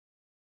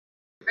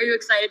Are you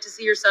excited to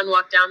see your son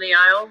walk down the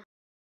aisle?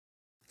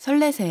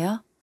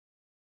 설레세요?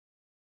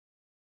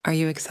 Are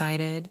you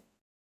excited?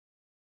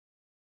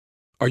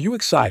 Are you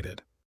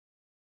excited?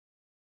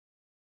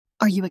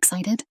 Are you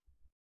excited?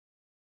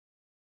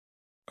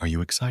 Are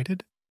you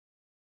excited?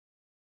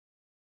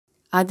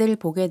 아들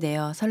보게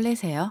되어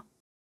설레세요?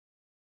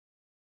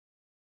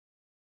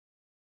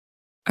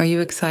 Are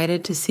you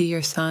excited to see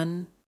your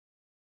son?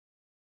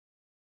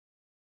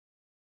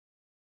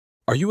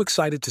 Are you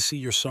excited to see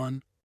your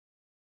son?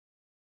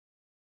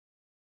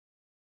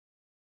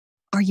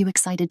 Are you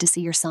excited to see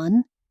your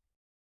son?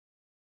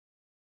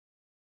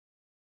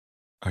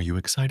 Are you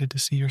excited to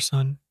see your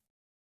son?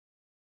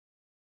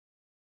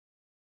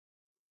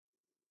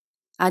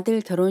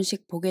 아들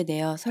결혼식 보게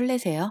되어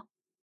설레세요?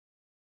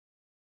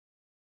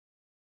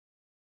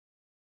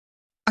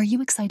 Are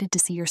you excited to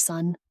see your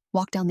son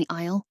walk down the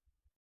aisle?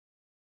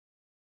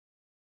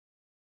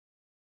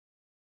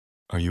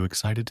 Are you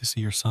excited to see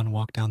your son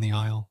walk down the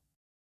aisle?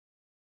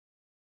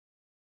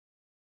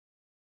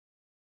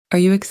 Are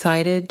you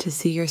excited to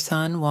see your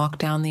son walk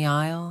down the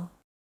aisle?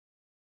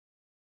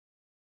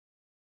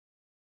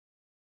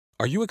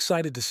 Are you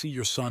excited to see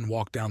your son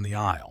walk down the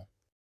aisle?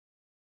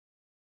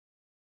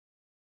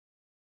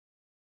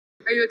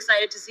 Are you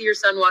excited to see your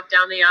son walk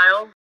down the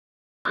aisle?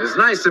 It's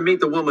nice to meet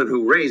the woman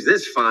who raised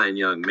this fine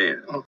young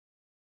man.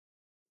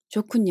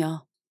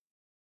 좋군요.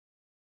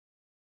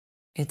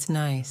 It's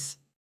nice.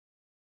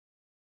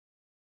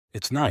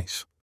 It's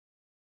nice.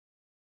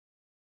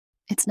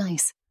 It's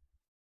nice.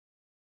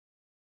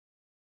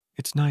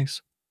 It's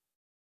nice.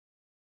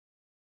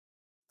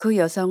 그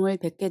여성을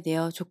뵙게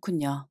되어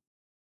좋군요.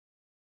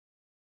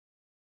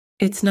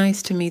 It's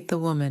nice to meet the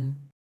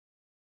woman.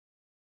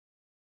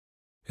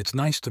 It's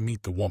nice to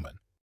meet the woman.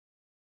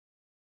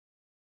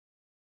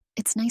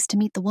 It's nice to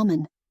meet the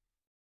woman.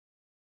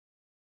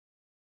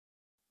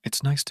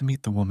 It's nice to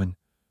meet the woman.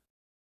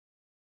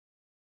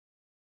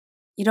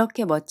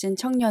 이렇게 멋진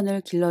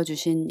청년을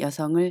길러주신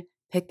여성을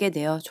뵙게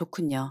되어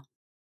좋군요.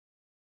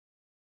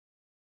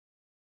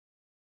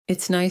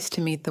 It's nice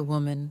to meet the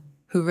woman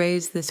who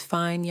raised this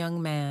fine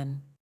young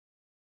man.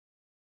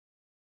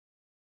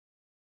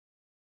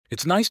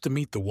 It's nice to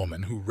meet the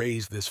woman who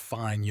raised this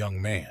fine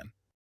young man.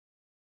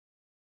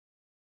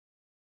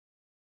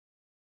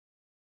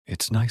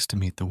 It's nice to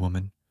meet the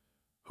woman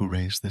who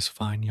raised this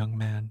fine young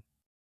man.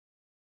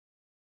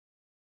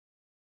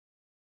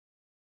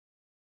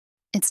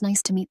 It's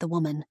nice to meet the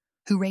woman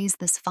who raised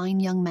this fine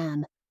young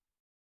man.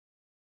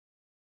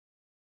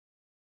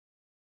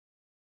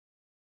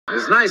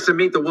 It's nice to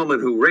meet the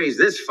woman who raised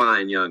this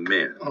fine young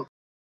man.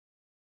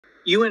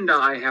 You and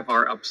I have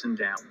our ups and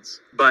downs,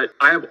 but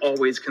I have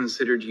always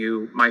considered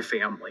you my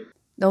family.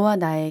 너와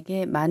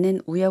나에게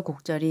많은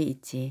우여곡절이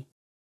있지.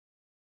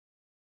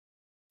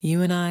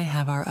 You and I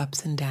have our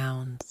ups and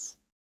downs.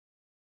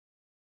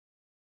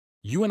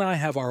 You and I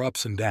have our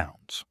ups and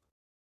downs.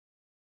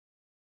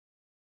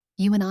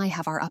 You and I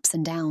have our ups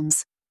and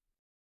downs.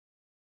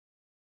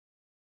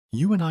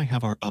 You and I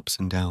have our ups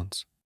and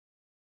downs.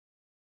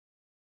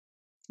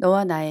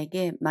 너와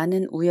나에게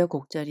많은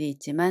우여곡절이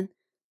있지만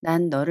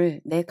난 너를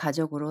내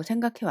가족으로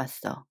생각해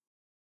왔어.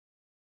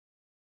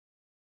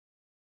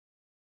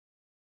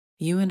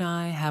 You and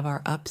I have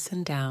our ups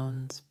and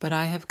downs, but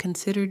I have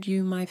considered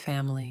you my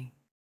family.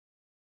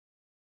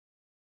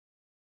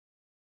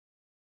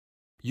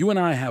 You and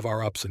I have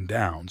our ups and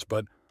downs,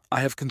 but I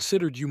have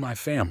considered you my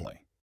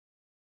family.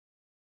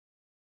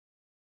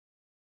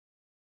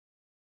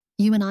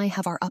 You and I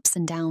have our ups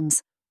and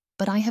downs,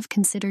 but I have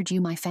considered you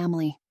my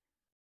family.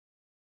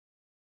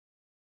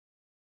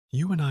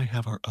 You and I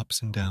have our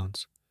ups and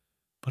downs,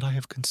 but I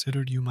have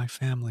considered you my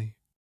family.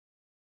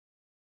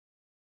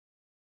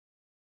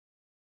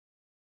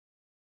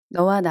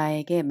 너와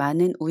나에게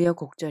많은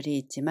우여곡절이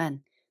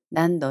있지만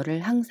난 너를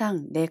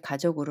항상 내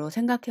가족으로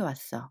생각해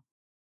왔어.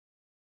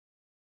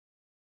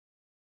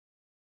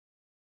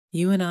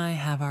 You and I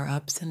have our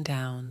ups and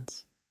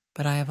downs,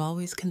 but I have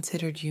always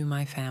considered you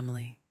my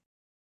family.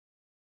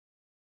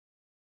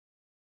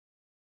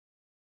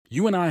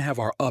 You and I have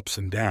our ups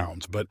and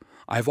downs, but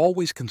I've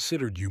always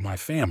considered you my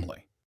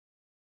family.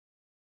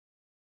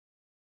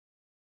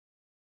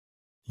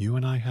 You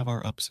and I have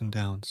our ups and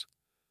downs,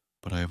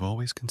 but I have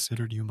always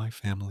considered you my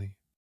family.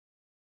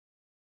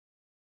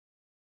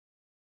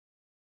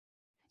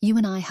 You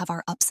and I have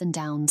our ups and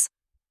downs,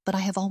 but I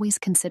have always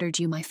considered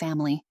you my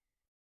family.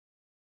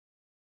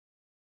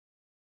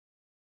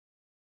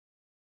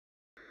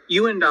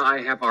 You and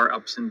I have our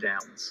ups and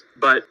downs,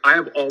 but I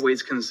have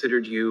always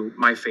considered you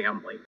my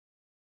family.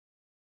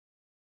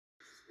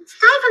 This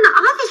guy from the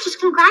office just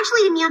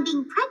congratulated me on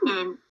being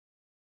pregnant.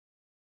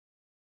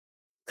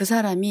 그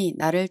사람이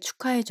나를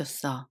축하해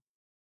줬어.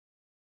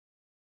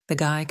 The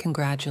guy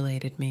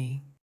congratulated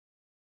me.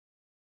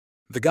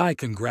 The guy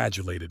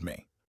congratulated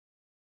me.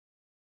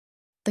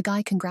 The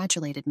guy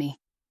congratulated me.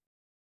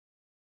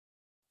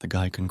 The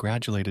guy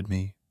congratulated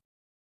me.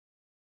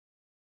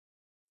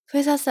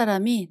 회사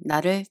사람이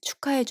나를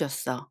축하해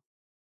줬어.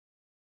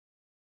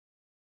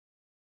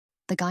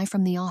 The guy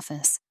from the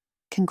office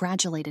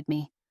congratulated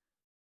me.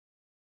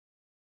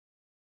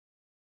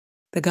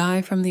 The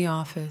guy from the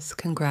office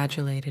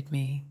congratulated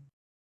me.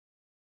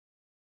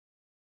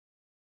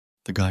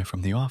 The guy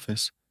from the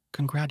office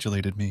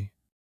congratulated me.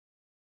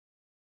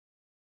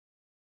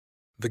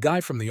 The guy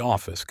from the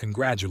office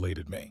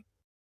congratulated me.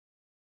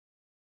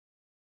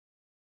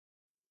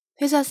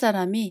 회사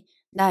사람이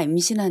나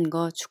임신한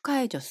거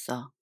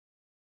축하해줬어.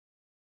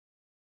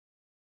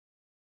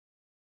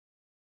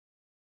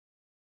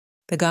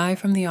 The guy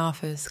from the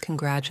office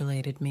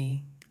congratulated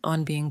me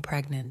on being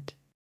pregnant.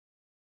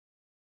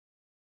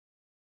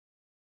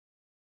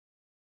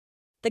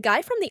 The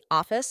guy from the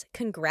office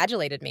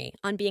congratulated me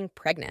on being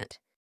pregnant.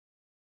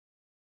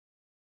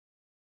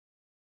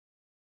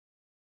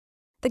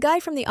 The guy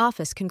from the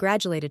office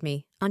congratulated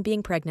me on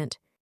being pregnant.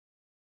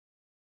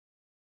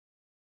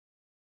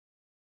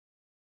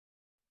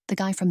 The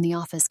guy from the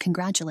office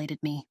congratulated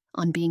me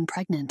on being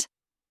pregnant.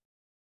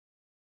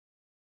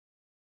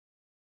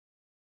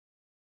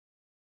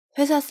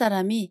 회사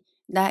사람이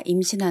나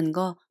임신한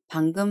거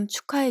방금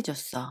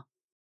축하해줬어.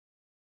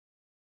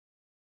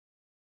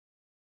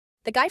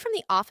 The guy from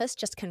the office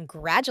just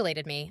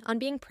congratulated me on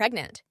being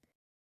pregnant.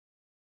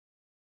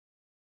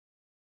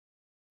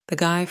 The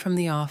guy from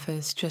the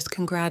office just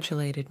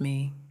congratulated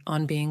me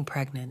on being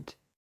pregnant.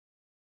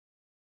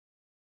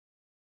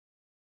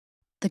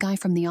 The guy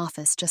from the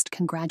office just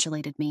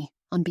congratulated me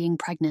on being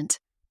pregnant.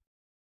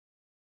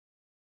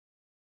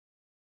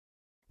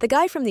 The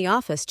guy from the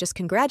office just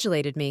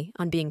congratulated me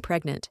on being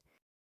pregnant.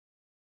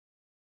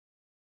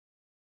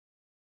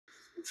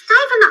 This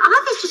guy from the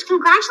office just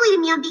congratulated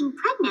me on being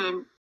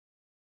pregnant.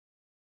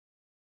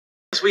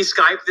 We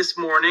Skyped this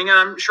morning, and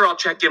I'm sure I'll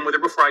check in with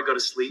her before I go to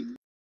sleep.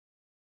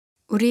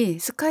 우리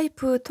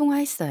스카이프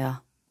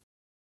통화했어요.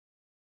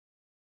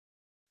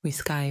 We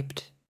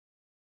Skyped.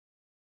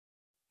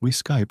 We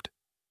Skyped.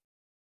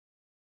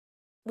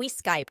 We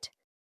Skyped.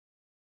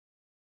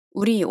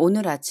 우리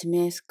오늘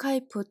아침에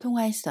스카이프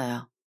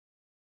통화했어요.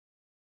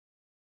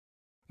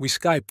 We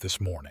Skyped this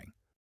morning.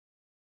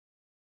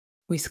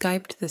 We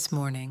Skyped this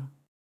morning.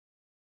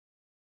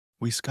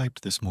 We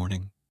Skyped this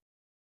morning.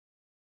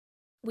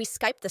 We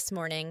Skyped this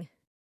morning.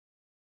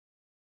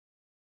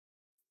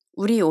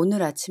 우리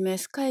오늘 아침에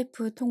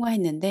스카이프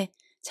통화했는데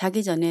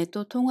자기 전에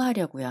또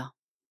통화하려고요.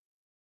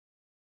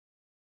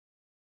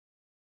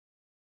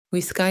 We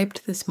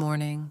Skyped this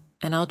morning,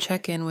 and I'll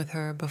check in with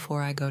her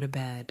before I go to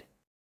bed.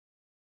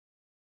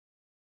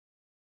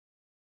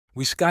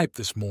 We Skyped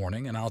this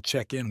morning, and I'll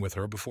check in with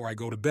her before I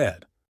go to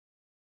bed.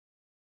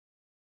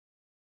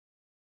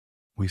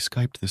 We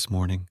Skyped this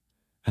morning,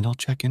 and I'll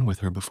check in with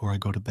her before I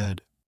go to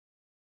bed.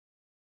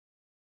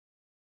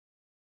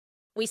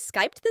 We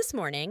Skyped this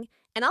morning,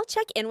 and I'll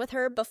check in with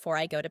her before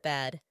I go to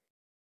bed.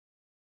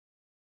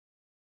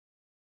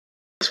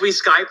 We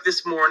Skyped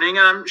this morning,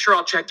 and I'm sure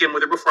I'll check in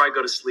with her before I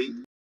go to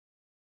sleep.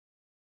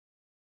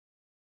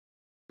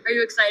 Are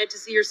you excited to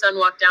see your son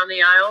walk down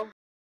the aisle?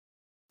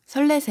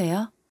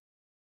 설레세요?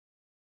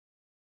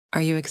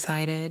 Are you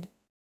excited?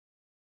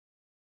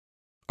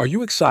 Are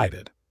you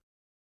excited?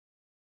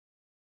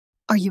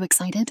 Are you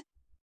excited?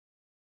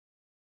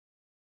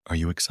 Are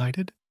you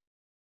excited?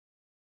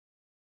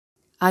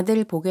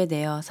 아들 보게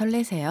되어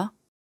설레세요?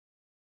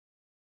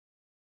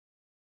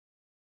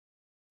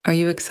 Are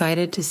you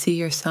excited to see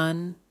your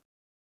son?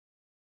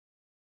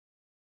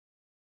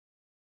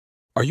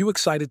 Are you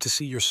excited to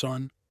see your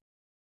son?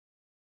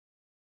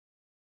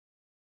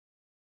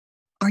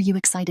 Are you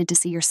excited to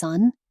see your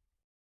son?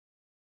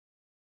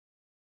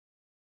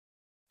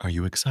 Are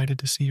you excited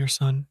to see your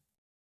son?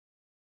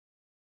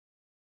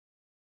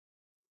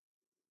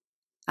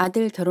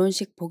 아들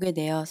결혼식 보게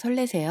되어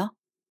설레세요?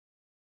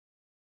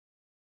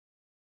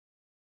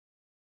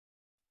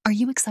 Are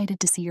you excited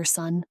to see your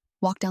son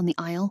walk down the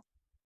aisle?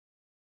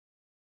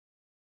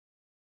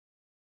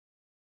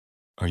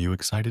 Are you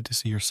excited to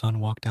see your son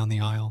walk down the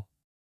aisle?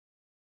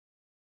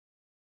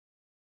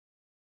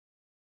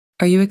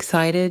 Are you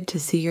excited to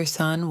see your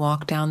son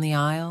walk down the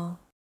aisle?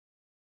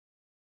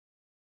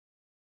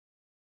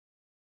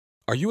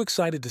 Are you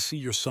excited to see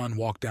your son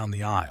walk down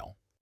the aisle?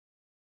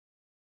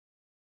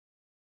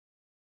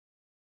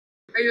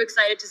 Are you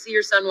excited to see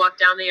your son walk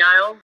down the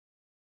aisle?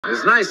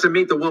 It's nice to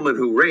meet the woman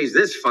who raised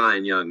this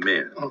fine young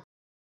man.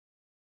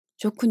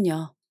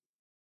 좋군요.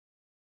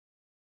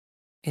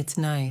 It's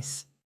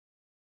nice.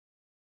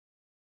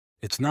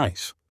 It's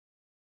nice.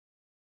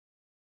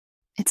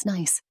 It's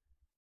nice.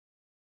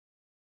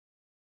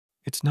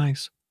 It's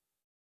nice.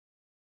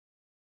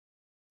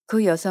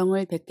 그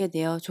여성을 뵙게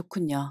되어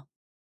좋군요.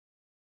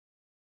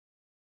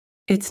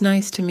 It's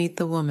nice to meet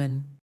the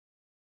woman.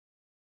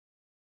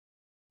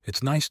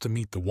 It's nice to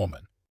meet the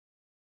woman.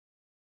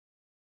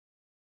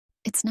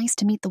 It's nice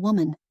to meet the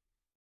woman.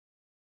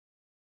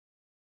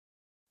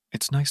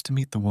 It's nice to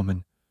meet the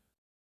woman.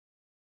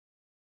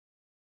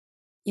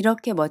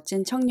 이렇게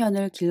멋진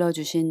청년을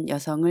길러주신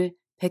여성을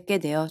뵙게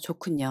되어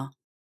좋군요.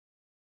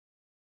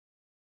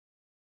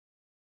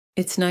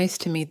 It's nice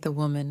to meet the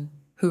woman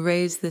who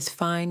raised this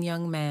fine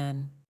young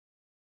man.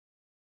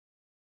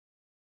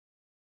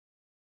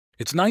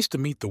 It's nice to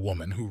meet the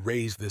woman who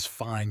raised this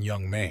fine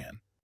young man.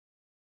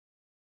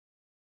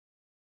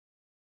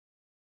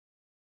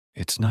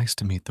 It's nice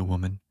to meet the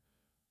woman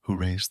who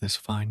raised this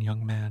fine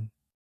young man.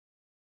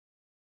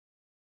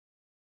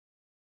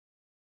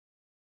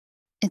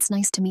 It's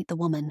nice to meet the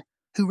woman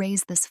who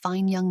raised this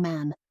fine young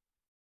man.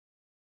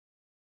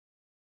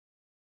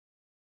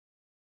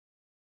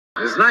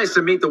 It's nice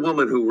to meet the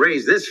woman who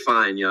raised this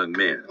fine young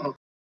man.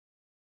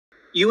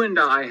 You and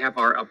I have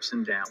our ups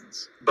and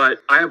downs, but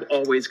I have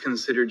always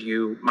considered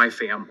you my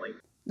family.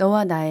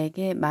 너와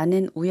나에게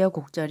많은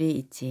우여곡절이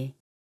있지.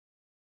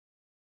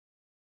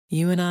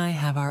 You and I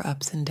have our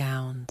ups and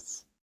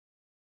downs.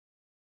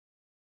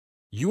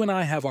 You and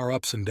I have our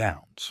ups and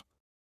downs.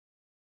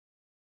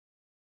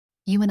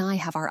 You and I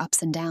have our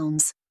ups and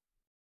downs.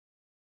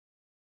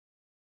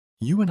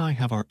 You and I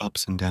have our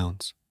ups and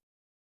downs.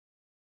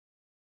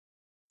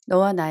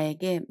 너와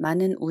나에게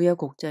많은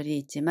우여곡절이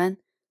있지만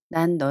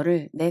난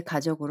너를 내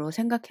가족으로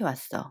생각해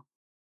왔어.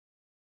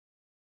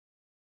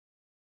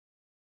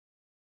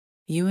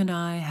 You and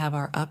I have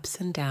our ups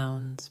and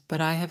downs,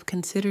 but I have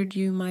considered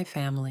you my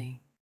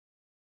family.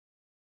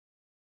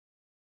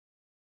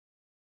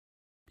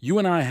 You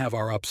and I have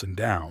our ups and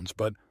downs,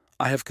 but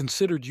I have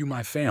considered you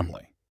my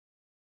family.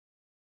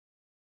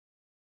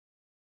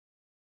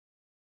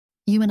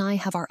 You and I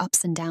have our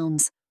ups and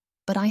downs,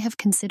 but I have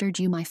considered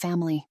you my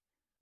family.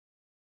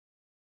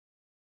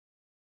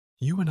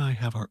 You and I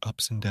have our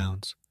ups and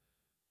downs,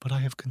 but I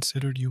have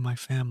considered you my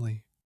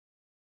family.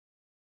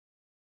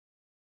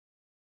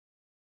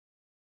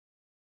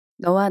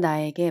 너와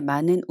나에게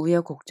많은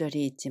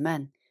우여곡절이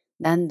있지만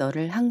난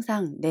너를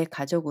항상 내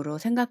가족으로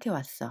생각해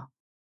왔어.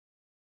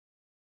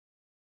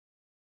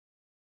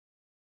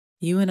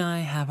 You and I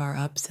have our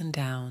ups and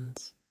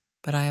downs,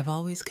 but I have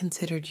always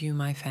considered you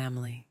my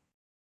family.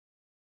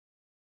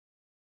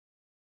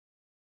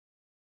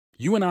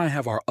 You and I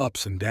have our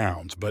ups and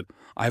downs, but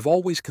I've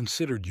always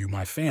considered you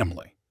my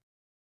family.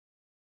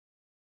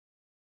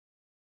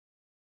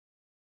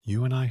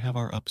 You and I have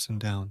our ups and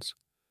downs,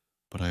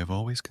 but I have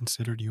always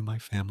considered you my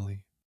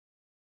family.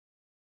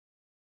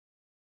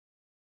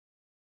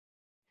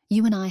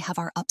 You and I have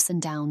our ups and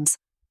downs,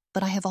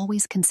 but I have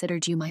always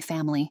considered you my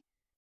family.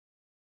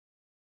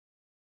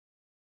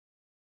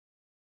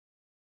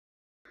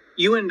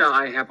 You and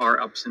I have our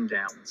ups and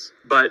downs,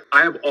 but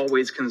I have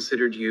always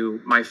considered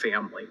you my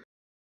family.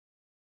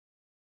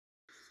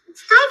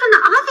 This guy from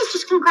the office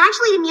just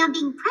congratulated me on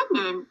being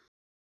pregnant.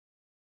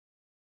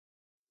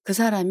 그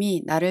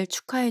사람이 나를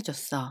축하해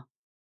줬어.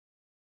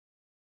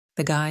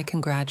 The guy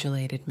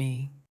congratulated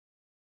me.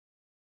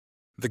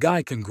 The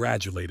guy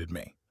congratulated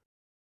me.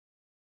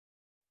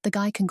 The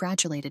guy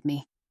congratulated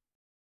me.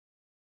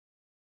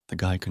 The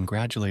guy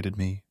congratulated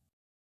me.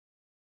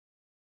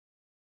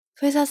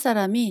 회사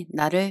사람이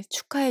나를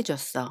축하해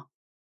줬어.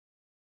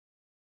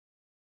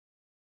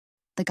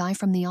 The guy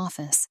from the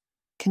office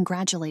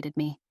congratulated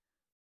me.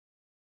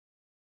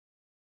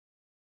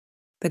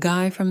 The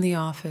guy from the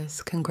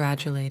office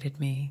congratulated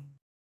me.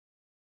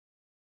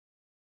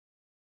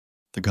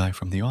 The guy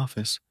from the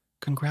office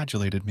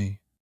congratulated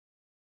me.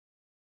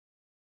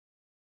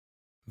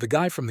 The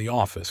guy from the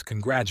office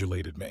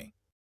congratulated me.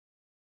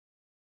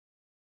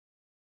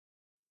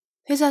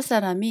 회사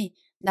사람이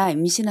나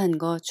임신한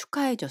거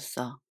축하해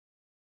줬어.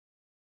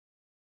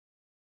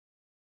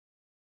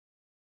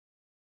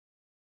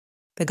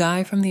 The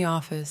guy from the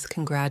office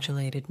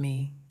congratulated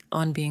me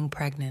on being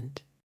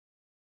pregnant.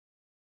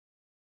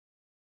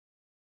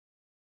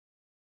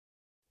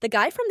 The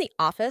guy from the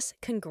office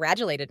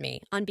congratulated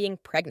me on being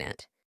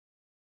pregnant.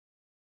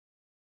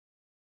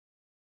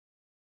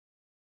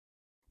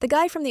 The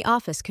guy from the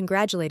office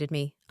congratulated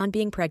me on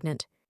being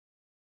pregnant.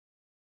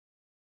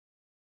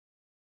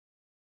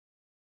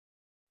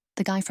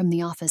 The guy from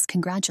the office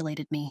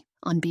congratulated me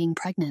on being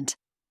pregnant.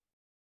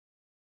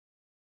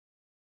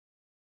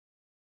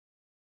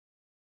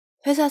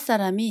 회사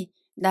사람이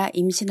나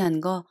임신한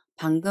거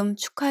방금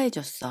축하해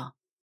줬어.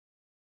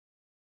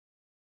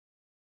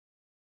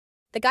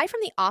 The guy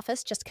from the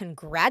office just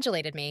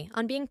congratulated me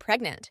on being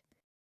pregnant.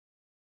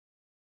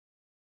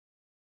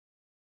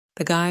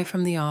 The guy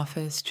from the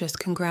office just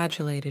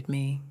congratulated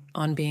me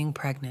on being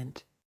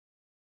pregnant.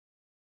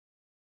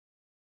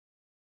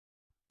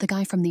 The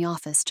guy from the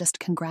office just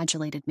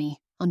congratulated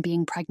me on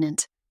being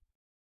pregnant.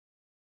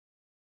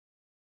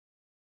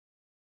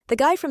 The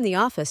guy from the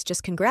office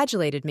just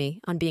congratulated me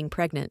on being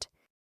pregnant.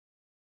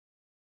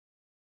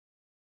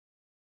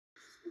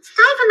 This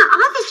guy from the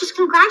office just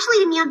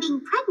congratulated me on being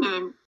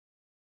pregnant.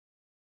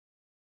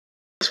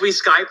 We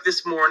Skyped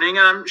this morning,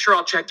 and I'm sure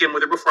I'll check in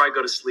with her before I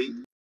go to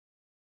sleep.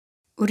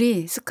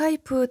 우리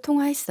스카이프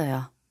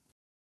통화했어요.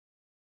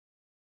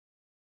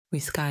 We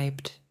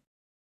Skyped.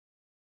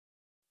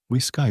 We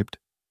Skyped.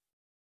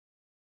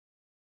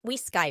 We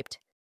Skyped.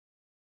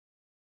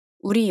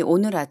 우리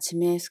오늘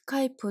아침에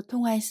스카이프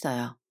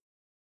통화했어요.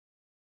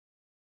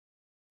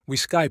 We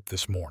Skyped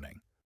this morning.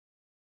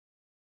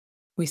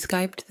 We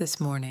Skyped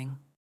this morning.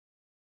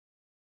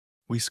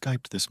 We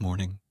Skyped this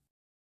morning.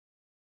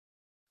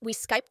 We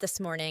Skyped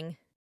this morning.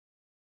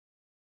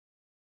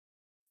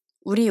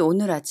 우리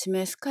오늘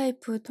아침에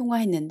스카이프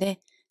통화했는데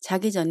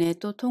자기 전에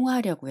또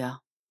통화하려고요.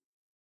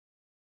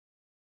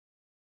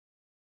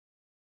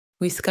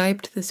 We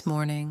Skyped this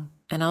morning,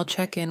 and I'll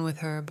check in with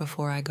her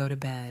before I go to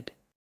bed.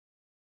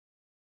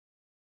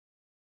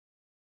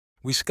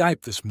 We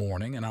Skyped this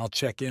morning, and I'll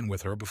check in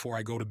with her before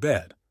I go to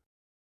bed.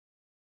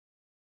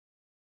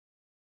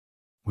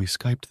 We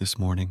Skyped this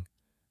morning,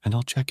 and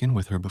I'll check in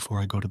with her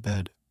before I go to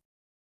bed.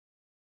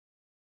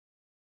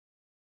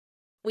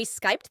 We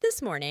Skyped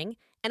this morning,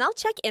 and I'll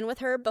check in with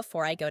her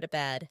before I go to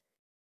bed.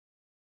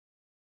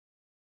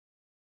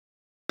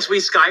 We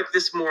Skyped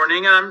this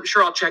morning, and I'm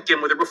sure I'll check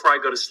in with her before I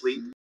go to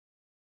sleep.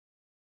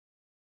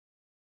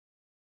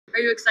 Are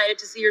you excited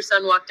to see your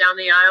son walk down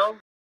the aisle?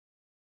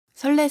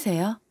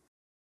 설레세요?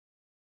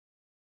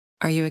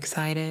 Are you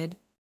excited?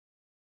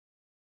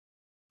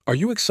 Are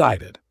you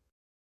excited?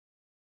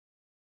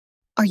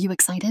 Are you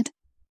excited?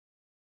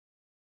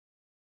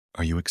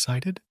 Are you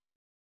excited?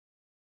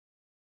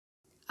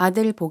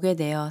 아들 보게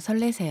되어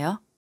설레세요?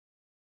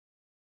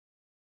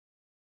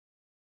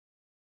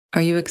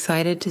 Are you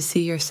excited to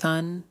see your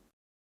son?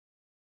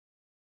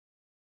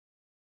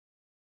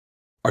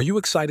 Are you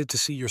excited to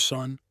see your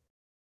son?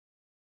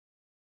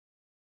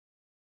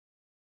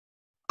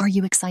 Are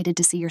you excited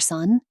to see your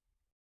son?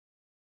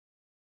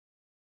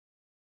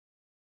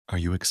 Are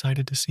you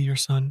excited to see your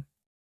son?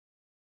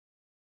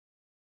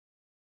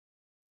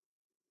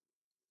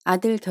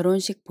 아들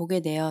결혼식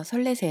보게 되어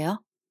설레세요?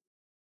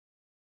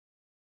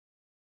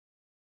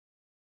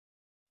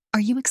 Are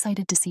you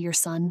excited to see your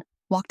son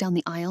walk down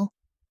the aisle?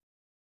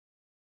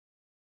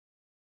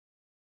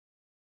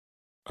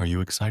 Are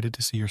you excited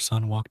to see your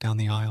son walk down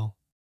the aisle?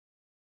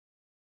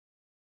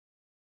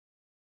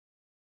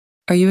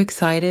 Are you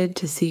excited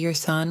to see your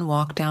son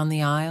walk down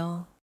the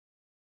aisle?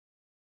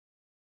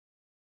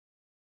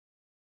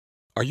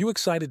 Are you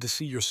excited to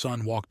see your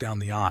son walk down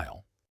the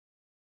aisle?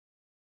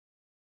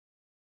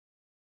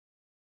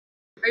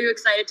 Are you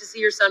excited to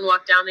see your son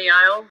walk down the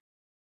aisle?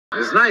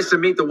 It's nice to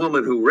meet the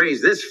woman who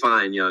raised this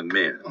fine young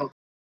man.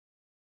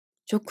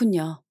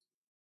 좋군요.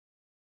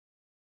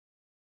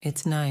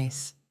 It's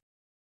nice.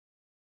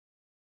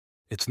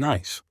 It's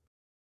nice.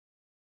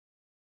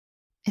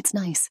 It's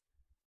nice.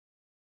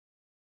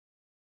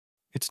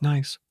 It's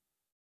nice.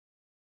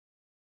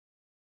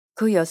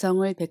 그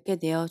여성을 뵙게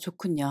되어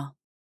좋군요.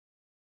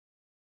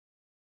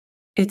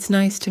 It's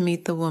nice to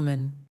meet the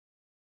woman.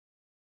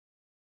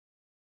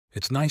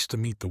 It's nice to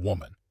meet the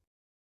woman.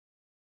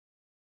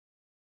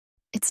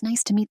 It's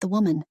nice to meet the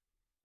woman.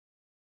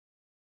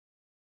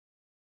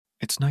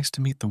 It's nice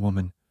to meet the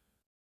woman.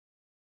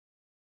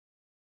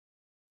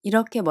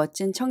 이렇게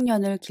멋진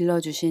청년을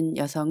길러주신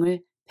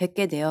여성을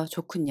뵙게 되어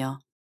좋군요.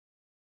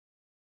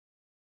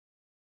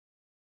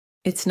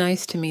 It's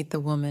nice to meet the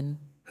woman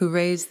who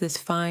raised this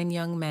fine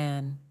young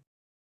man.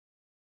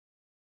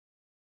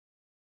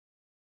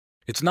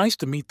 It's nice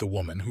to meet the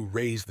woman who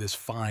raised this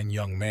fine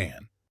young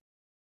man.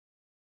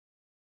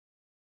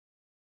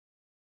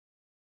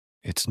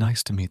 It's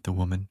nice to meet the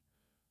woman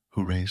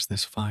who raised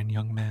this fine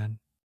young man.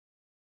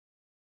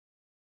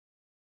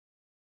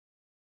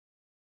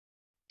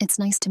 It's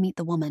nice to meet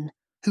the woman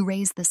who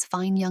raised this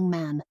fine young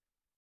man.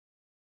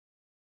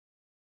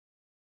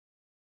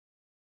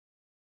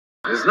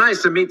 It's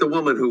nice to meet the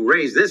woman who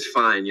raised this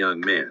fine young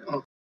man.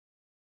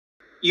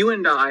 You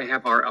and I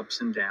have our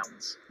ups and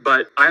downs,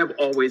 but I have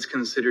always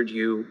considered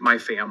you my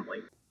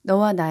family.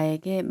 너와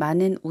나에게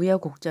많은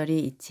우여곡절이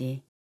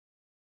있지.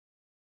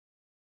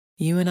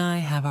 You and I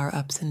have our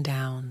ups and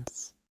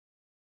downs.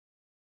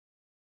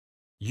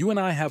 You and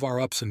I have our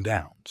ups and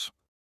downs.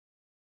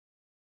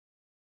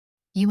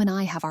 You and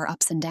I have our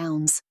ups and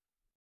downs.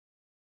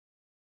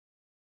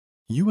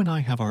 You and I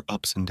have our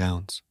ups and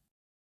downs.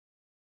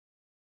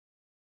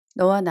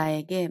 너와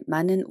나에게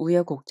많은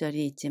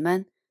우여곡절이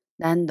있지만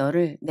난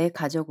너를 내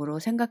가족으로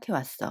생각해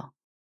왔어.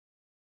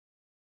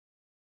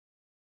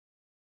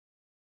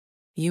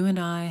 You and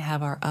I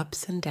have our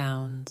ups and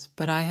downs,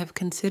 but I have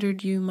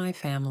considered you my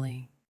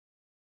family.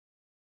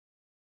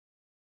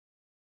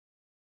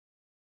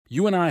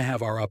 You and I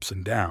have our ups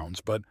and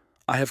downs, but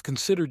I have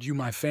considered you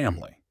my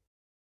family.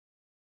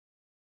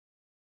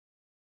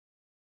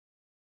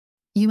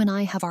 You and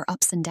I have our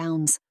ups and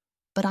downs,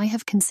 but I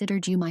have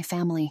considered you my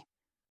family.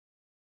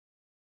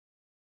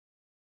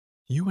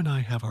 You and I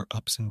have our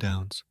ups and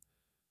downs,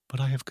 but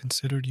I have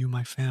considered you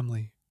my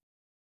family.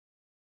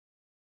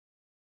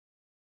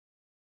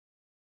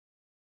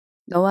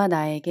 너와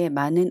나에게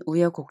많은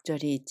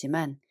우여곡절이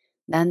있지만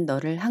난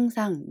너를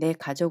항상 내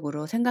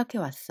가족으로 생각해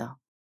왔어.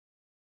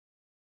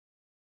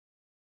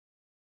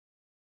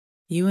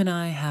 You and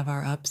I have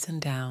our ups and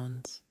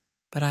downs,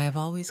 but I have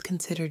always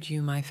considered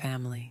you my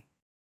family.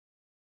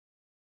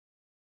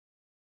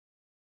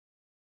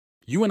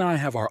 You and I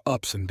have our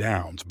ups and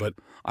downs, but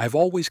I've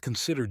always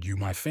considered you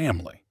my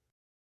family.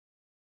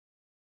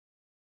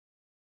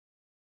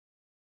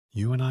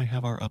 You and I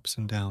have our ups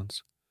and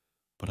downs,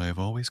 but I have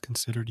always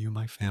considered you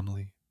my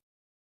family.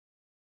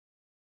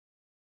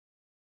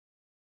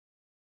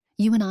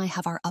 You and I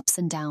have our ups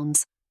and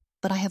downs,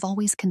 but I have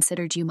always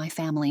considered you my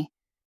family.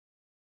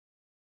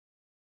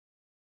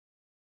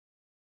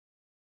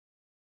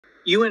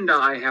 You and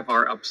I have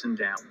our ups and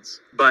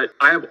downs, but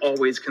I have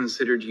always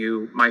considered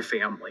you my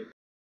family.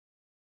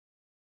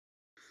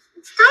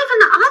 This guy from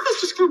the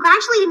office just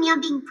congratulated me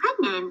on being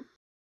pregnant.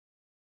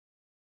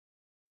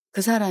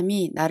 그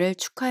사람이 나를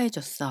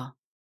축하해줬어.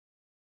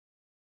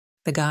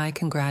 The guy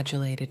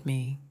congratulated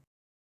me.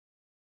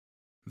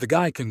 The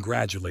guy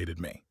congratulated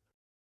me.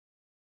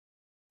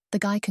 The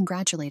guy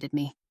congratulated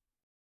me.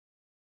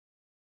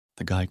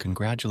 The guy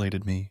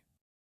congratulated me.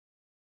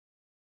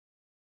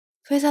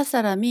 회사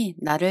사람이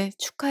나를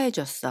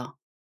축하해줬어.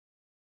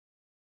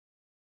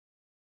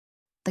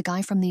 The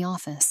guy from the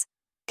office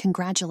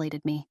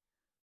congratulated me.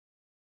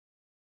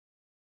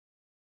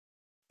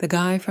 The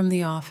guy from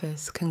the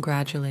office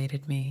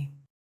congratulated me.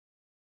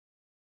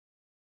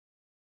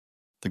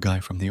 The guy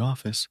from the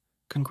office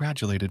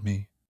congratulated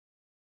me.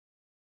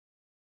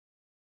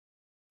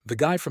 The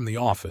guy from the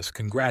office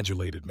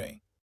congratulated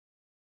me.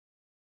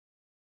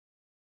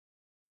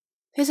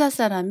 회사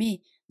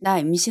사람이 나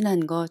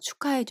임신한 거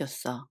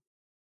축하해줬어.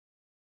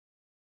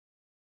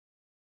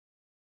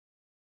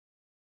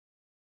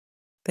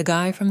 The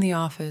guy from the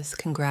office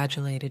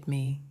congratulated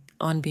me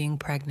on being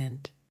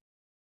pregnant.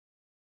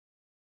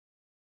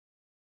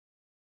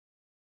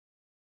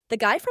 The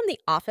guy from the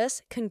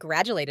office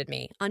congratulated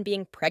me on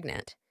being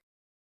pregnant.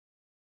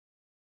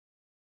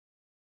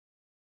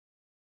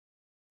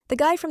 The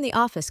guy from the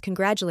office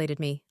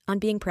congratulated me on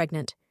being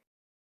pregnant.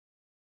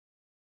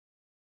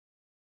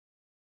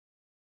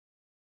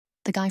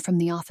 The guy from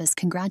the office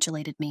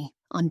congratulated me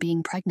on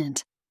being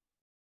pregnant.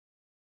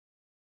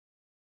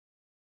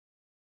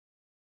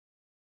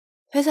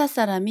 회사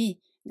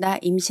사람이 나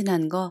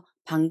임신한 거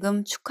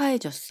방금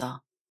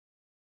축하해줬어.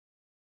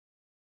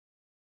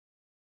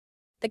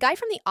 The guy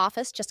from the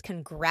office just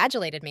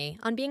congratulated me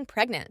on being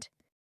pregnant.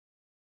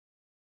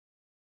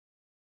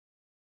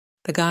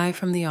 The guy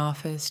from the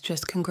office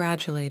just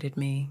congratulated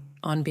me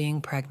on being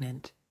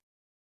pregnant.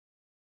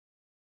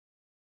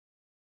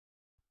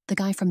 The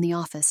guy from the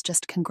office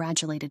just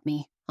congratulated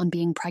me on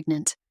being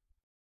pregnant.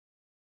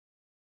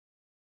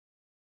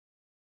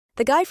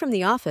 The guy from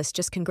the office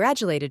just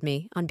congratulated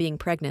me on being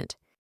pregnant.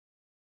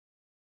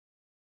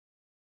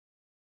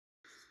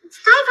 This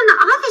guy from the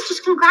office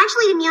just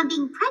congratulated me on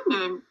being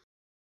pregnant.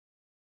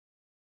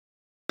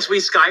 We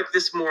Skyped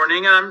this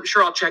morning, and I'm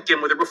sure I'll check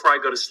in with her before I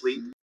go to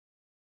sleep.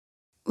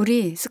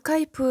 우리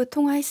스카이프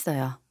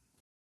통화했어요.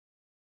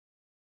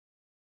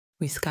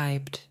 We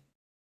Skyped.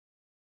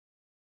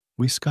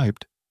 We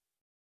Skyped.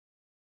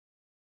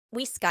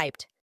 We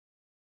Skyped.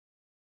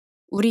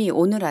 우리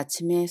오늘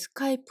아침에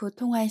스카이프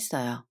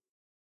통화했어요.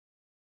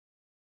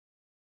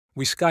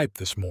 We Skyped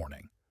this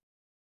morning.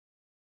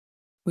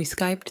 We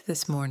Skyped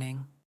this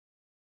morning.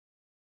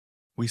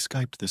 We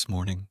Skyped this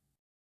morning.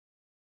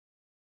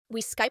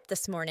 We Skyped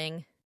this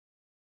morning.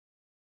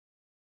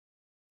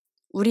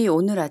 우리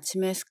오늘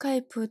아침에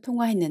스카이프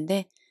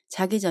통화했는데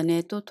자기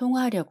전에 또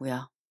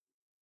통화하려고요.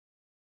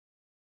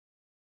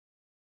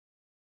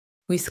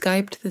 We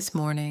Skyped this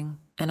morning,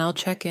 and I'll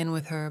check in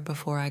with her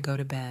before I go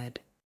to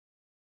bed.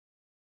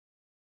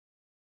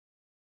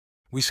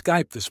 We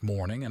Skyped this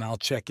morning, and I'll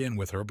check in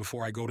with her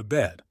before I go to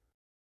bed.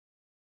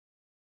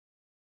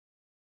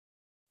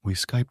 We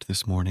Skyped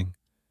this morning,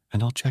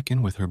 and I'll check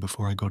in with her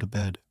before I go to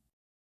bed.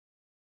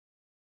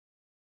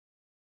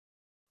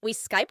 We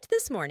Skyped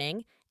this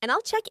morning, and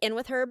I'll check in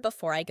with her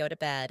before I go to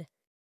bed.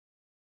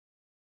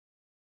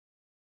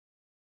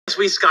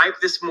 We Skyped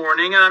this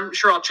morning, and I'm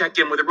sure I'll check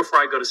in with her before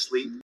I go to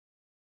sleep.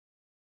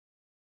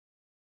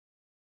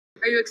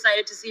 Are you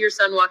excited to see your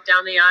son walk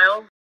down the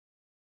aisle?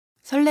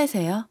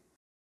 설레세요?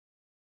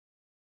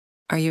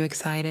 Are you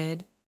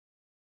excited?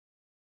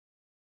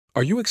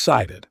 Are you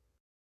excited?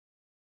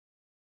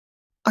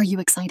 Are you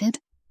excited?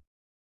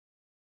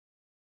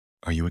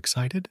 Are you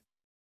excited?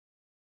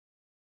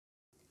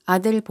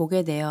 아들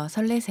보게 되어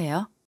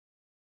설레세요?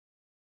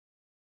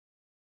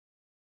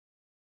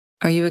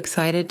 Are you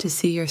excited to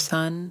see your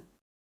son?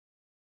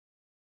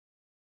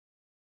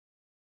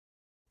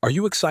 Are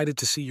you excited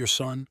to see your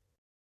son?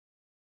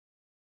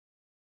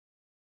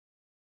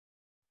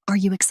 Are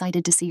you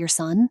excited to see your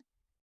son?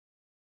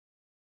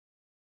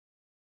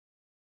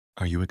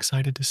 Are you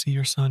excited to see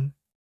your son?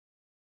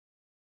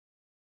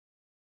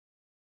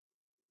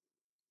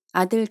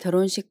 아들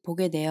결혼식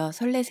보게 되어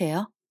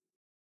설레세요?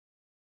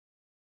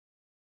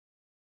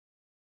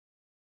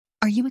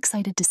 Are you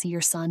excited to see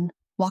your son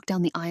walk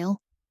down the aisle?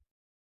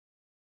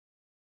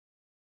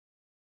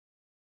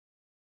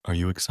 Are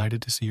you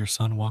excited to see your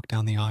son walk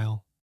down the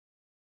aisle?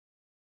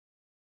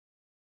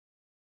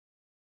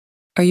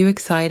 Are you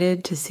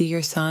excited to see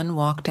your son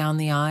walk down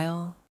the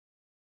aisle?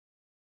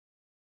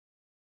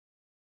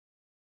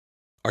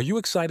 Are you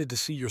excited to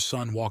see your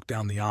son walk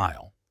down the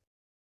aisle?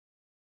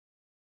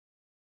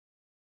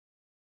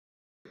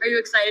 Are you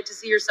excited to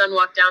see your son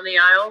walk down the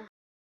aisle?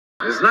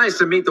 It's nice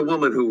to meet the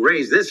woman who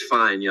raised this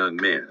fine young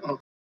man.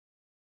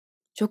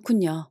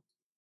 좋군요.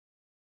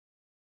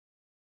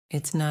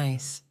 It's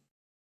nice.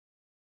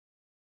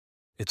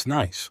 It's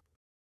nice.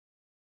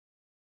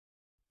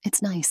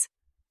 It's nice.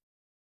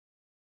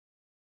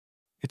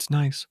 It's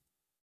nice.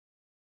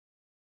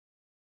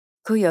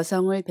 그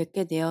여성을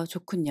뵙게 되어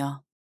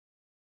좋군요.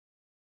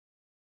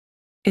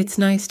 It's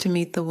nice to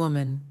meet the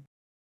woman.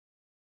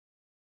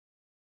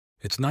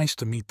 It's nice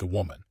to meet the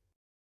woman.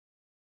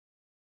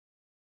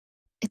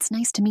 It's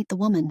nice to meet the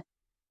woman.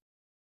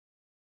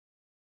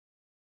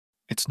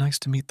 It's nice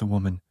to meet the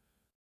woman.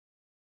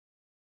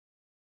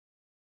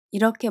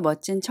 이렇게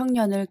멋진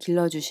청년을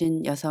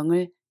길러주신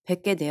여성을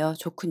뵙게 되어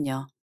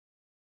좋군요.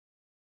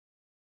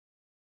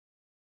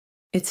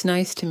 It's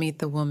nice to meet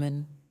the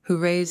woman who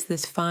raised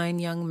this fine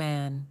young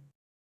man.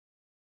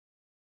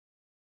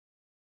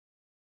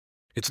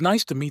 It's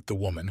nice to meet the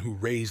woman who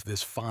raised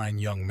this fine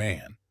young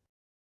man.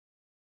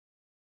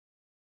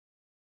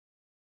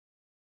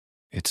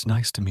 It's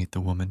nice to meet the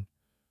woman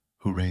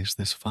who raised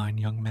this fine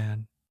young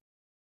man.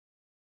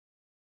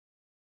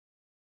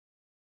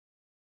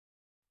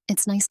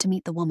 It's nice to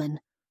meet the woman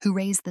who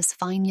raised this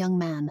fine young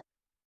man.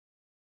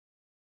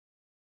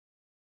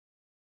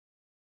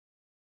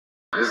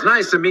 It's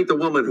nice to meet the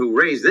woman who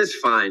raised this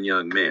fine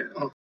young man.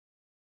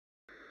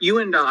 You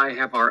and I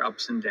have our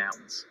ups and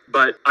downs,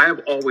 but I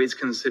have always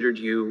considered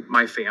you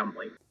my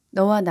family.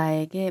 너와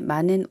나에게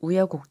많은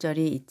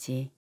우여곡절이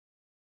있지.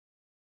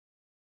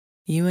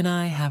 You and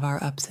I have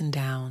our ups and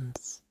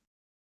downs.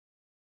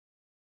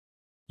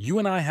 You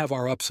and I have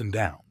our ups and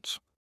downs.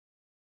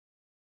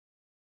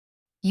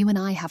 You and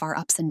I have our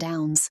ups and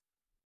downs.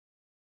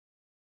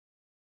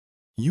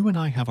 You and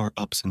I have our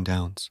ups and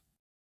downs.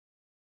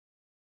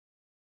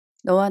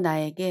 너와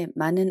나에게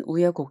많은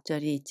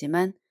우여곡절이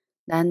있지만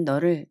난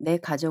너를 내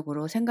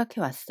가족으로 생각해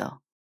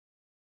왔어.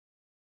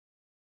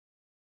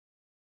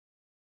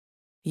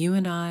 You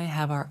and I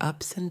have our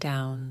ups and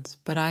downs,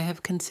 but I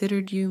have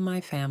considered you my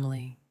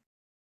family.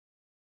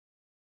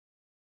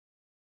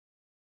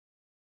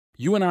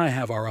 You and I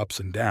have our ups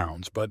and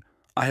downs, but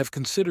I have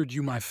considered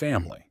you my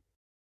family.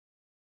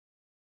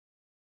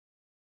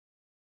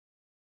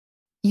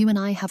 You and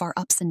I have our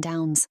ups and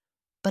downs,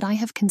 but I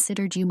have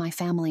considered you my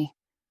family.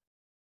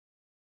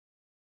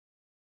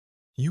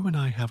 You and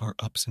I have our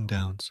ups and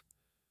downs,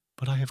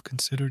 but I have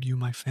considered you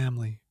my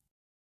family.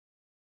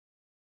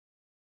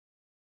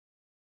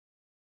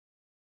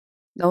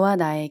 너와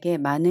나에게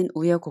많은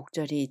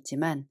우여곡절이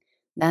있지만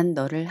난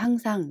너를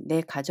항상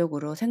내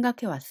가족으로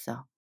생각해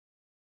왔어.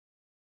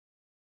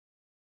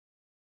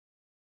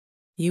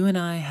 You and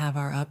I have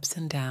our ups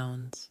and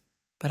downs,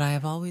 but I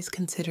have always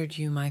considered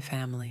you my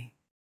family.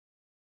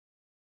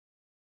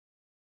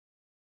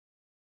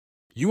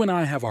 You and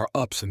I have our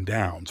ups and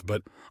downs,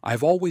 but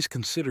I've always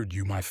considered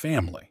you my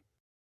family.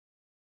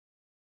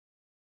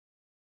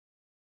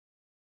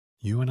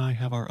 You and I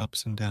have our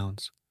ups and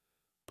downs,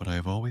 but I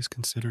have always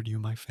considered you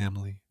my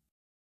family.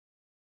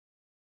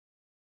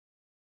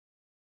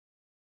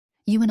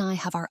 You and I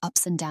have our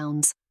ups and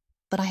downs,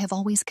 but I have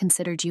always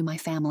considered you my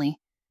family.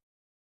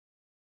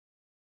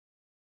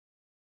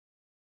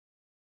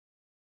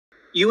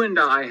 You and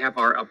I have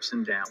our ups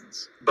and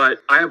downs, but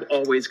I have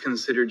always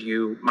considered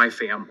you my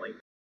family.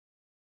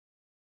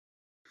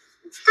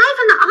 This guy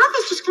from the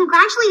office just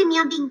congratulated me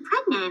on being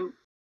pregnant.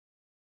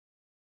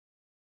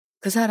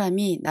 그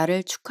사람이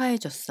나를 축하해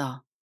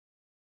줬어.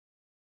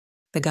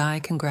 The guy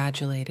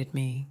congratulated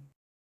me.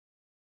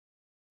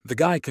 The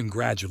guy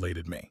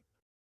congratulated me.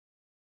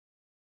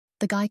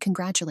 The guy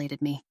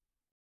congratulated me.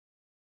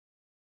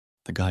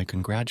 The guy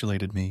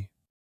congratulated me.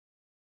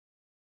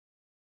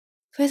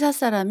 회사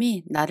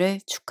사람이 나를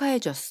축하해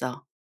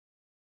줬어.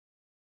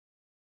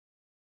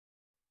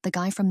 The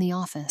guy from the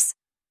office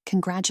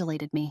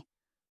congratulated me.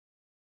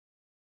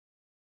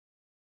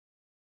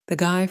 The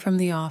guy from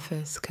the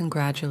office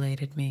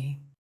congratulated me.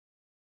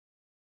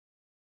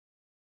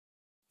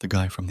 The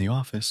guy from the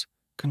office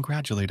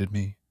congratulated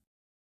me.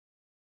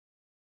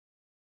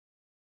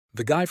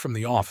 The guy from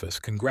the office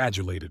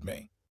congratulated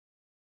me.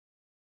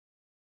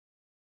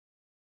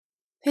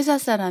 회사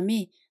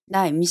사람이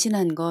나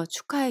임신한 거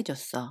축하해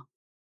줬어.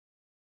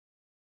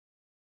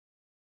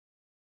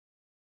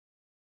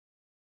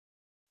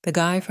 The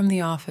guy from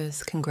the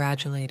office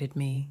congratulated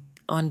me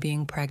on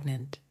being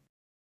pregnant.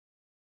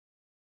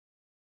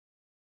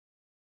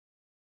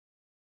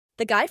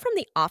 The guy from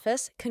the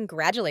office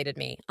congratulated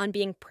me on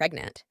being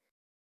pregnant.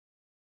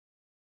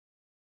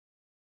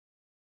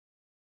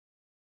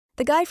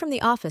 The guy from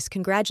the office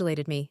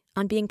congratulated me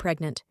on being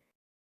pregnant.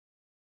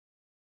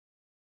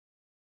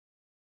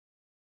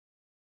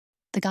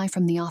 The guy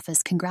from the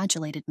office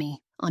congratulated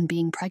me on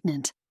being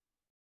pregnant.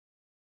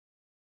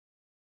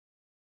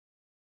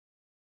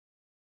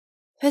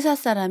 회사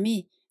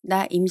사람이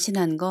나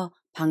임신한 거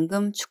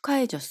방금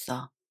축하해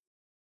줬어.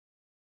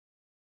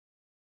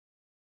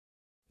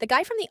 The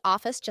guy from the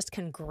office just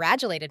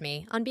congratulated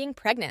me on being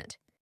pregnant.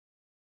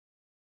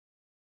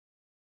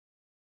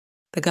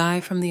 The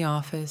guy from the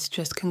office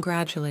just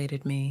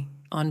congratulated me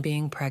on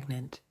being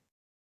pregnant.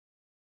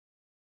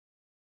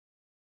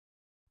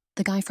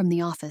 The guy from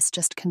the office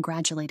just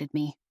congratulated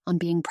me on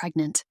being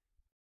pregnant.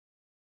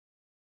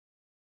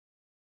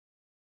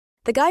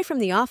 The guy from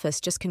the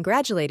office just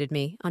congratulated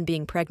me on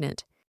being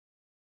pregnant.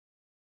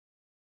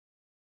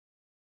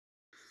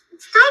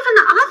 This guy from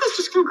the office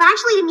just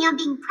congratulated me on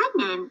being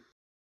pregnant.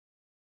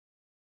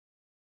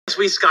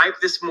 We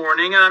Skyped this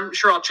morning, and I'm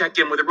sure I'll check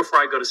in with her before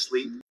I go to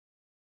sleep.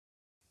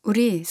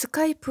 우리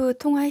스카이프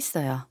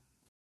통화했어요.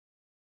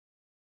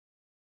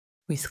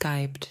 We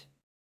Skyped.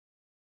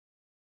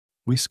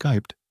 We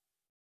Skyped.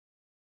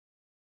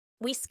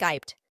 We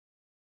Skyped.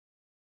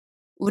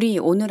 우리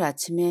오늘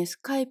아침에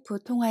스카이프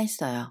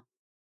통화했어요.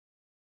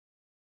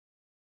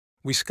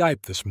 We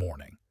Skyped this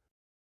morning.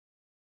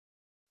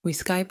 We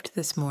Skyped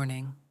this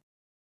morning.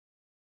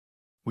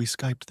 We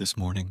Skyped this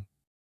morning.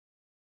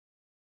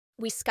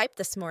 We Skyped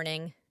this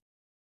morning.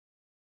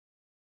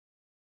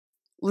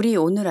 우리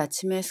오늘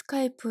아침에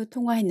스카이프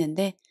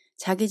통화했는데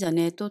자기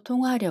전에 또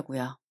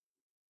통화하려고요.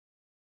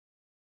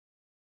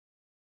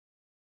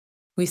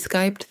 We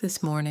Skyped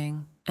this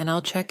morning, and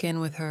I'll check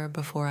in with her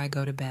before I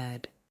go to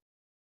bed.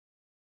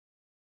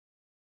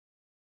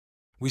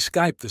 We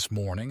Skyped this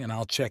morning, and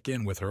I'll check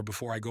in with her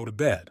before I go to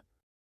bed.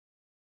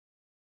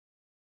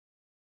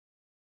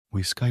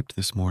 We Skyped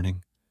this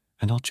morning,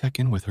 and I'll check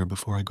in with her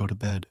before I go to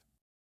bed.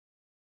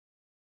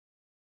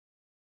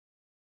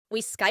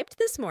 We Skyped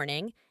this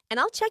morning, and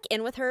I'll check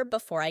in with her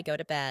before I go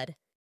to bed.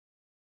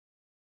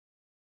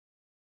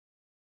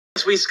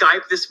 We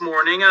Skyped this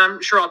morning, and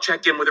I'm sure I'll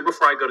check in with her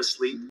before I go to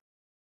sleep.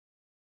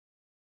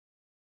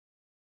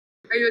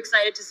 Are you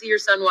excited to see your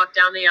son walk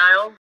down the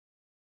aisle?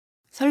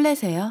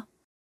 설레세요?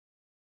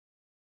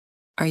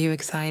 Are you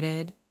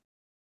excited?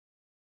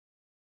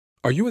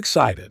 Are you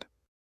excited?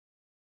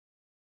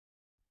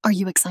 Are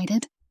you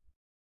excited?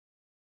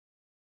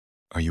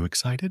 Are you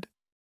excited?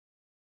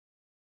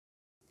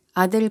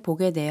 아들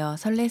보게 되어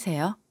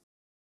설레세요?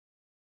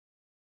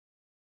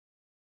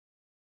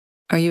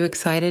 Are you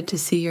excited to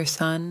see your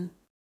son?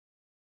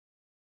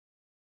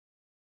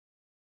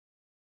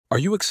 Are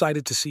you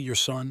excited to see your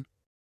son?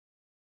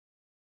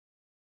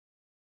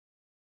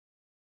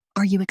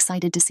 Are you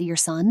excited to see your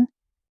son?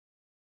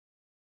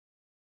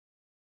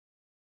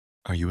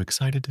 Are you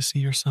excited to see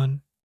your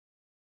son?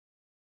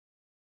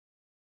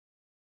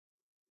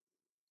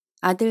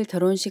 아들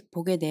결혼식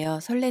보게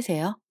되어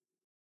설레세요?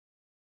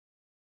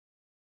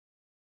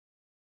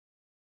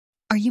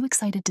 Are you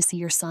excited to see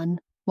your son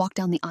walk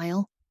down the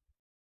aisle?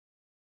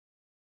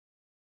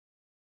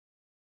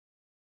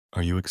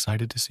 Are you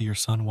excited to see your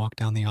son walk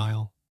down the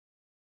aisle?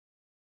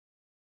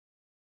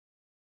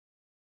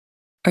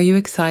 Are you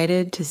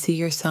excited to see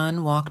your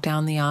son walk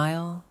down the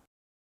aisle?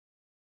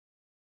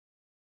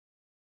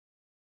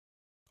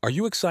 Are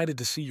you excited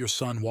to see your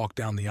son walk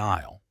down the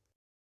aisle?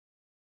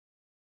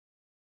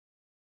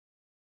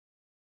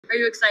 Are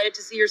you excited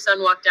to see your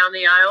son walk down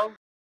the aisle?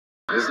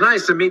 It's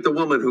nice to meet the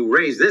woman who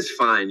raised this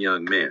fine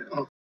young man.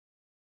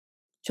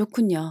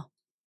 좋군요.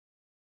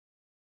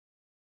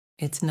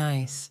 It's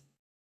nice.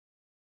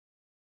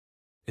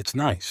 It's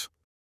nice.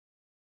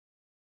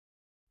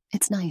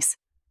 It's nice.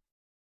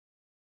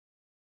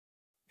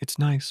 It's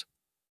nice.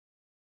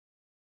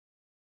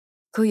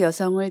 그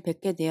여성을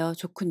뵙게 되어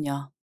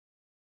좋군요.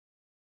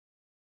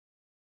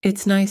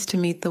 It's nice to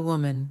meet the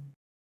woman.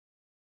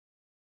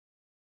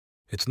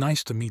 It's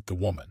nice to meet the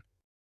woman.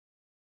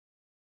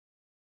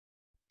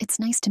 It's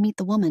nice to meet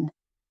the woman.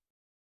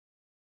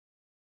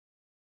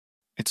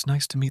 It's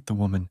nice to meet the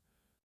woman.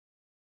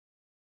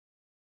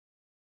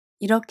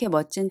 이렇게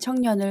멋진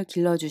청년을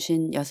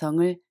길러주신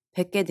여성을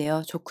뵙게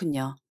되어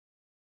좋군요.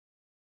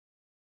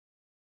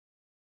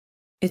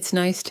 It's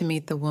nice to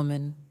meet the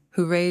woman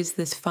who raised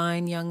this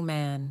fine young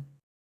man.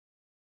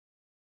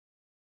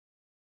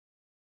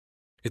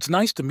 It's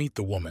nice to meet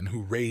the woman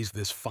who raised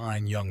this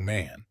fine young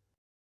man.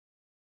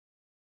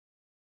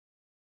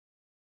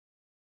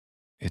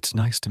 It's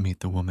nice to meet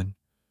the woman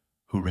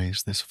who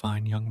raised this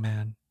fine young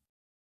man.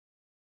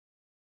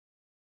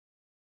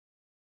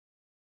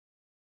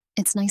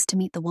 It's nice to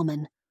meet the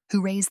woman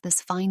who raised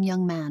this fine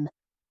young man.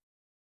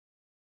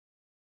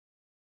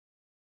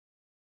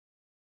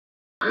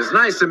 It's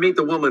nice to meet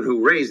the woman who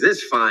raised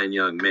this fine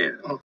young man.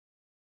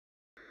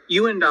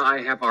 You and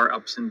I have our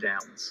ups and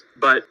downs,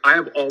 but I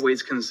have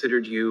always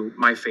considered you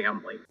my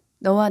family.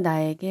 너와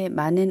나에게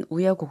많은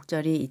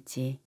우여곡절이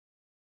있지.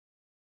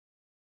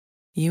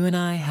 You and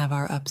I have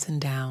our ups and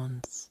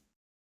downs.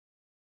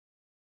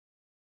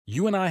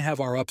 You and I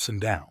have our ups and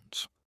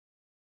downs.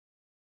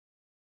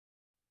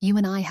 You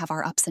and I have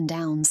our ups and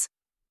downs.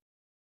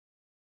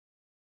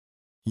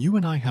 You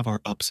and I have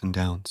our ups and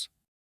downs.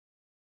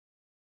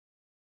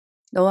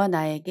 너와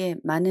나에게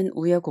많은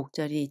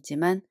우여곡절이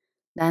있지만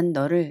난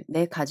너를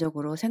내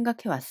가족으로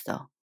생각해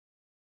왔어.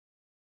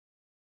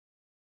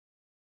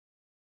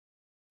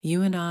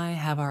 You and I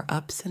have our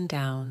ups and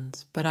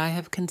downs, but I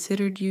have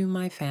considered you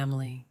my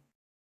family.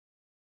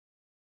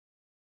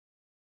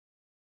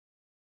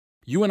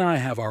 You and I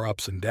have our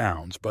ups and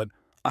downs, but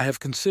I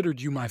have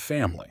considered you my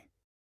family.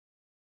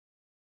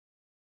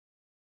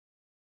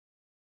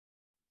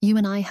 You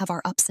and I have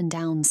our ups and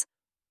downs,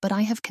 but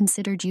I have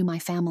considered you my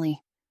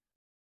family.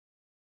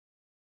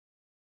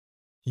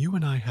 You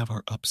and I have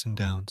our ups and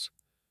downs,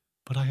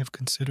 but I have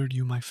considered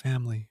you my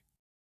family.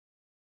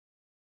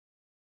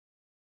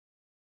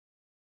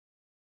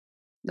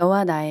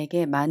 너와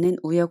나에게 많은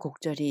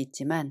우여곡절이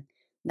있지만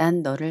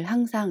난 너를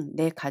항상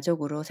내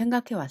가족으로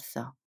생각해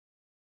왔어.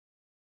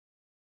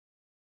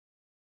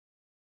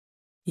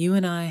 You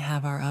and I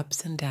have our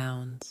ups and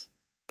downs,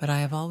 but I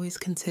have always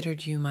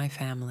considered you my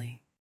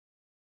family.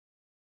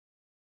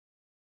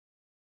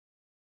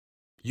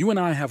 You and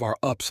I have our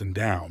ups and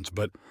downs,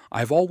 but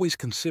I've always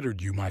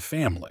considered you my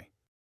family.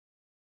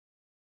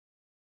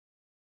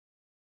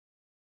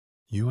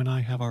 You and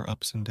I have our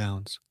ups and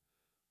downs,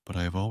 but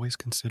I have always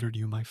considered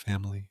you my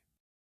family.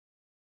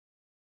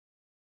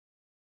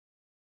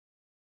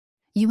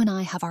 You and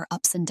I have our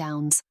ups and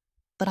downs,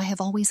 but I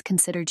have always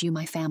considered you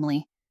my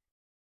family.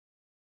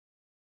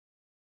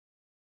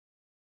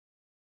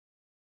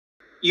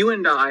 You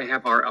and I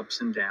have our ups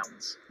and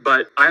downs,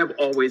 but I have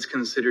always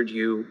considered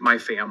you my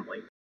family.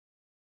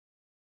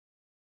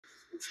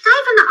 This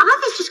guy from the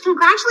office just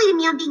congratulated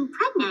me on being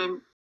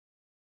pregnant.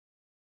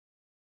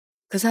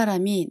 그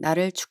사람이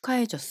나를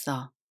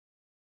축하해줬어.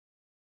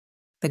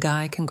 The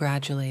guy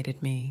congratulated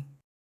me.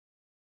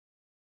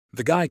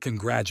 The guy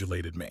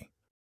congratulated me.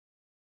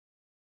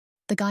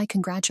 The guy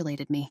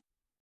congratulated me.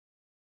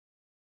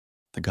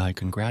 The guy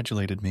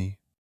congratulated me.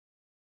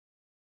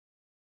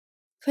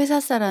 회사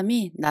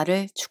사람이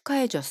나를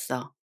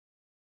축하해줬어.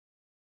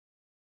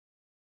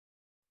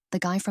 The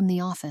guy from the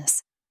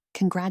office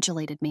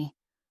congratulated me.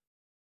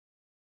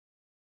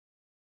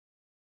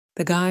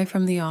 The guy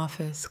from the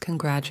office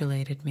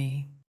congratulated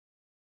me.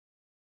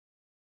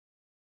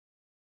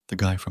 The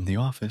guy from the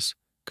office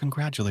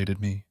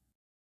congratulated me.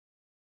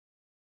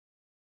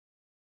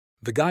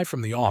 The guy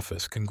from the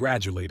office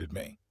congratulated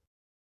me.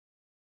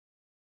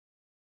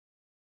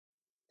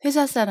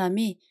 회사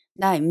사람이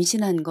나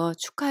임신한 거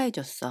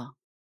축하해줬어.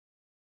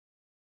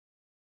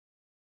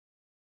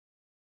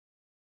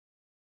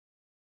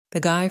 The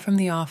guy from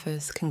the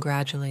office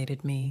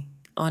congratulated me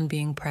on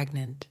being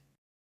pregnant.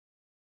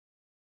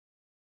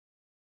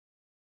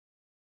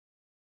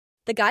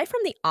 The guy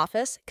from the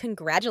office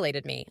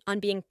congratulated me on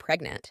being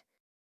pregnant.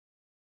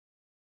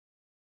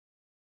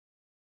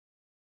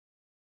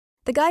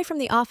 The guy from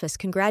the office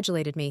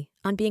congratulated me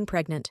on being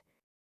pregnant.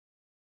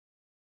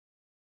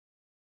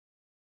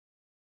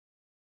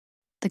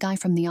 The guy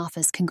from the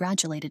office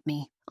congratulated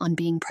me on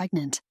being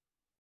pregnant.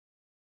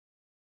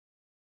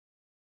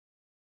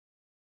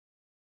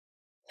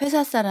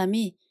 회사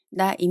사람이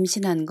나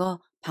임신한 거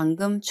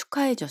방금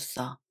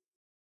축하해줬어.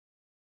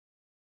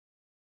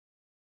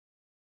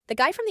 The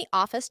guy from the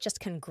office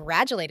just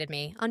congratulated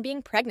me on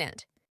being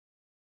pregnant.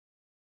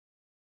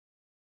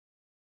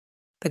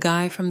 The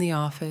guy from the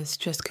office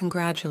just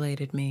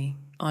congratulated me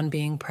on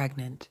being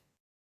pregnant.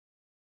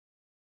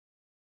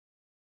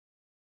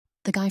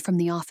 The guy from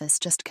the office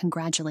just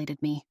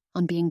congratulated me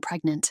on being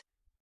pregnant.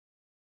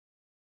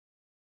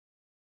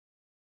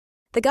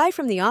 The guy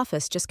from the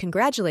office just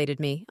congratulated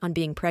me on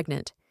being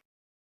pregnant.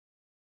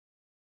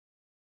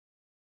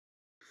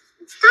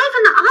 This guy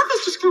from the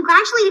office just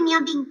congratulated me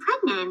on being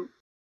pregnant.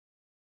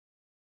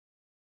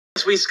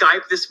 We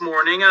Skyped this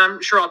morning, and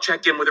I'm sure I'll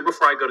check in with her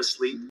before I go to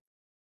sleep.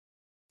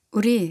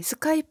 우리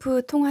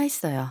스카이프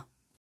통화했어요.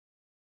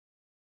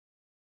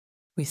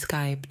 We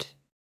Skyped.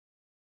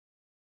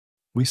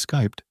 We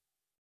Skyped.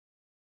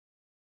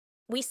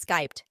 We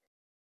Skyped.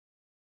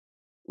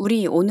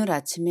 우리 오늘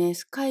아침에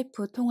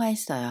스카이프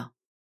통화했어요.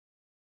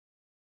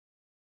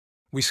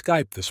 We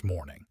Skyped this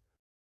morning.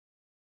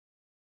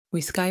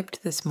 We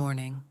Skyped this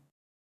morning.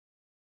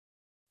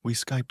 We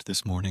Skyped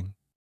this morning.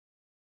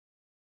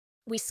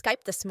 We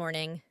Skyped this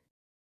morning.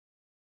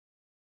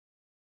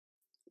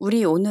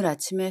 우리 오늘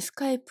아침에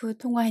스카이프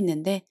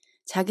통화했는데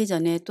자기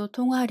전에 또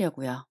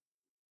통화하려고요.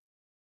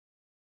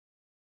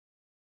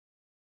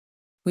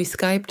 We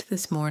Skyped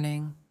this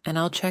morning, and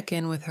I'll check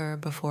in with her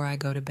before I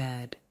go to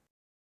bed.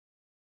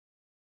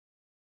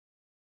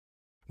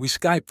 We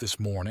Skyped this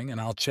morning,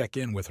 and I'll check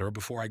in with her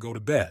before I go to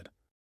bed.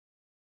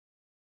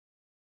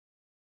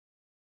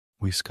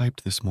 We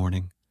Skyped this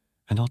morning,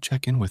 and I'll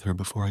check in with her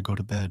before I go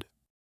to bed.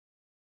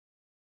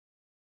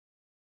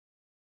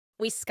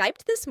 We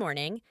Skyped this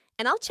morning,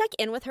 and I'll check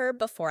in with her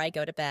before I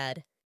go to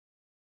bed.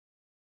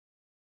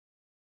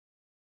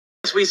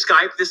 We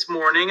Skyped this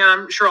morning, and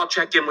I'm sure I'll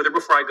check in with her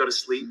before I go to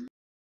sleep.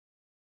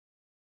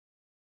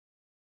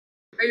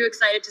 Are you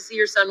excited to see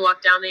your son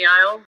walk down the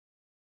aisle?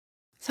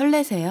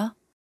 설레세요?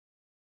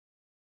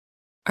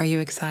 Are you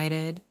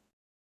excited?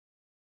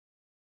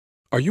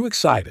 Are you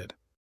excited?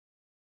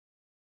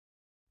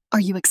 Are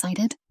you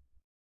excited?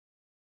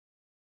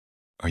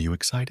 Are you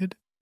excited?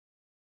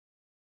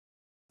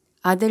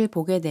 아들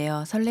보게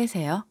되어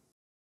설레세요?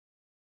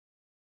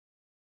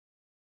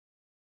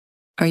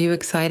 Are you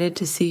excited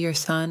to see your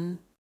son?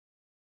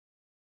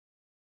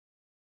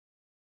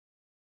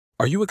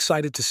 Are you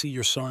excited to see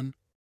your son?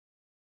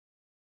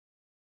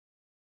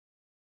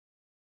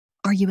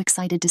 Are you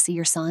excited to see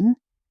your son?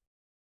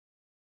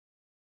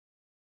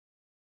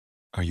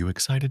 Are you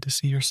excited to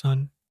see your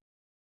son?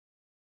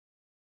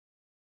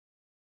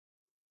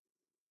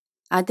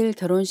 아들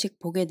결혼식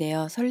보게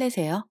되어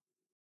설레세요?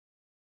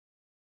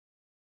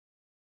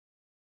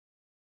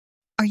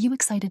 Are you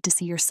excited to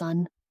see your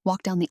son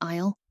walk down the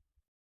aisle?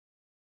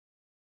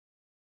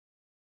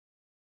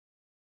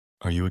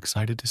 Are you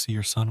excited to see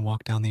your son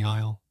walk down the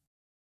aisle?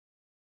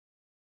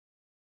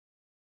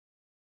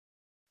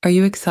 Are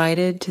you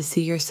excited to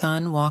see your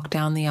son walk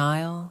down the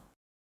aisle?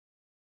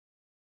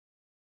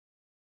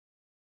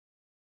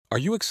 Are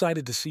you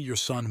excited to see your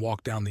son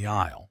walk down the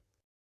aisle?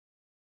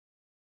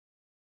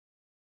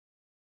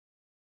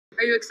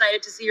 Are you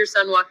excited to see your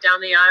son walk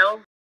down the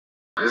aisle?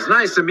 It's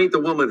nice to meet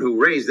the woman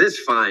who raised this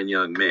fine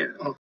young man.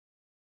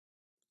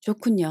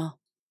 좋군요.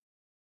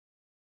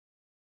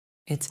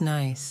 It's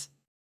nice.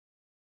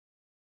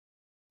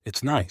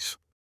 It's nice.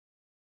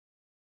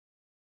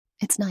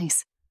 It's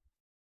nice.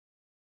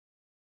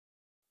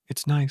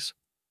 It's nice.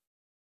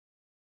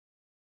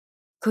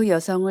 그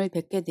여성을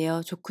뵙게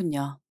되어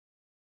좋군요.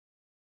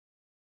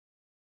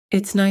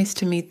 It's nice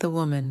to meet the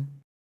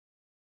woman.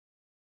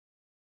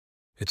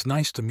 It's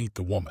nice to meet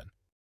the woman.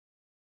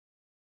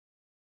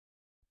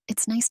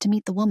 It's nice to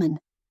meet the woman.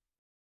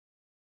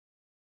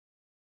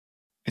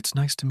 It's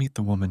nice to meet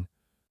the woman.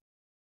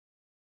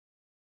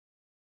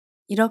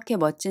 이렇게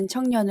멋진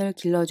청년을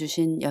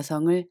길러주신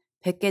여성을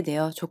뵙게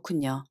되어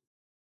좋군요.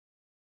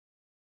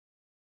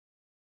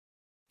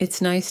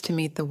 It's nice to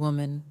meet the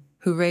woman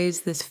who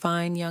raised this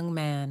fine young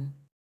man.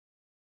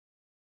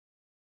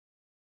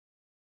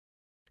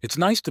 It's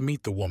nice to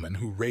meet the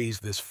woman who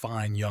raised this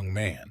fine young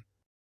man.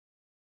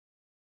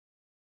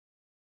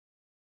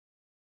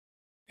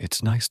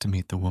 It's nice to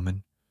meet the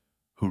woman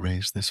who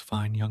raised this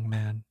fine young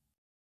man.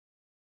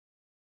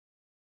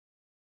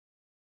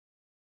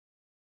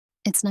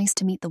 It's nice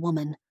to meet the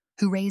woman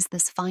who raised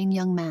this fine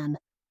young man.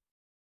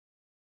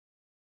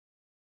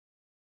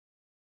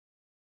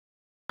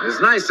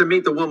 It's nice to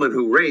meet the woman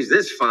who raised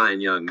this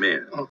fine young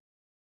man.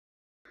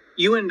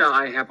 You and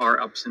I have our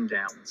ups and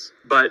downs,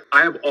 but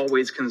I have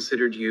always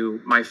considered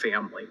you my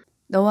family.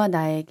 너와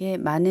나에게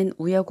많은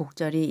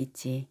우여곡절이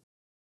있지.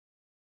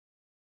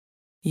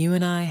 You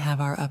and I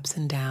have our ups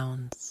and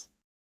downs.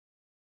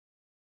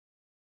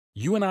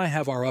 You and I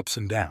have our ups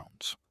and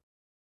downs.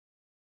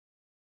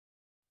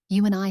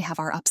 You and I have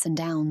our ups and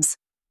downs.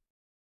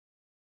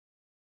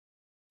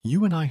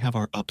 You and I have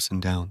our ups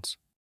and downs.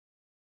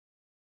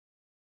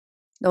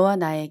 너와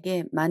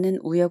나에게 많은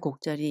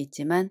우여곡절이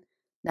있지만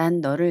난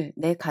너를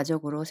내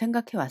가족으로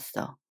생각해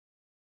왔어.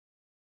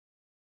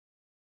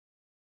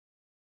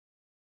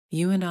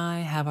 You and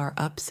I have our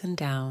ups and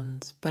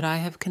downs, but I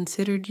have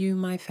considered you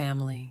my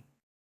family.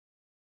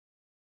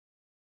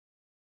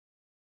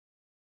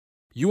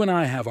 You and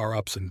I have our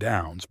ups and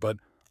downs, but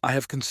I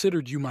have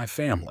considered you my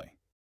family.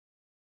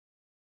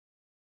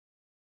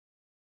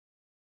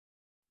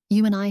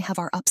 You and I have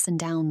our ups and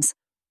downs,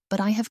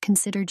 but I have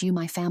considered you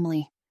my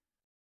family.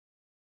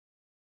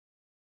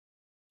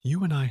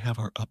 You and I have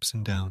our ups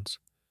and downs,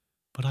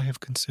 but I have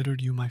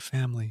considered you my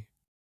family.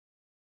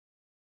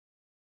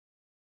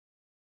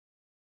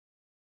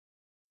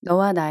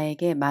 너와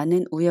나에게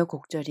많은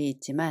우여곡절이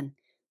있지만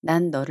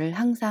난 너를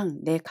항상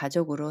내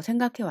가족으로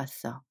생각해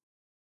왔어.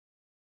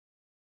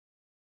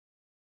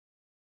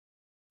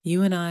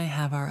 You and I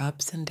have our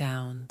ups and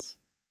downs,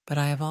 but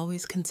I have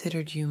always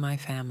considered you my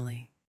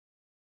family.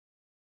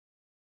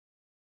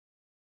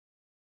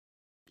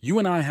 You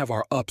and I have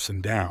our ups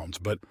and downs,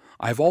 but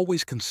I've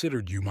always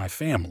considered you my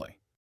family.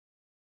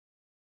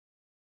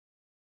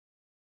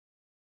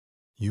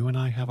 You and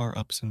I have our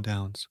ups and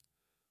downs,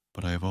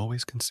 but I have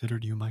always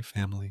considered you my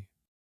family.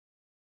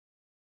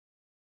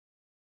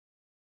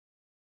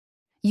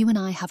 You and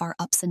I have our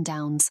ups and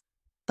downs,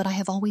 but I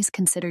have always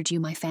considered you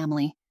my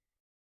family.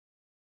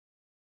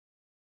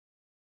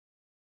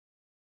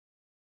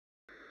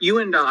 You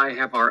and I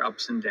have our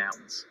ups and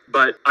downs,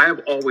 but I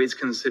have always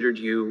considered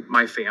you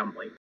my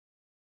family.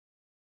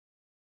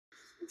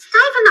 This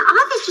guy from the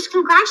office just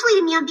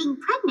congratulated me on being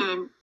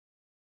pregnant.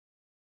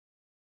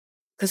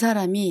 그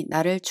사람이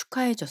나를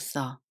축하해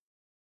줬어.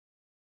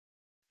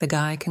 The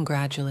guy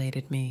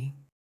congratulated me.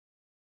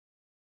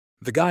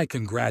 The guy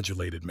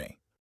congratulated me.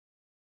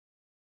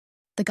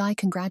 The guy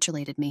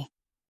congratulated me.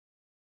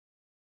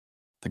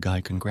 The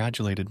guy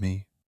congratulated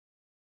me.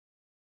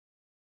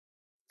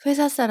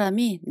 회사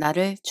사람이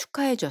나를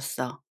축하해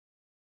줬어.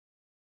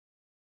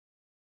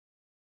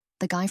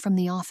 The guy from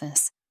the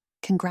office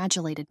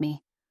congratulated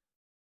me.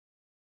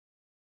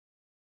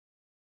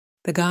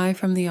 The guy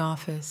from the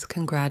office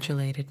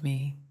congratulated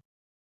me.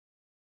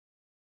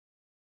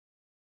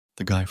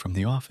 The guy from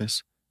the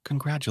office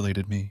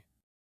congratulated me.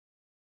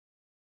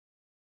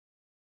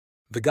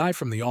 The guy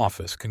from the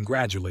office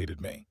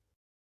congratulated me.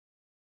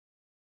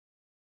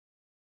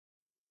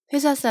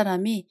 회사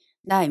사람이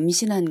나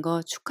임신한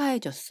거 축하해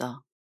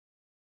줬어.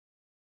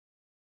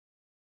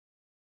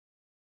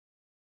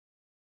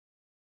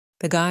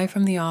 The guy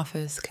from the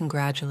office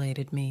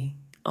congratulated me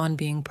on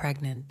being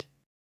pregnant.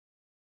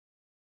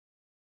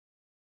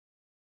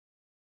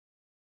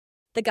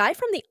 The guy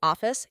from the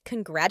office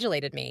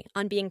congratulated me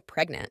on being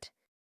pregnant.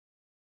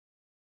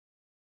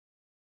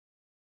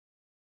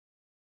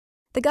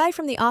 The guy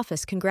from the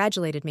office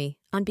congratulated me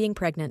on being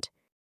pregnant.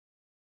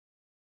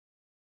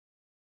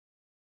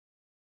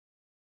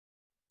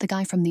 The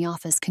guy from the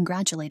office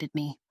congratulated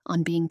me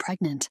on being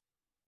pregnant.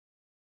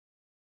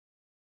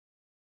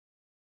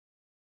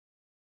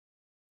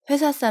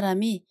 회사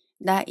사람이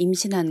나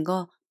임신한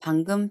거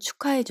방금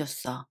축하해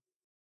줬어.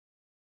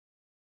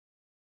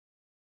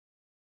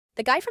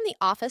 The guy from the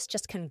office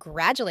just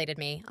congratulated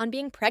me on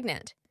being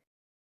pregnant.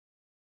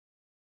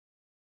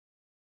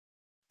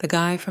 The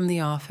guy from the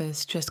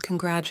office just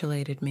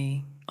congratulated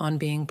me on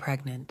being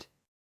pregnant.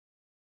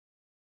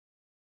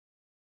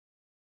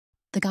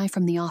 The guy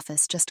from the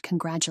office just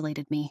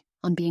congratulated me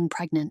on being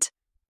pregnant.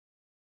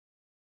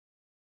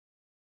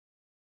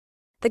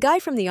 The guy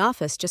from the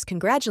office just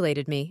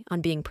congratulated me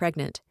on being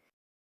pregnant.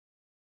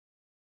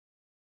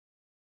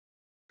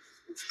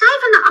 This guy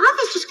from the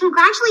office just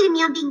congratulated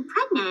me on being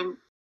pregnant.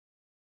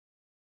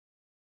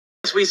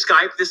 We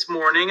Skyped this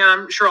morning, and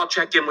I'm sure I'll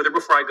check in with her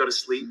before I go to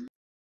sleep.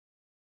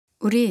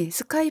 우리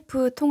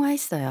스카이프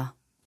통화했어요.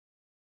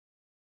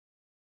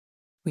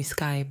 We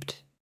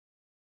Skyped.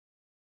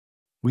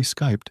 We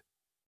Skyped.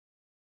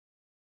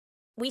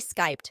 We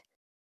Skyped.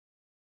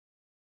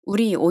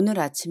 우리 오늘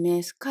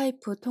아침에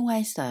스카이프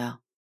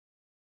통화했어요.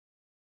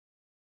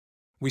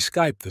 We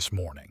Skyped this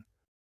morning.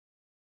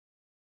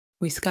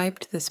 We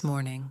Skyped this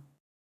morning.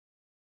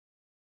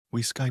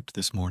 We Skyped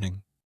this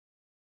morning.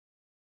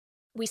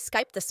 We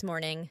Skyped this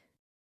morning.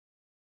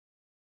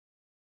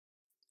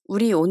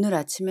 우리 오늘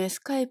아침에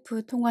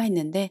스카이프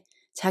통화했는데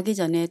자기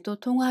전에 또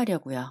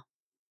통화하려고요.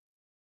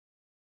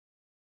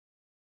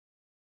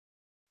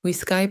 We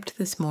Skyped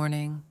this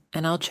morning,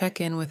 and I'll check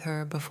in with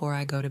her before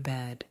I go to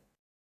bed.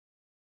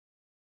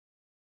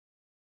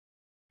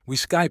 We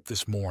Skyped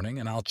this morning,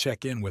 and I'll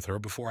check in with her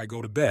before I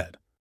go to bed.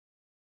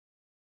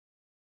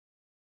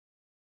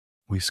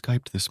 We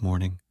Skyped this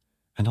morning,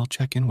 and I'll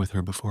check in with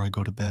her before I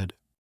go to bed.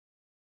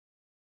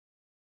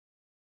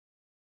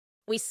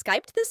 We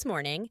Skyped this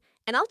morning,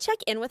 and I'll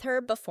check in with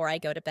her before I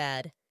go to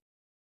bed.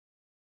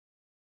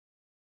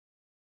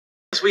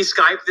 We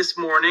Skyped this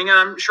morning, and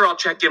I'm sure I'll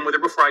check in with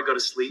her before I go to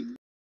sleep.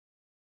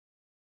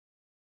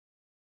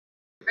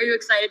 Are you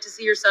excited to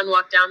see your son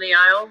walk down the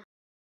aisle?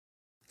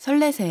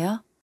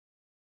 설레세요?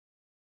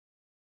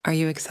 Are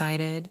you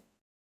excited?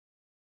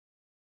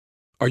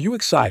 Are you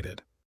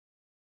excited?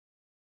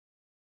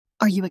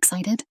 Are you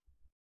excited?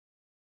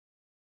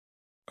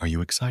 Are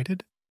you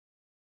excited?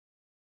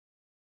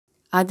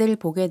 아들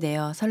보게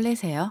되어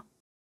설레세요?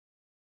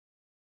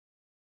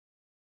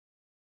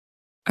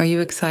 Are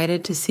you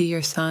excited to see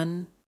your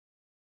son?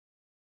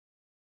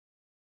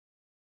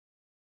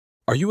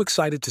 Are you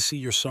excited to see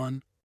your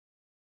son?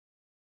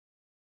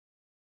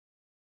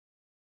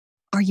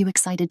 Are you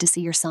excited to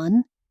see your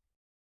son?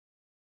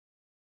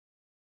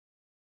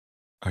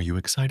 Are you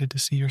excited to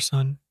see your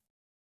son?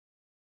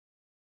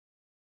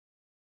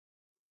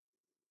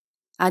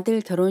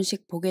 아들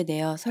결혼식 보게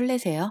되어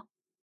설레세요?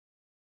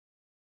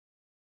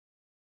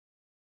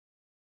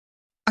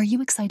 Are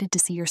you excited to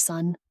see your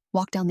son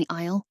walk down the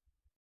aisle?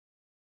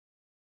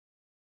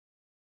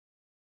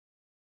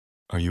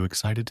 Are you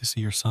excited to see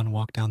your son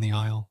walk down the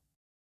aisle?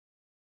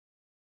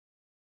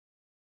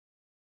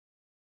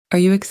 Are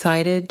you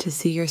excited to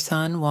see your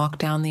son walk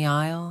down the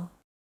aisle?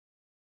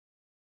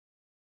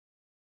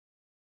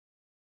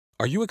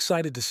 Are you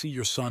excited to see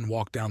your son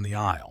walk down the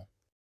aisle?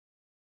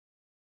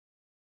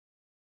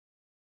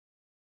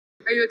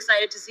 Are you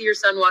excited to see your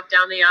son walk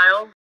down the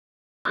aisle?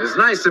 It's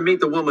nice to meet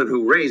the woman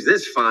who raised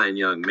this fine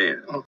young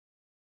man.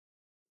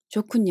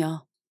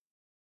 좋군요.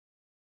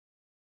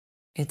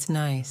 It's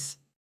nice.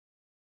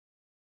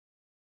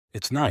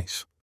 It's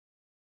nice.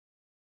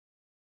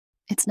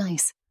 It's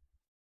nice.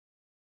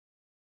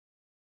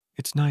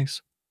 It's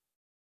nice.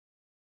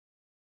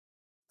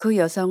 그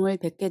여성을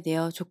뵙게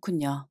되어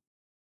좋군요.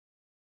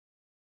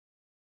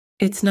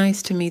 It's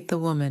nice to meet the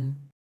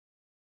woman.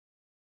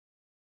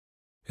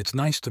 It's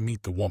nice to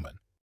meet the woman.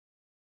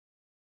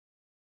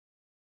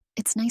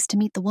 It's nice to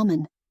meet the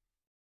woman.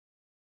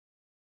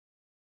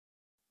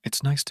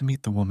 It's nice to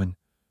meet the woman.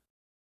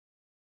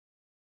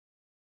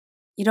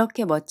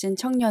 이렇게 멋진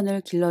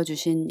청년을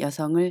길러주신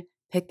여성을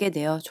뵙게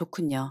되어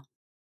좋군요.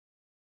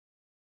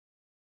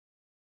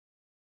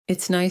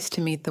 It's nice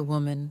to meet the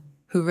woman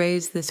who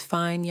raised this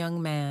fine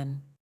young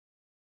man.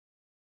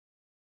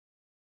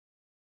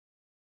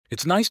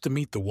 It's nice to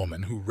meet the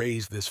woman who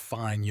raised this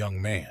fine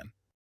young man.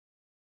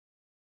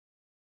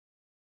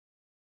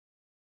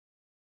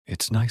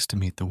 It's nice to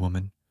meet the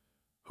woman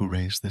who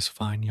raised this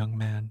fine young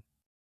man.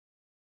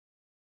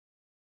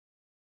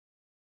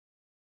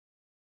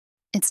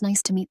 It's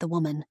nice to meet the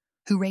woman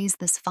who raised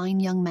this fine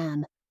young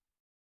man.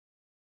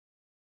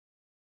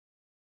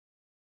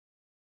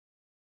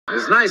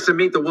 It's nice to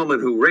meet the woman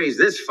who raised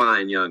this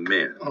fine young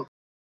man.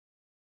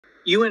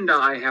 You and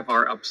I have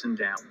our ups and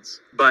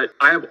downs, but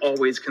I have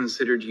always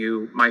considered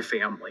you my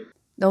family.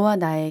 너와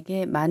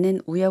나에게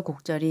많은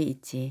우여곡절이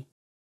있지.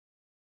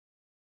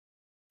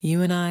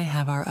 You and I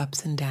have our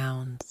ups and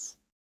downs.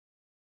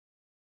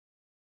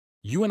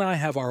 You and I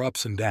have our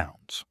ups and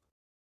downs.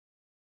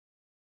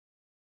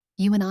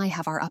 You and I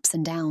have our ups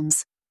and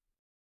downs.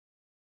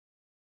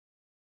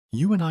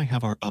 You and I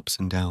have our ups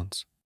and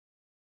downs.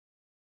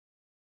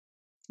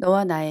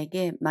 너와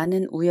나에게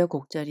많은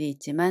우여곡절이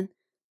있지만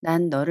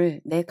난 너를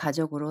내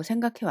가족으로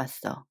생각해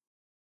왔어.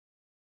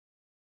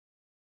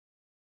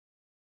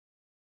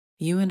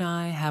 You and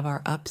I have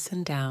our ups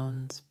and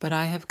downs, but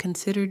I have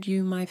considered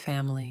you my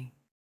family.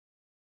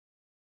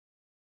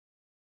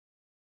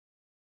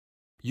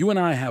 You and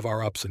I have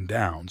our ups and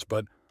downs,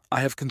 but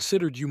I have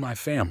considered you my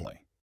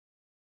family.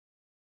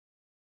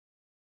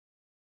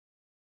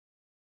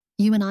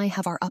 You and I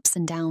have our ups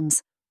and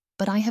downs,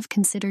 but I have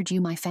considered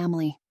you my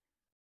family.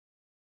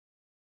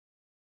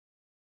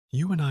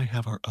 You and I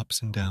have our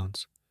ups and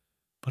downs,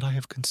 but I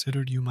have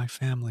considered you my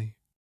family.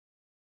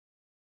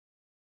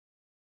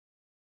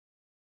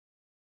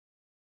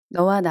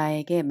 너와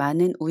나에게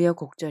많은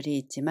우여곡절이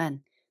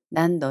있지만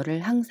난 너를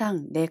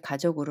항상 내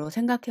가족으로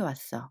생각해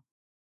왔어.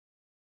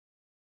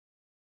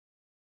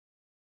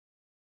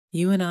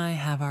 You and I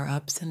have our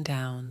ups and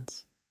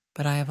downs,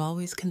 but I have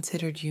always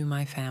considered you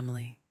my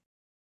family.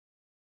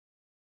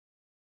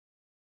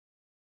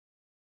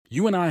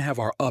 You and I have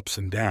our ups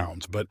and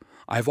downs, but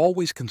I've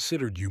always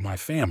considered you my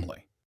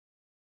family.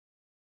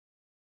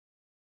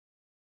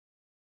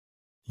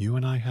 You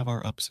and I have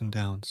our ups and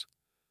downs,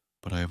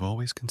 but I have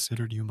always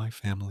considered you my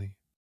family.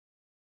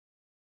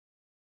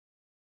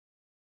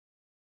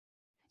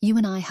 You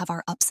and I have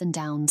our ups and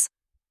downs,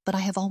 but I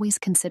have always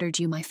considered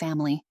you my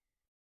family.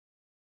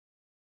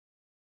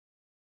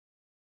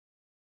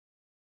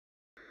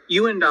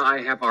 You and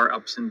I have our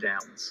ups and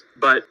downs,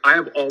 but I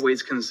have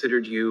always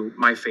considered you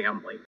my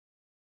family.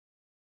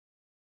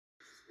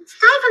 This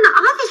guy from the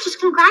office just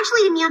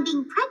congratulated me on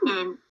being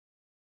pregnant.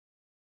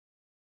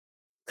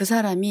 그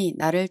사람이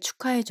나를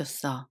축하해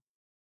줬어.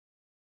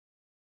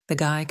 The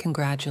guy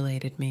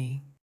congratulated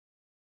me.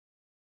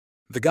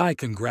 The guy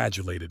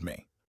congratulated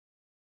me.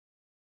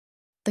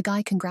 The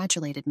guy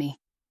congratulated me.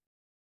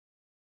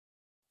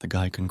 The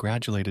guy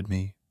congratulated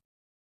me.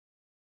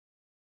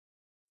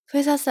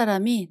 회사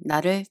사람이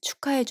나를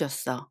축하해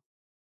줬어.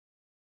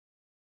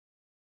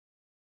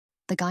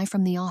 The guy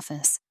from the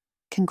office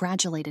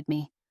congratulated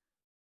me.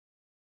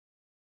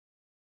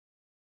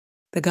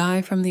 The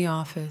guy from the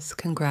office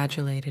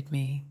congratulated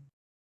me.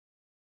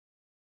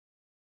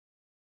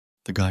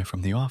 The guy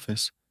from the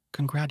office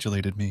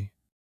congratulated me.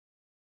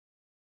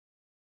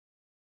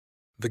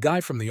 The guy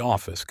from the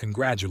office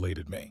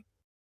congratulated me.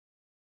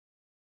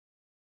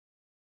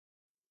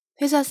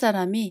 회사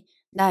사람이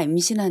나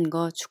임신한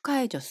거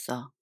축하해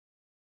줬어.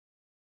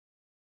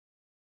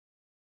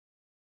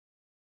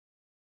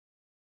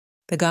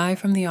 The guy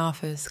from the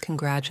office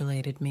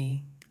congratulated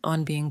me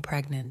on being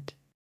pregnant.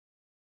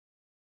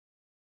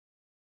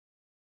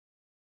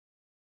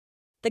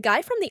 The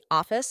guy from the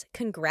office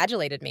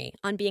congratulated me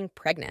on being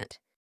pregnant.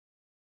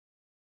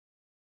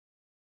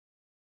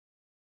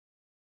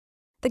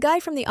 The guy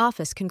from the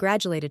office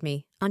congratulated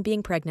me on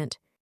being pregnant.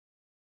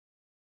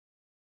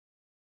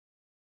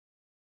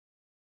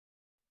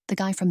 The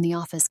guy from the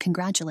office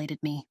congratulated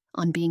me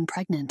on being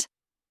pregnant.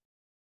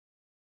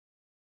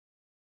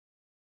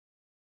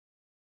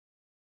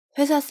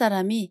 회사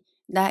사람이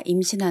나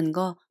임신한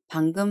거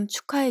방금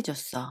축하해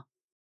줬어.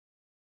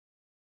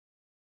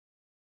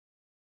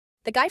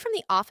 The guy from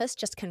the office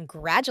just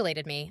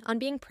congratulated me on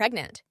being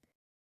pregnant.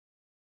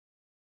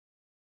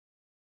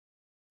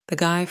 The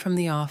guy from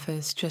the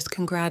office just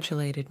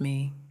congratulated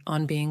me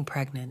on being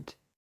pregnant.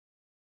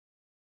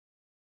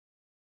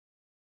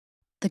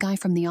 The guy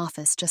from the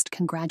office just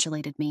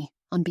congratulated me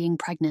on being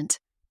pregnant.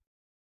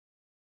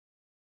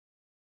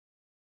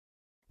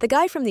 The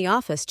guy from the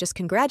office just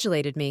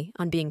congratulated me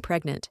on being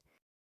pregnant.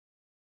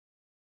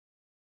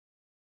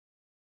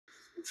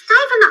 This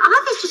guy from the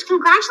office just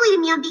congratulated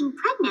me on being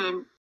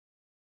pregnant.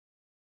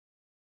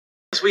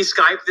 We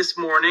Skyped this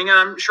morning, and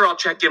I'm sure I'll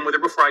check in with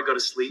her before I go to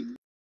sleep.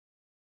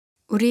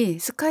 우리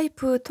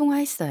스카이프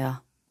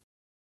통화했어요.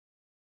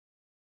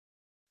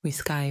 We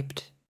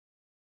Skyped.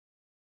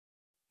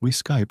 We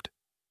Skyped.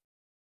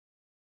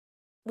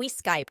 We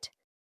Skyped.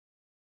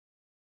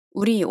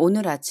 우리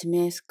오늘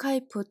아침에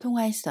스카이프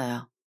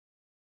통화했어요.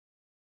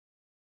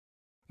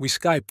 We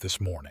Skyped this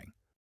morning.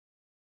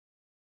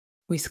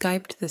 We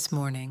Skyped this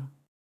morning.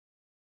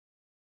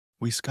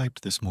 We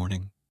Skyped this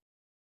morning.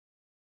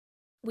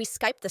 We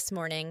Skyped this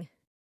morning.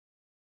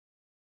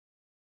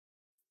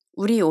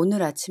 우리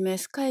오늘 아침에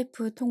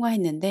스카이프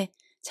통화했는데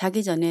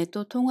자기 전에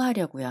또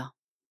통화하려고요.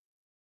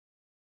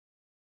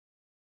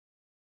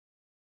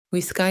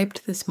 We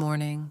Skyped this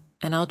morning,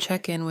 and I'll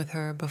check in with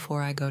her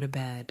before I go to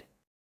bed.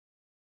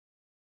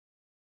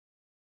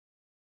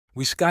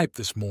 We Skyped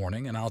this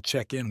morning, and I'll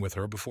check in with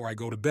her before I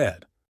go to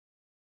bed.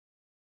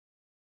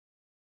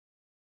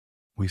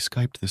 We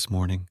Skyped this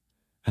morning,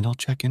 and I'll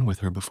check in with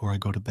her before I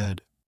go to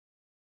bed.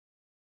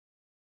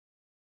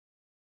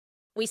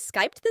 We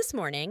Skyped this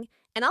morning,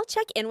 and I'll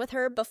check in with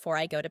her before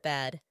I go to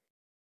bed.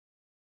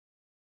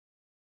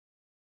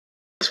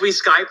 We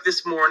Skyped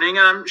this morning,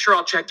 and I'm sure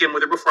I'll check in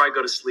with her before I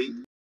go to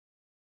sleep.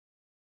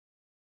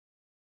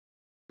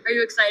 Are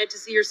you excited to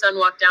see your son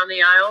walk down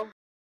the aisle?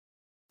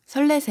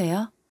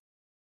 설레세요?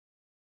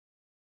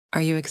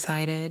 Are you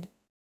excited?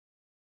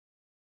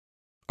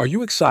 Are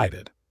you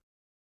excited?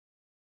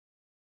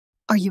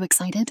 Are you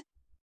excited?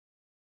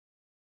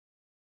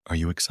 Are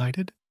you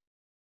excited?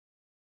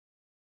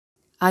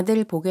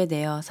 아들 보게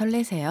되어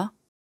설레세요?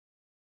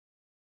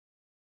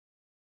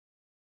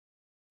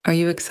 Are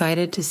you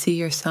excited to see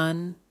your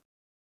son?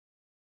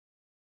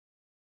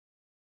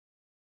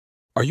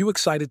 Are you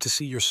excited to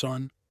see your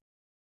son?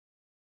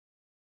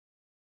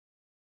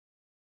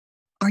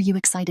 Are you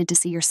excited to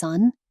see your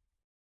son?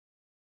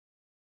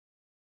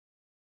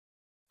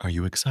 Are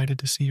you excited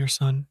to see your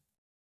son?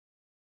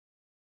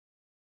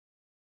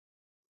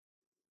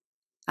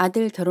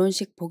 아들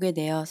결혼식 보게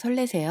되어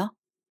설레세요?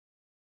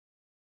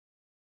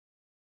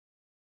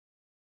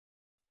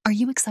 Are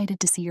you excited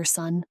to see your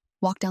son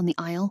walk down the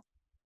aisle?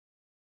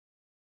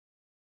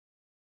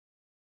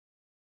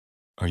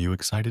 Are you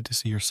excited to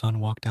see your son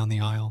walk down the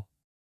aisle?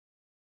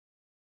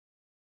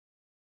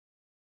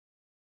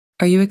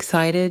 Are you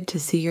excited to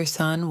see your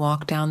son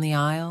walk down the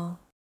aisle?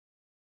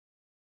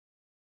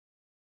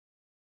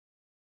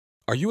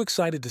 Are you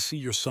excited to see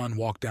your son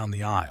walk down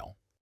the aisle?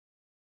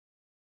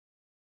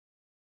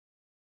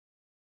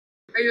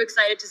 Are you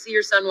excited to see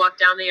your son walk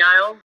down the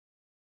aisle?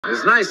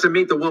 It's nice to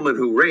meet the woman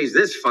who raised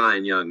this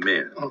fine young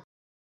man.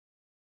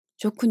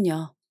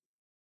 좋군요.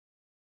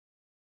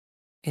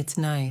 It's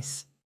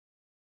nice.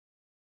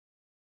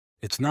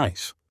 It's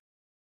nice.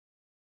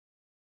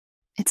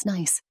 It's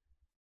nice.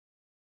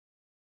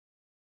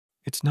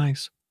 It's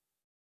nice.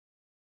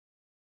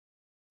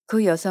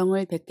 그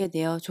여성을 뵙게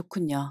되어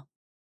좋군요.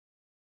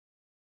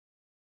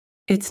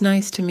 It's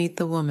nice to meet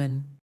the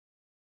woman.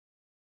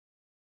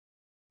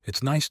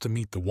 It's nice to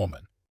meet the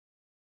woman.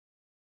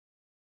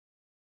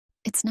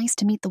 It's nice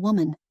to meet the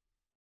woman.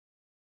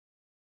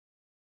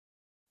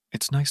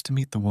 It's nice to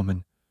meet the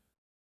woman.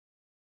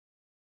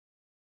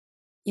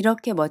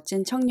 이렇게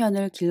멋진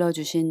청년을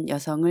길러주신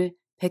여성을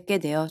뵙게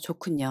되어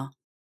좋군요.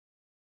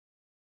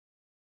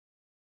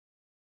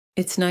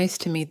 It's nice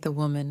to meet the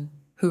woman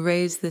who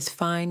raised this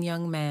fine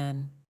young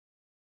man.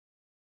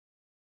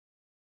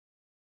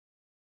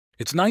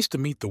 It's nice to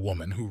meet the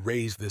woman who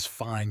raised this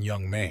fine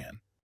young man.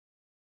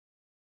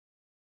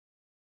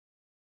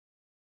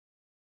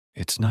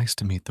 It's nice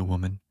to meet the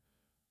woman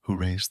who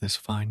raised this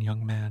fine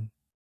young man.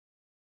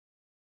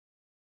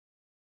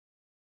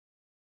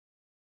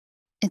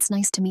 It's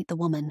nice to meet the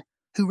woman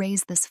who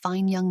raised this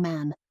fine young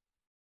man.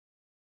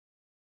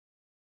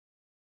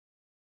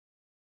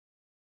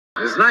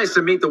 It's nice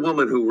to meet the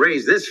woman who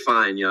raised this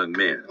fine young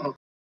man.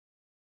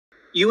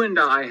 You and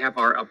I have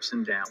our ups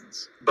and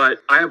downs, but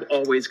I have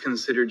always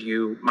considered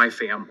you my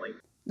family.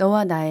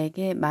 너와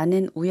나에게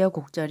많은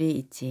우여곡절이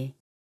있지.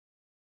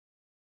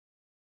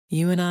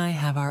 You and I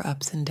have our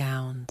ups and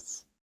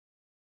downs.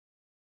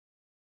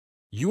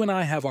 You and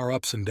I have our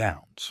ups and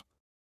downs.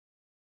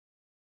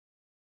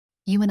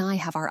 You and I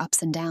have our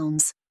ups and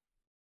downs.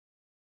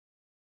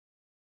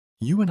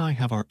 You and I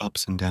have our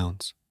ups and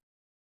downs.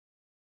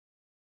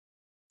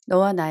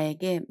 너와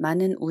나에게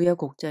많은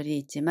우여곡절이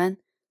있지만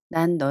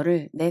난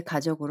너를 내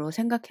가족으로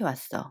생각해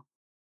왔어.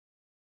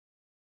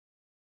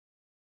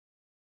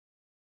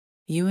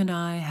 You and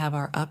I have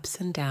our ups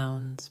and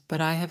downs,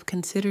 but I have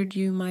considered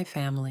you my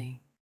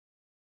family.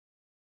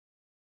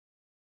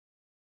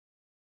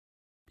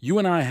 You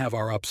and I have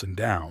our ups and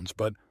downs,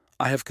 but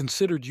I have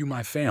considered you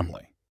my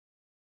family.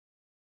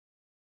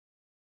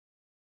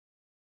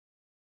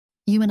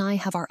 You and I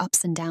have our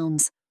ups and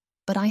downs,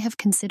 but I have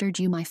considered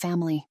you my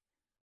family.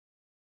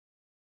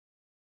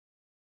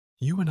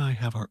 You and I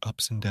have our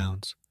ups and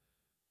downs,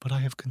 but I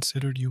have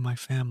considered you my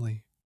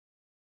family.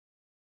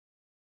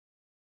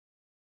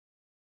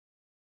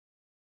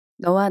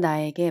 너와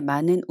나에게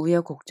많은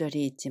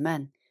우여곡절이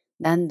있지만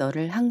난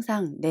너를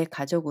항상 내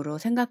가족으로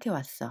생각해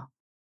왔어.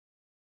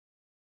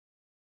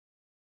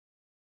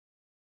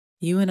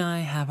 You and I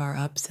have our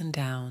ups and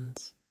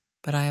downs,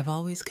 but I have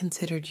always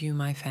considered you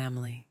my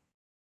family.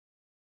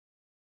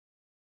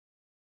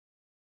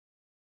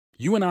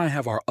 You and I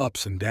have our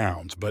ups and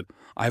downs, but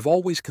I've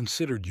always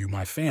considered you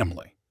my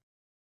family.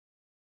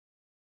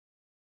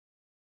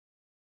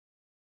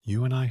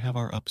 You and I have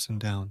our ups and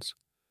downs,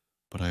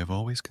 but I have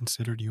always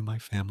considered you my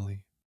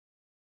family.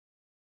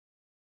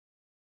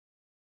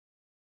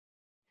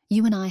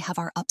 You and I have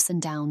our ups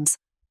and downs,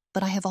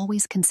 but I have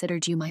always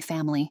considered you my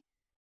family.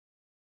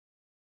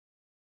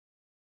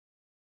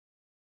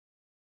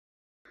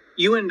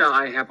 You and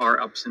I have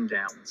our ups and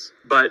downs,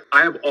 but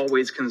I have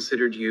always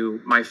considered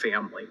you my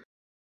family.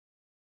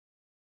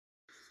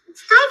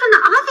 This guy from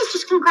the office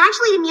just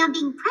congratulated me on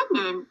being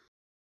pregnant.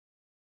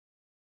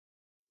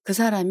 그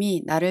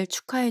사람이 나를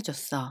축하해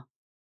줬어.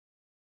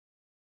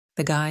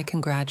 The guy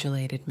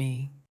congratulated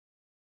me.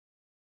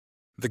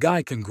 The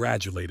guy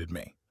congratulated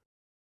me.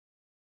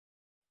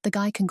 The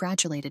guy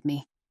congratulated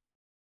me.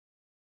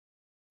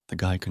 The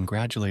guy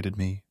congratulated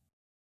me.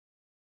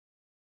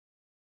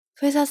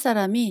 회사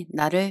사람이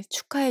나를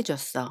축하해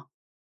줬어.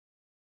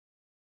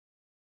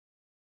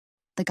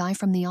 The guy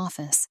from the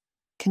office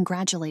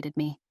congratulated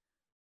me.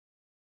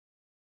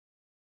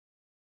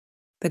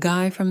 The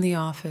guy from the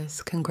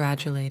office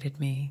congratulated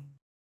me.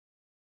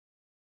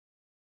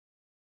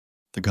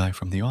 The guy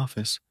from the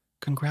office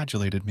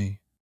congratulated me.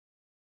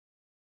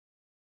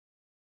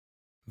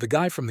 The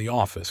guy from the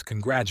office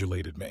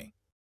congratulated me.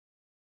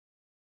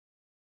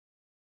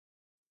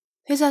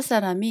 회사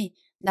사람이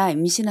나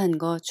임신한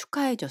거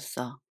축하해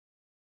줬어.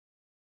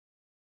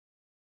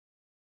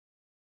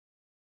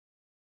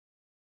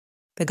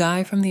 The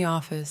guy from the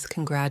office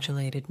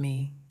congratulated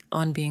me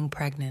on being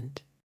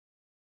pregnant.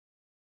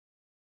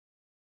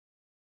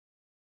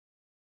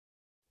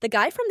 The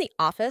guy from the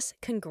office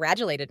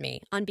congratulated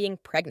me on being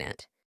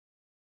pregnant.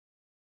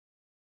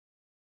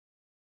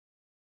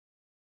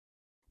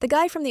 The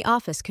guy from the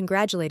office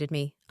congratulated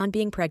me on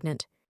being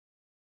pregnant.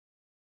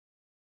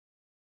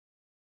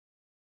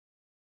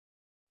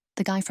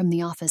 The guy from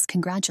the office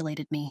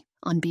congratulated me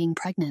on being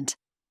pregnant.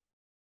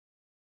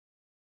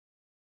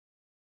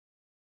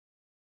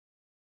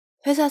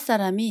 회사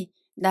사람이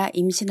나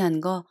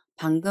임신한 거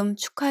방금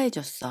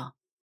축하해줬어.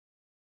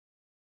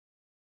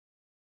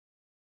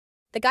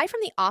 The guy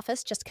from the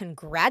office just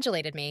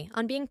congratulated me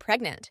on being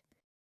pregnant.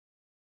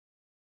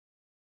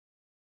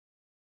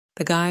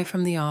 The guy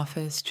from the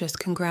office just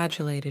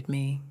congratulated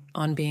me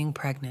on being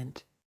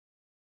pregnant.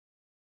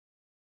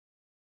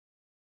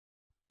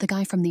 The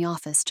guy from the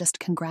office just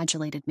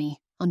congratulated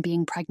me on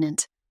being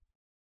pregnant.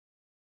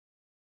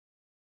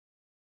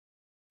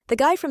 The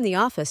guy from the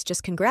office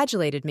just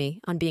congratulated me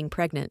on being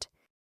pregnant.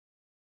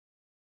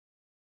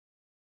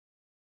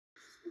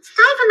 This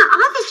guy from the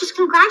office just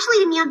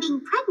congratulated me on being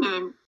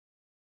pregnant.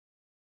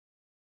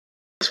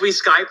 We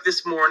Skyped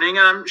this morning,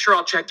 and I'm sure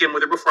I'll check in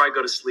with her before I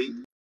go to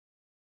sleep.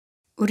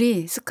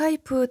 우리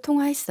스카이프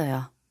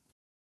통화했어요.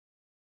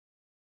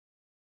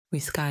 We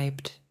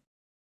Skyped.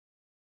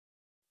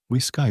 We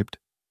Skyped.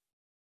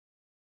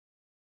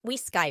 We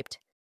Skyped.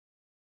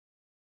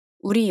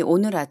 우리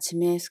오늘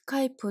아침에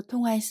스카이프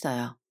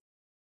통화했어요.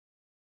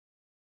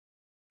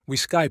 We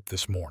Skyped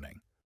this morning.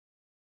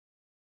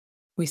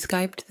 We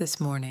Skyped this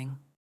morning.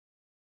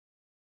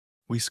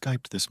 We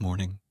Skyped this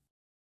morning.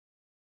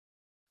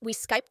 We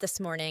Skyped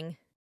this morning.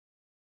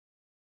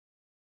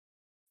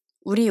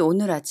 우리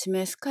오늘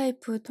아침에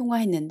스카이프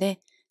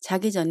통화했는데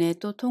자기 전에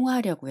또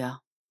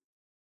통화하려고요.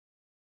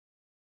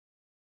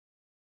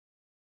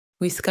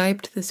 We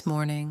Skyped this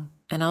morning,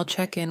 and I'll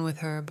check in with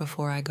her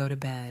before I go to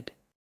bed.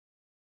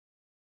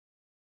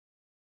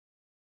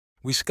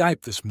 We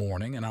Skyped this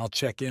morning, and I'll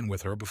check in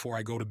with her before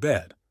I go to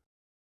bed.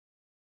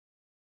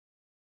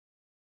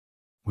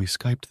 We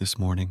Skyped this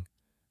morning,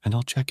 and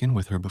I'll check in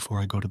with her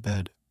before I go to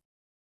bed.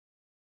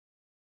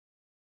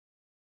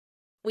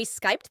 We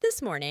Skyped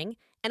this morning,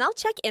 and I'll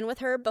check in with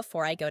her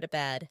before I go to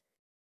bed.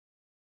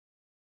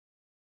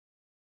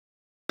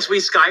 We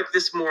Skyped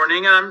this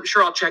morning, and I'm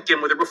sure I'll check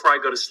in with her before I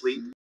go to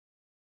sleep.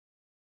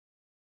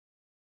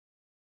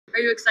 Are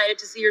you excited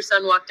to see your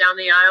son walk down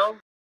the aisle?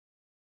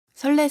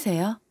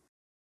 설레세요?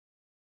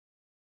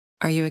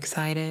 Are you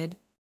excited?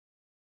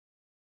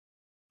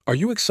 Are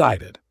you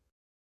excited?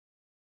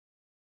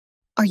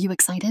 Are you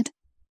excited?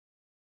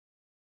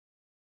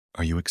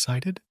 Are you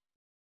excited?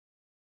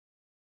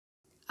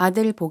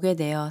 아들 보게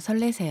되어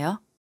설레세요?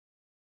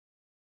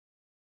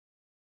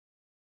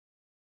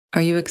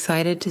 Are you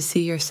excited to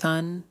see your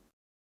son?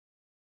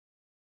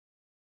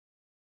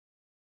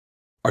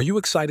 Are you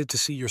excited to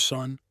see your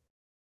son?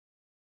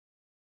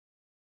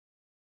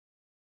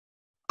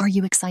 Are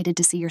you excited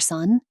to see your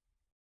son?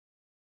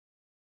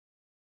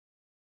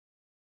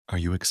 Are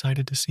you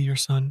excited to see your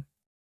son?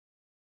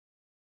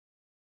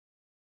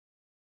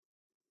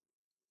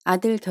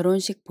 아들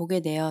결혼식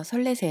보게 되어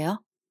설레세요?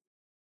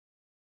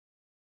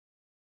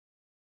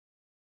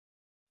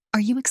 Are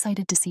you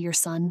excited to see your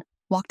son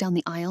walk down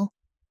the aisle?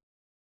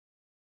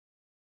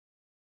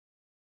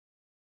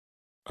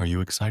 Are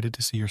you excited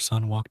to see your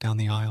son walk down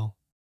the aisle?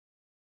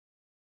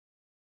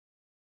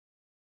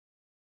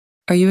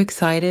 Are you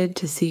excited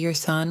to see your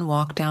son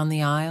walk down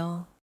the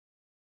aisle?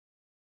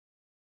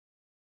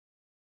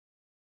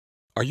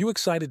 Are you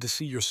excited to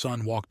see your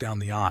son walk down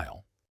the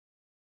aisle?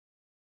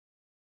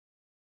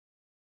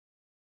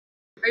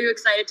 Are you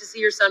excited to see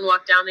your son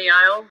walk down the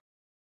aisle?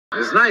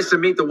 It's nice to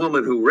meet the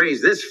woman who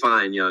raised this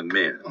fine young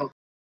man.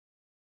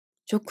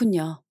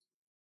 좋군요.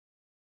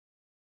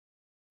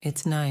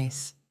 It's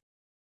nice.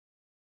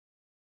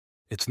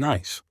 It's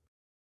nice.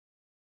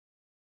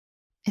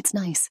 It's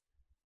nice.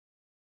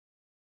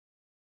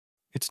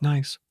 It's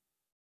nice.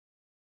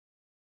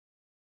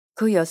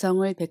 그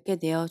여성을 뵙게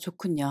되어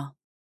좋군요.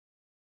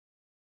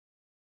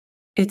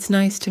 It's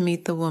nice to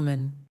meet the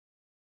woman.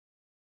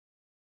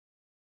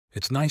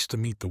 It's nice to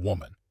meet the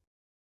woman.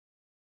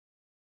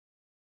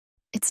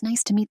 It's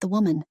nice to meet the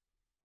woman.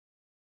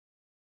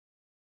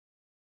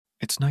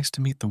 It's nice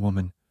to meet the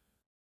woman.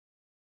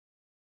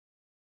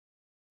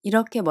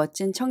 이렇게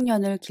멋진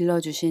청년을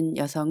길러주신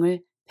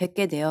여성을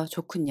뵙게 되어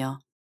좋군요.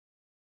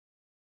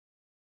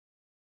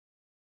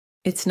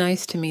 It's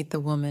nice to meet the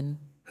woman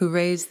who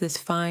raised this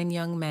fine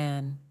young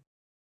man.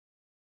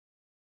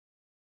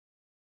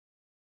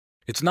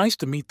 It's nice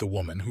to meet the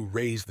woman who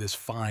raised this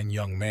fine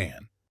young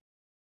man.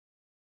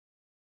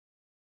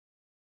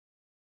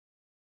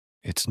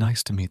 It's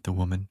nice to meet the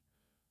woman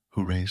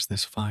who raised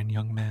this fine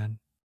young man.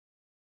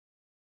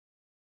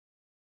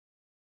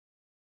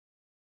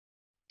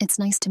 It's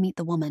nice to meet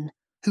the woman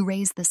who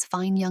raised this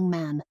fine young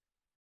man.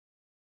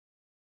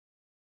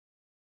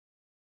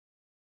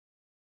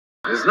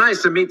 It's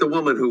nice to meet the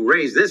woman who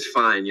raised this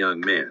fine young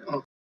man.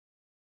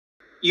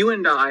 You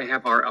and I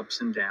have our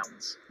ups and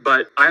downs,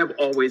 but I have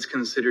always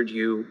considered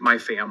you my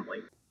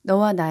family.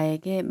 너와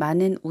나에게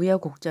많은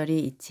우여곡절이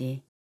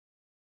있지.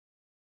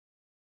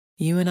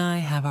 You and I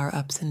have our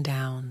ups and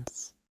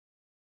downs.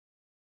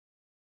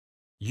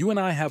 You and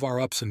I have our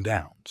ups and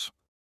downs.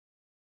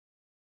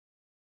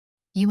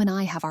 You and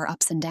I have our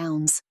ups and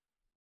downs.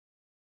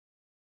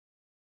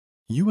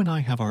 You and I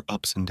have our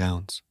ups and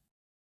downs.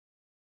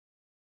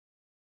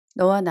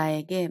 너와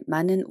나에게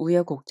많은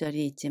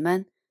우여곡절이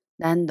있지만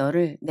난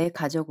너를 내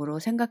가족으로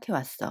생각해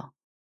왔어.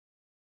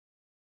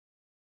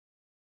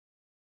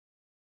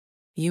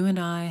 You and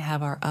I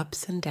have our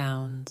ups and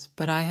downs,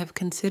 but I have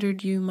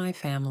considered you my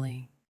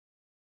family.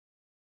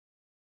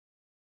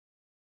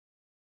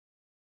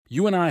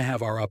 You and I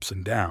have our ups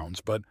and downs,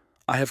 but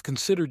I have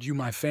considered you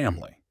my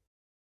family.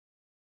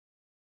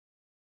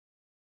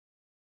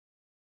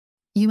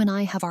 You and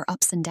I have our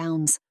ups and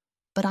downs,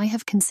 but I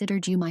have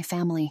considered you my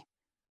family.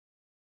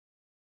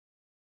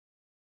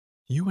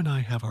 You and I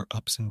have our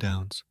ups and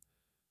downs,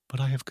 but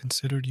I have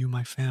considered you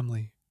my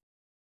family.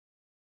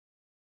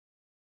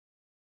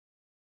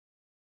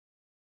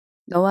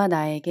 너와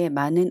나에게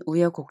많은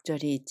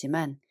우여곡절이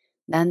있지만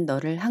난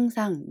너를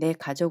항상 내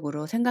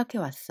가족으로 생각해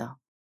왔어.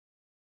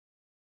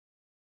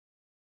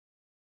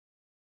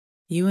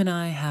 You and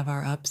I have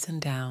our ups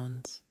and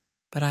downs,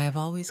 but I have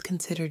always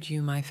considered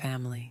you my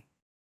family.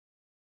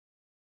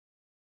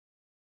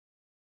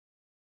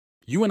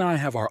 You and I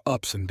have our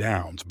ups and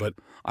downs, but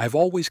I've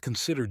always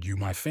considered you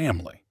my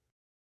family.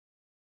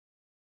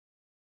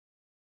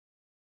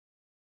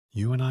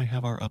 You and I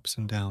have our ups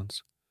and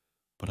downs,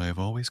 but I have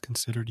always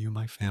considered you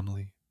my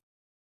family.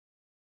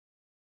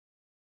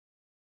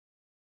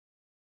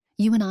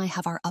 You and I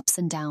have our ups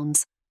and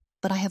downs,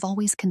 but I have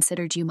always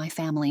considered you my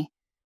family.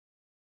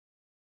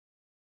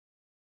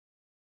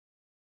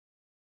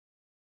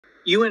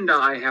 You and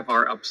I have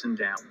our ups and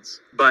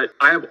downs, but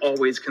I have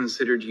always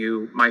considered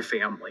you my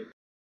family.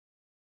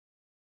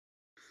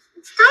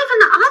 This guy from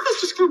the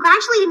office just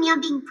congratulated me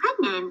on being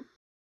pregnant.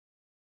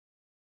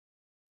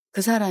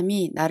 그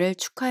사람이 나를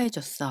축하해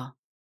줬어.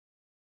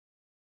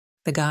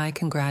 The guy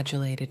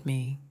congratulated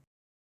me.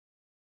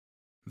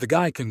 The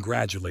guy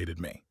congratulated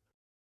me.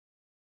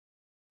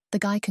 The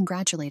guy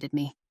congratulated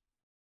me.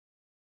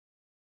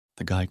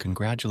 The guy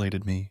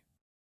congratulated me.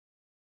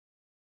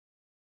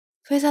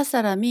 회사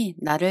사람이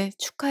나를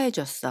축하해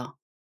줬어.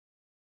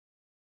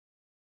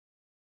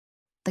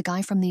 The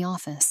guy from the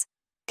office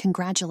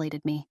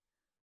congratulated me.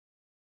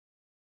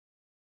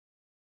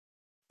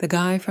 The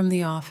guy from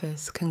the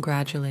office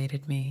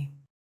congratulated me.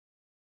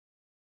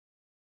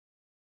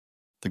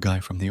 The guy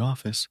from the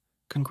office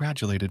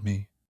congratulated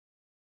me.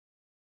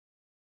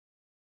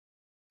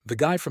 The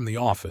guy from the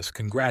office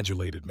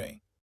congratulated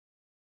me.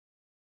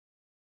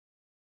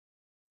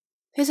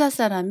 회사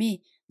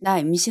사람이 나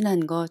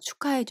임신한 거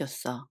축하해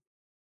줬어.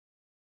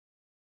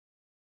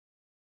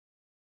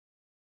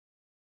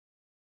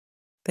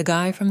 The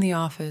guy from the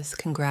office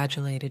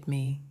congratulated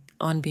me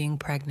on being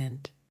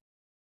pregnant.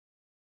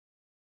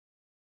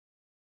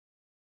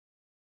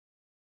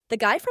 The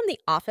guy from the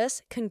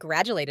office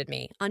congratulated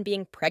me on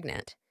being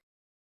pregnant.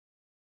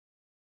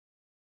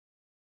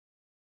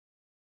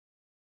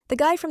 The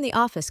guy from the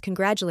office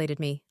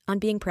congratulated me on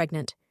being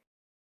pregnant.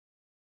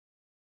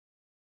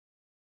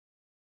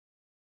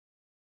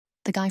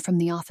 The guy from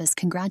the office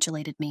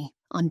congratulated me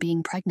on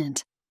being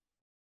pregnant.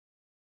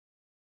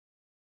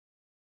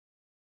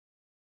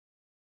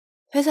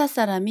 회사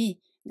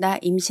사람이 나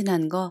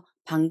임신한 거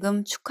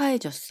방금 축하해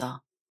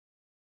줬어.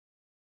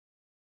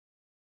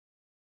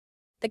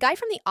 The guy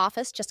from the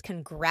office just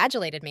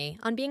congratulated me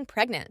on being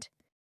pregnant.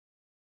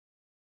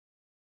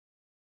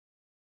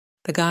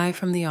 The guy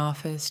from the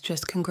office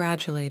just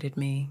congratulated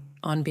me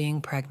on being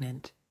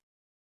pregnant.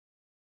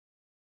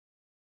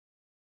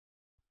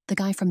 The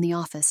guy from the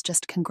office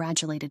just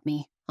congratulated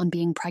me on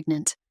being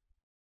pregnant.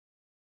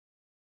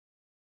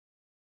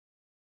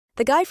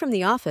 The guy from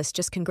the office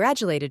just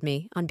congratulated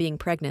me on being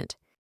pregnant.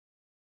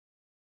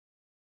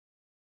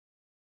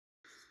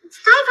 This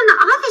guy from the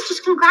office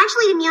just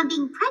congratulated me on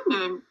being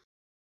pregnant.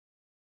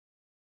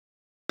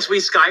 We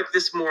Skyped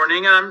this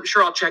morning, and I'm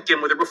sure I'll check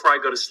in with her before I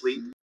go to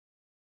sleep.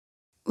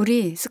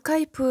 우리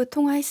스카이프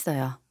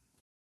통화했어요.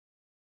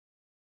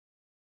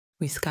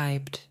 We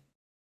Skyped.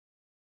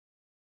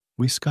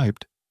 We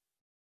Skyped.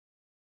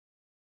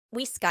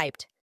 We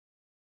Skyped.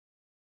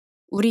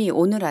 우리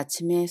오늘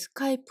아침에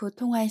스카이프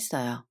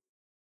통화했어요.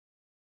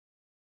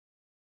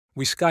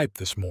 We Skyped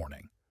this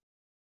morning.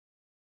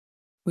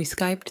 We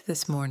Skyped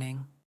this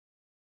morning.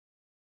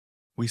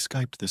 We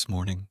Skyped this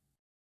morning.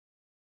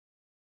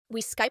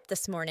 We Skyped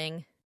this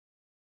morning.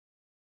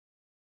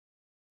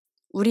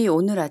 우리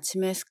오늘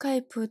아침에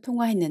스카이프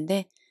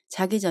통화했는데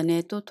자기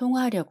전에 또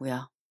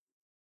통화하려고요.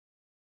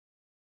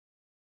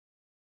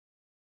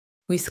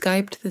 We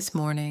Skyped this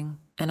morning,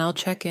 and I'll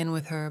check in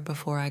with her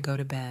before I go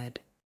to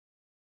bed.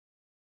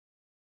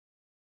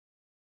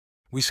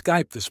 We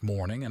Skyped this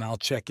morning, and I'll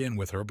check in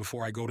with her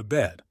before I go to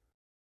bed.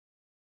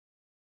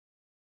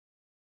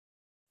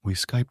 We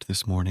Skyped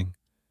this morning,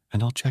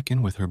 and I'll check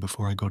in with her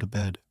before I go to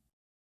bed.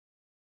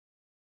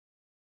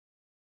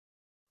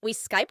 We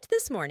Skyped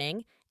this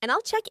morning, and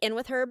I'll check in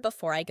with her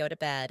before I go to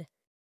bed.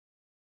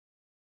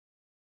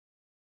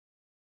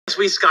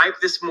 We Skyped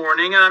this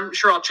morning, and I'm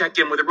sure I'll check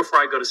in with her before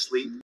I go to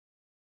sleep.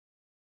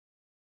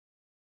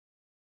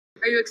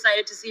 Are you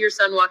excited to see your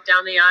son walk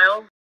down the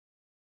aisle?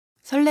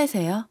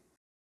 설레세요?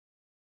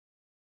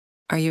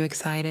 Are you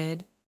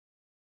excited?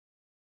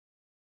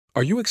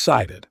 Are you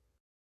excited?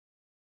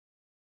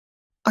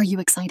 Are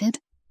you excited?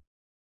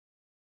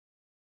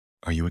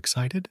 Are you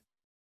excited?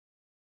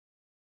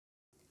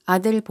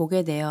 아들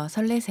보게 되어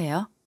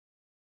설레세요?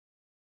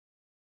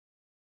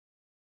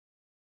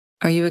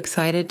 Are you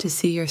excited to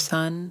see your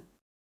son?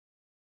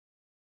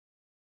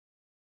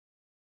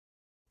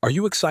 Are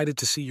you excited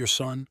to see your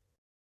son?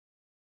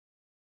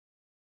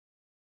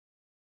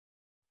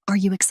 Are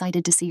you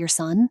excited to see your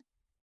son?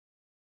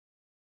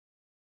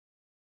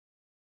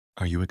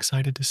 Are you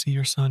excited to see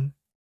your son?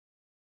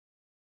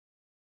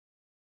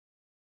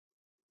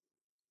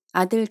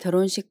 아들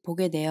결혼식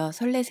보게 되어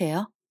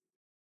설레세요?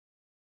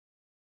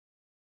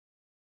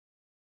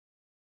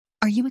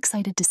 Are you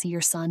excited to see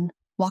your son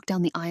walk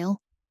down the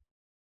aisle?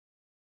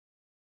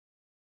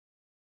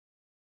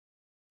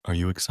 Are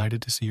you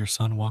excited to see your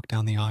son walk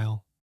down the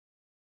aisle?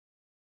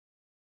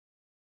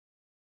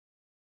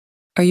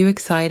 Are you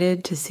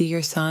excited to see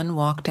your son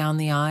walk down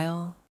the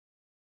aisle?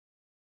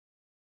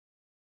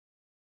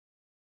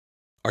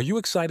 Are you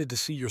excited to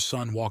see your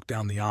son walk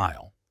down the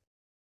aisle?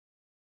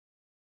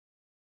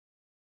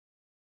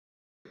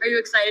 Are you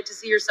excited to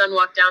see your son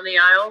walk down the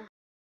aisle?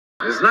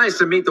 It's nice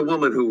to meet the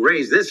woman who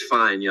raised this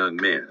fine young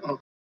man.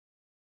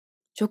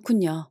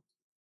 좋군요.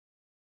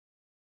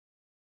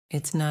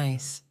 It's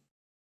nice.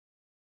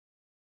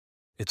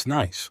 It's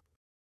nice.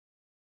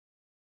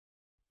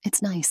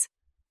 It's nice.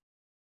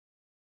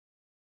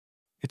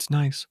 It's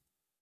nice.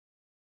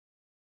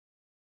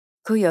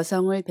 그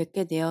여성을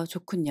뵙게 되어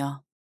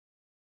좋군요.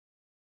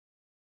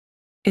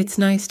 It's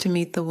nice to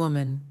meet the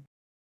woman.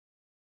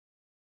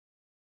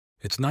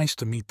 It's nice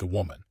to meet the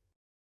woman.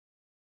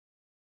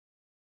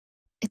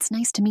 It's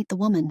nice to meet the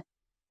woman.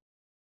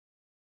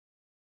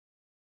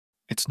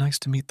 It's nice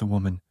to meet the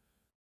woman.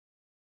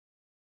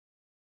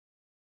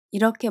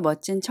 이렇게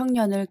멋진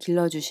청년을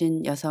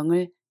길러주신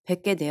여성을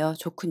뵙게 되어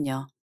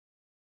좋군요.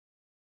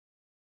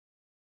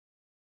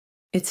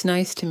 It's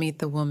nice to meet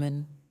the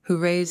woman who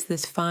raised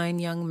this fine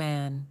young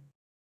man.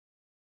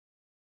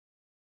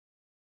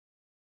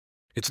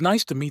 It's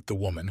nice to meet the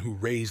woman who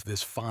raised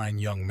this fine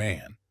young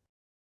man.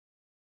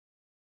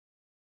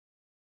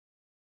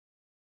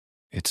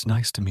 It's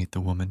nice to meet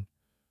the woman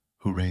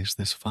who raised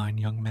this fine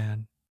young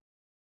man.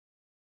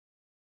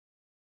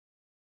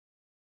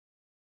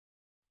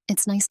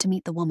 It's nice to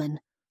meet the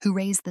woman who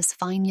raised this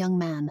fine young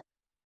man.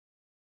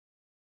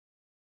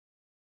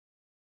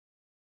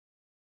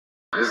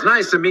 It's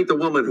nice to meet the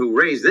woman who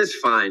raised this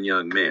fine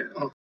young man.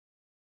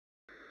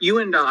 You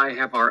and I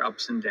have our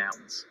ups and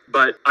downs,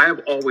 but I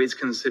have always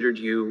considered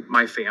you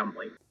my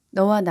family.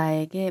 너와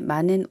나에게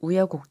많은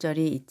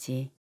우여곡절이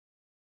있지.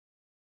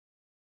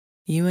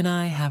 You and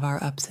I have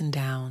our ups and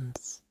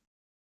downs.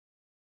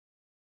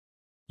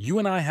 You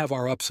and I have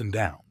our ups and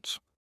downs.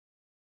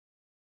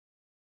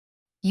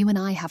 You and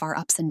I have our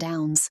ups and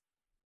downs.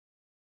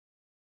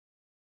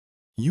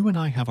 You and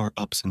I have our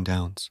ups and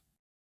downs.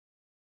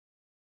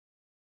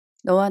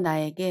 너와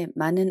나에게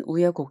많은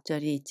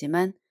우여곡절이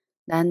있지만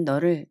난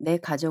너를 내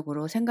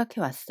가족으로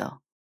생각해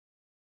왔어.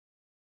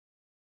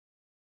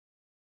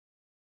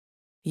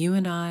 You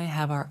and I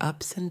have our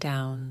ups and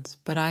downs,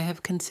 but I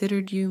have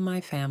considered you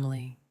my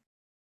family.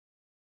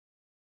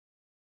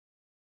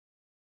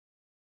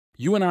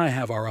 You and I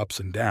have our ups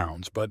and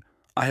downs, but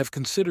I have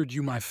considered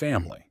you my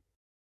family.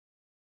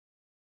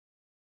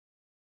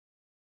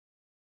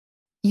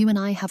 You and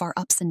I have our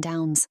ups and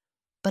downs,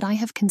 but I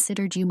have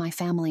considered you my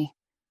family.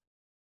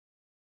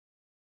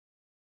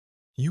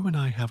 You and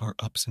I have our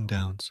ups and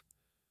downs,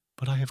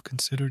 but I have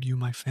considered you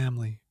my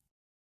family.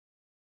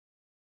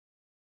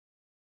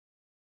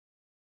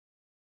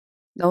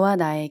 너와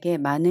나에게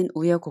많은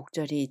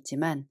우여곡절이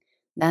있지만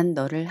난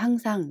너를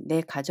항상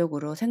내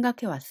가족으로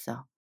생각해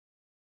왔어.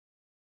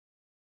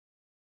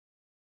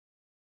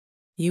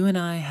 You and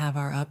I have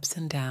our ups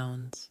and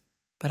downs,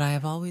 but I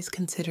have always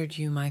considered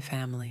you my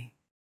family.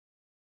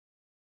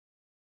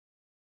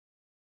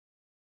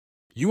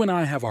 You and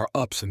I have our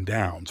ups and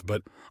downs,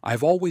 but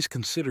I've always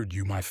considered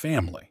you my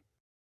family.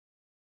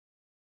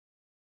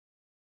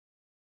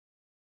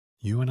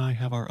 You and I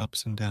have our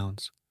ups and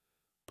downs,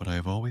 but I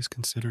have always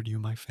considered you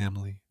my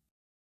family.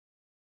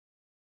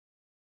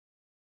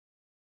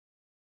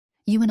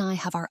 You and I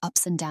have our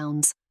ups and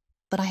downs,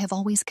 but I have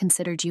always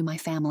considered you my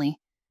family.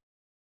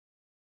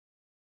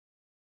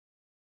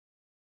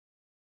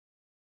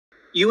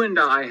 You and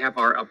I have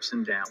our ups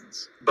and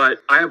downs, but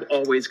I have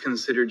always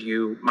considered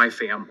you my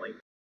family.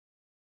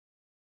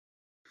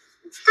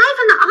 This guy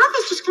from the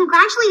office just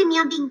congratulated me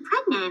on being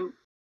pregnant.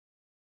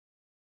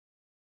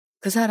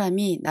 그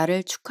사람이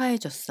나를 축하해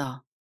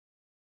줬어.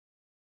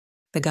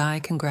 The guy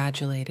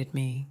congratulated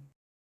me.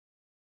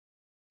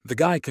 The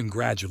guy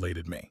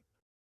congratulated me.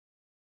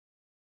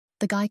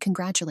 The guy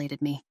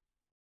congratulated me.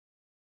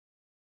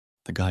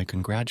 The guy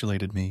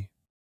congratulated me.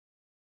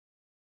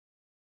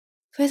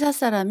 회사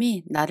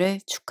사람이 나를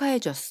축하해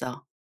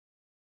줬어.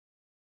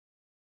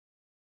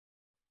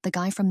 The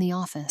guy from the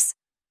office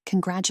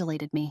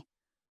congratulated me.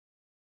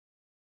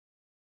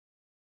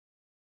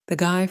 The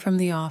guy from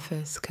the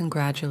office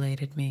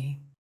congratulated me.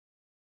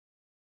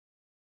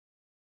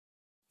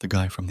 The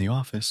guy from the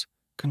office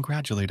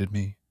congratulated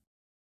me.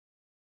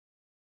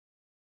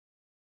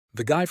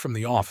 The guy from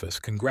the office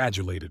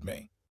congratulated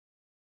me.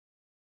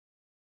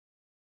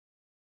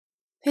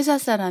 회사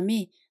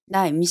사람이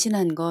나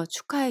임신한 거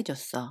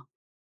축하해줬어.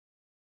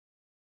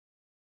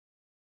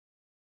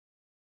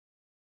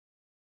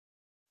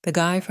 The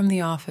guy from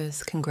the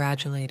office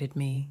congratulated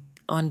me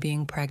on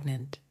being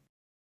pregnant.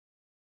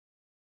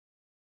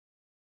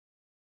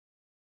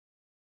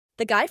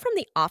 The guy from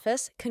the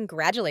office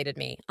congratulated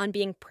me on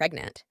being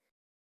pregnant.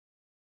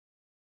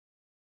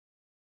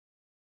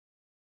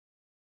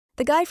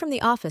 The guy from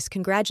the office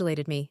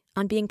congratulated me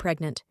on being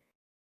pregnant.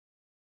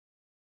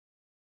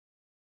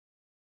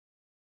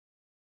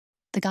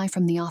 The guy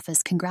from the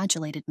office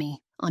congratulated me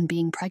on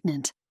being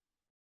pregnant.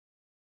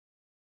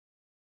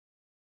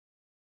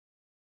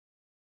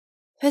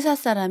 회사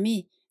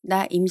사람이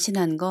나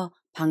임신한 거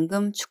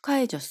방금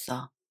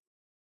축하해줬어.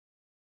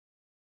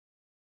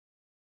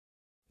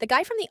 The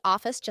guy from the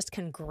office just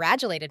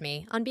congratulated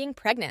me on being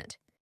pregnant.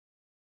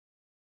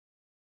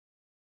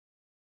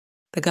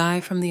 The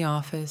guy from the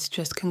office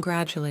just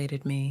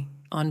congratulated me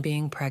on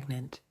being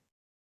pregnant.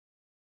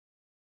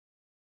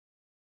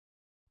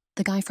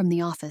 The guy from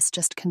the office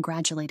just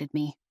congratulated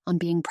me on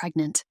being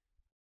pregnant.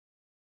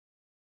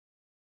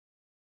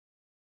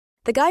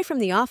 The guy from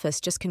the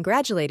office just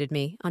congratulated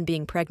me on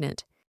being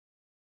pregnant.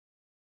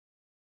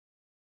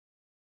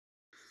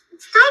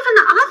 This guy from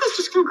the office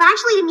just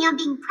congratulated me on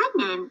being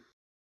pregnant.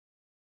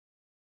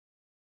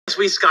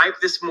 We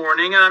Skyped this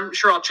morning, and I'm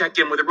sure I'll check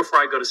in with her before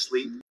I go to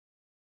sleep.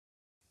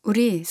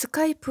 우리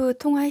스카이프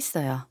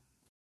통화했어요.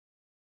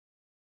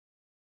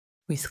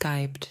 We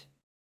Skyped.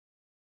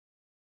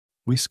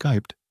 We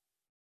Skyped.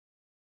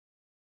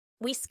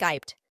 We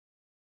Skyped.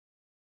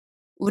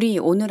 우리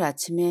오늘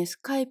아침에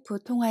스카이프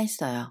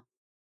통화했어요.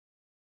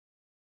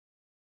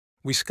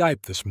 We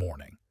Skyped this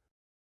morning.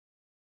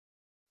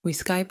 We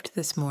Skyped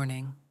this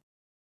morning.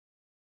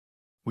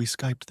 We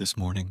Skyped this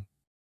morning.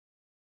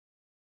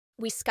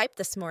 We Skyped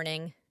this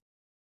morning.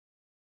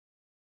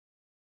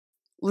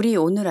 우리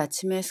오늘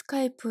아침에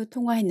스카이프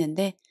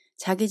통화했는데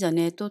자기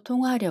전에 또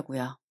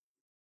통화하려고요.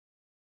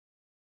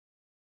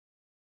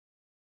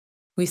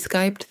 We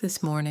Skyped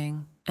this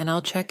morning, and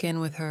I'll check in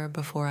with her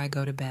before I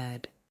go to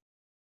bed.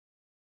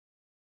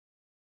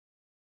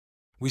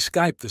 We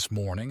Skyped this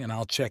morning, and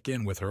I'll check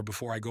in with her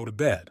before I go to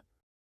bed.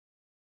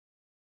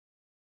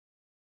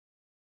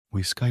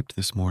 We Skyped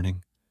this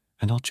morning,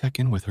 and I'll check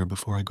in with her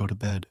before I go to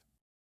bed.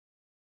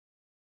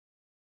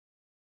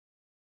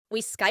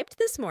 We Skyped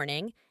this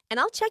morning, and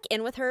I'll check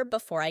in with her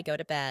before I go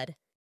to bed.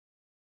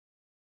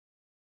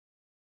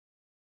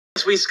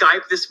 We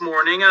Skyped this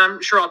morning, and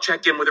I'm sure I'll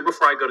check in with her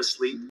before I go to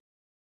sleep.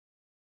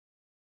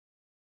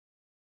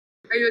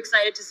 Are you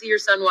excited to see your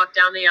son walk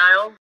down the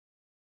aisle?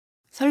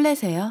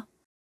 설레세요?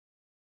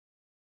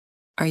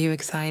 Are you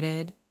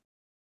excited?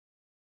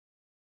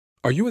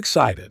 Are you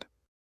excited?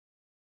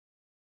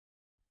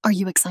 Are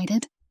you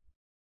excited?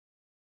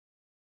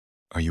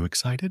 Are you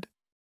excited?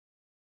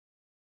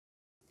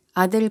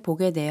 아들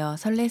보게 되어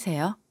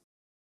설레세요?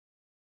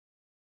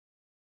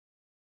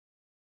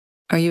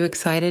 Are you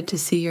excited to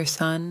see your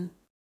son?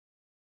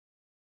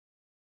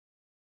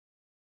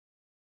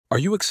 Are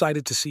you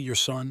excited to see your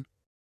son?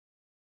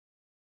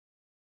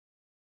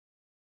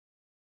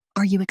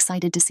 Are you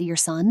excited to see your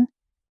son?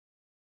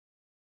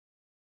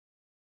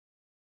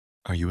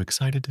 Are you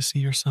excited to see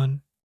your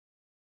son?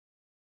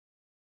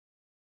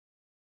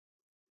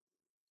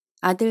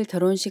 아들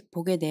결혼식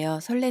보게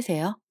되어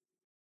설레세요?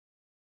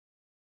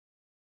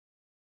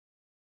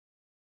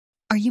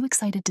 Are you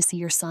excited to see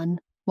your son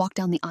walk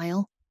down the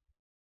aisle?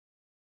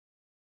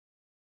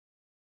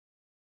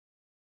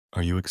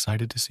 Are you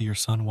excited to see your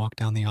son walk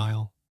down the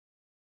aisle?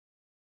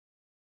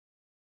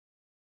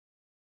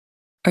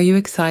 Are you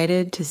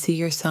excited to see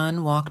your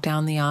son walk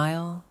down the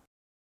aisle?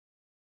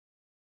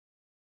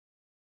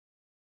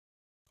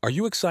 Are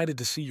you excited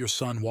to see your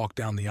son walk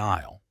down the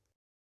aisle?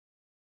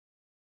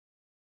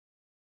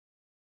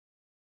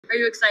 Are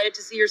you excited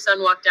to see your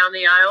son walk down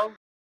the aisle?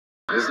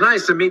 It's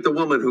nice to meet the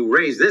woman who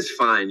raised this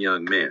fine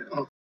young man.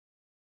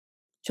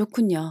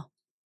 좋군요.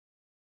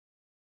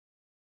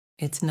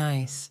 It's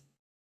nice.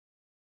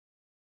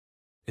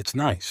 It's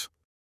nice.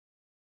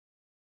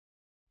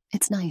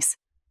 It's nice.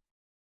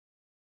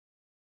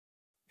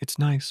 It's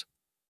nice.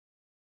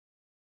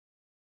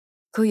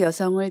 그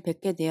여성을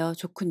뵙게 되어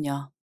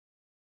좋군요.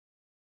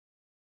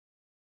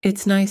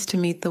 It's nice to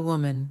meet the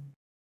woman.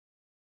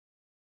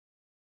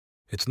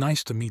 It's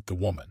nice to meet the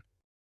woman.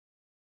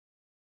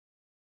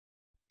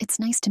 It's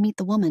nice to meet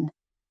the woman.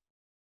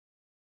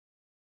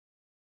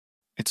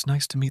 It's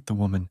nice to meet the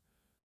woman.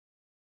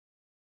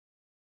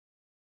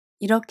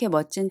 이렇게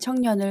멋진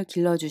청년을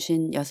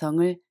길러주신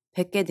여성을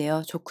뵙게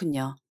되어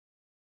좋군요.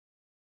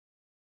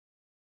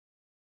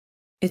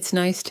 It's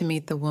nice to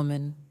meet the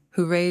woman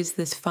who raised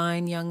this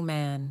fine young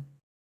man.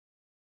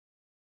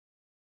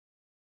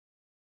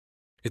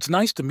 It's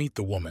nice to meet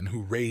the woman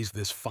who raised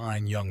this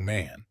fine young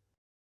man.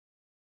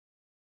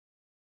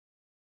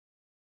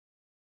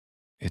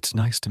 It's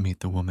nice to meet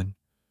the woman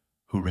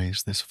who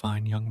raised this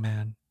fine young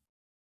man.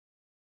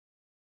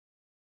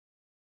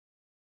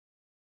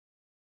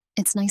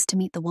 It's nice to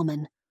meet the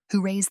woman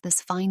who raised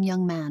this fine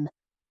young man.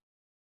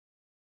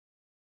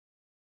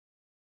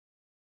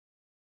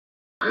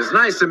 It's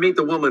nice to meet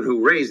the woman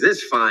who raised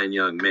this fine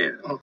young man.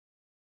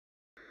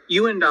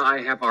 You and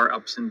I have our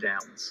ups and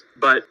downs,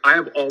 but I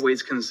have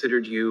always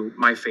considered you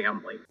my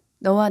family.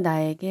 너와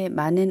나에게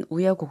많은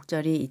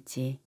우여곡절이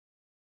있지.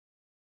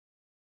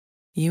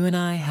 You and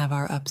I have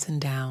our ups and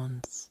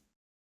downs.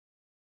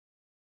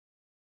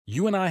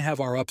 You and I have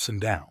our ups and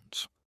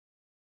downs.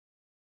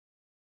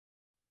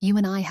 You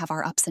and I have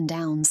our ups and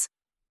downs.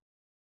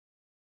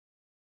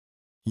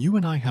 You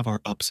and I have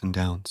our ups and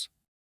downs.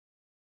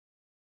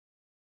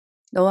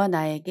 너와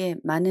나에게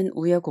많은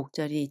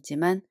우여곡절이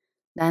있지만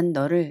난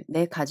너를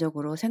내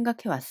가족으로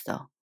생각해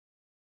왔어.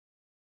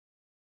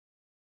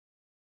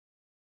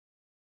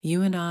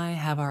 You and I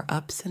have our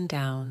ups and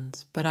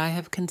downs, but I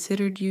have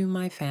considered you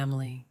my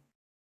family.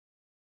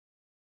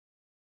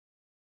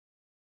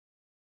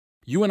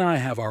 You and I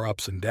have our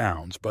ups and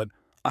downs, but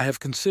I have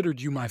considered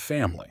you my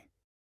family.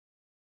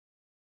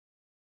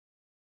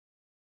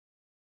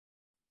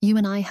 You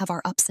and I have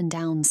our ups and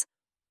downs,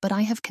 but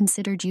I have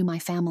considered you my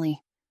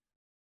family.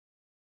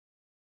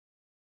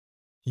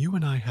 You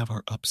and I have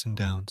our ups and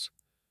downs,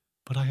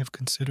 but I have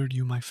considered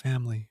you my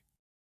family.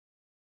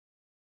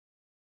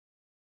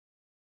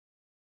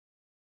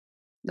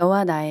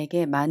 너와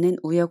나에게 많은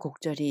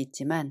우여곡절이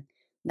있지만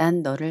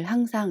난 너를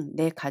항상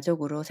내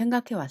가족으로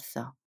생각해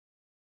왔어.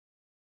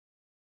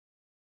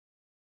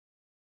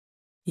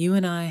 You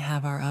and I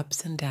have our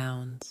ups and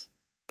downs,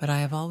 but I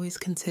have always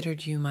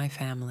considered you my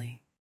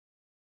family.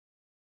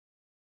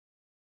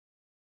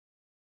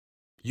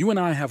 You and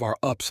I have our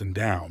ups and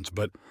downs,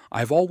 but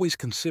I've always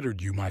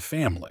considered you my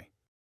family.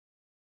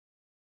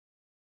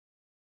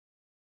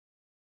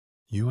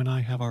 You and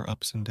I have our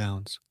ups and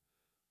downs,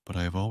 but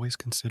I have always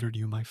considered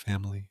you my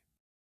family.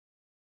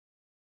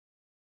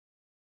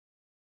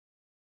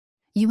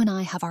 You and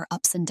I have our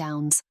ups and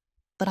downs,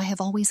 but I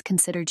have always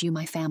considered you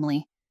my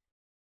family.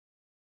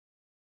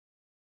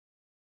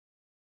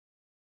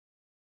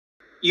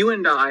 You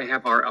and I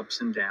have our ups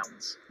and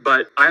downs,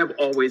 but I have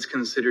always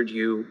considered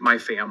you my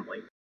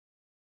family.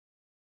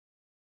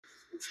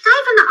 This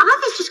guy from the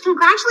office just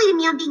congratulated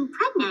me on being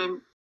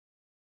pregnant.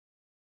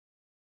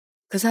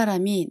 그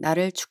사람이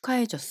나를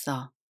축하해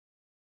줬어.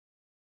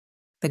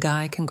 The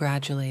guy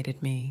congratulated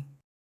me.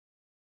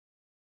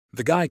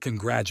 The guy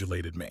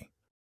congratulated me.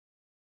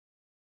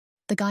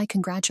 The guy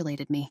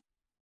congratulated me.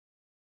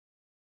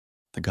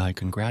 The guy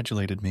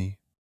congratulated me.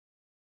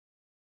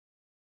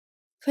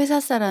 회사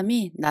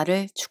사람이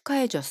나를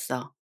축하해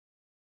줬어.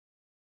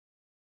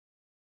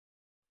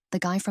 The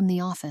guy from the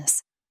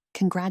office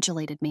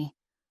congratulated me.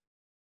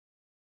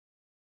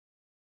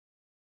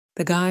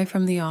 The guy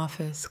from the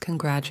office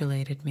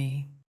congratulated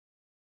me.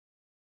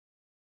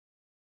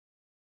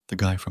 The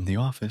guy from the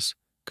office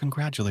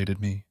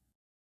congratulated me.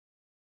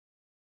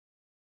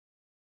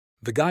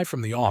 The guy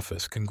from the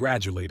office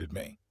congratulated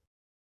me.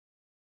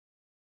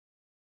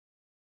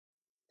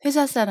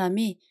 회사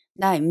사람이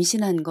나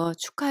임신한 거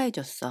축하해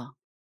줬어.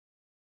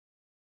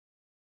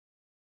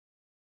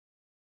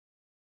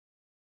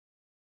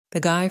 The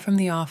guy from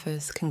the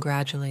office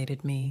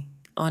congratulated me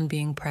on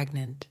being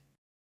pregnant.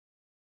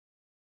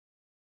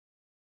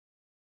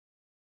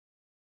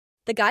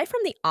 The guy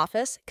from the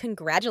office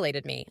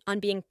congratulated me on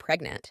being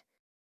pregnant.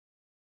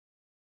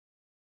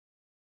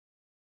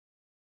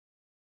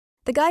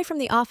 The guy from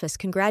the office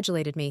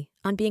congratulated me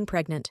on being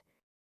pregnant.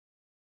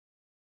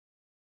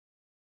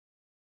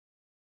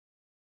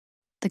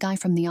 The guy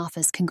from the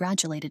office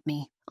congratulated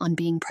me on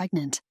being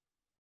pregnant.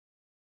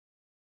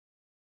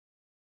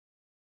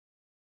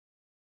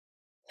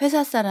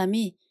 회사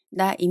사람이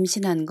나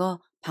임신한 거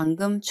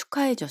방금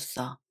축하해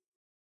줬어.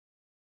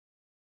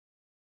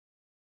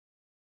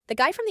 The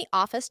guy from the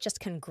office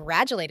just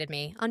congratulated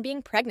me on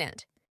being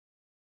pregnant.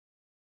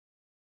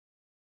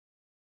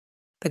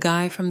 The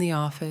guy from the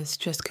office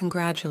just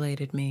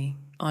congratulated me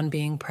on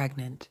being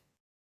pregnant.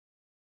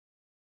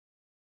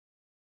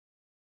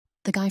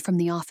 The guy from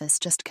the office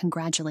just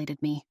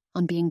congratulated me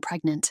on being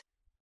pregnant.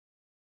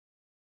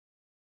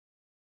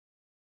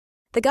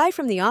 The guy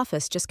from the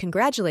office just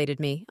congratulated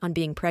me on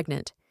being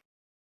pregnant.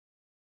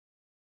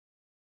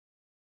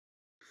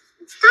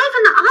 This guy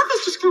from the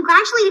office just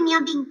congratulated me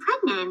on being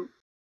pregnant.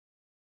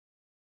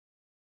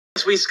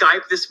 We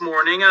Skyped this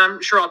morning, and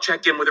I'm sure I'll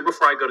check in with her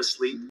before I go to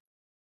sleep.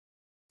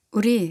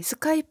 우리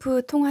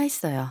스카이프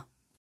통화했어요.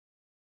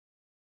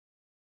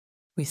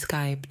 We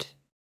Skyped.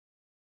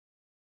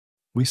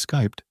 We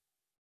Skyped.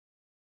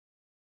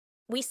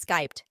 We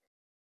Skyped.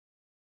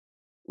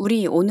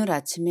 우리 오늘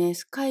아침에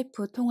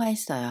스카이프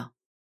통화했어요.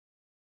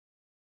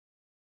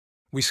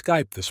 We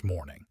Skyped this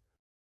morning.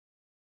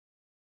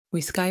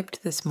 We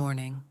Skyped this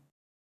morning.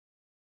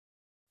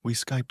 We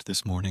Skyped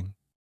this morning.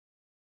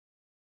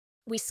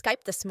 We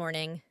Skyped this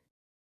morning.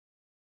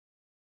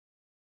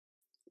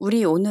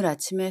 우리 오늘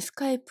아침에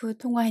스카이프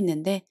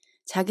통화했는데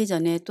자기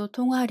전에 또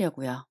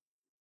통화하려고요.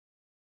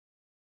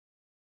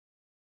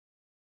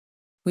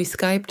 We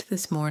Skyped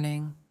this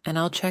morning, and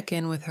I'll check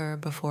in with her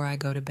before I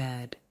go to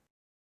bed.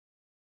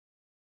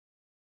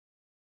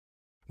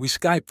 We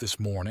Skyped this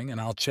morning,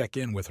 and I'll check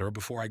in with her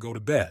before I go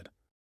to bed.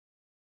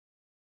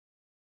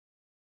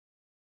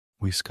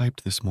 We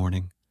Skyped this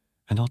morning,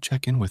 and I'll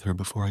check in with her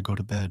before I go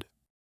to bed.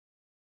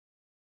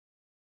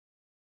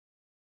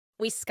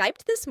 We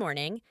Skyped this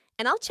morning,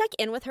 and I'll check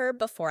in with her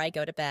before I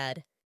go to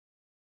bed.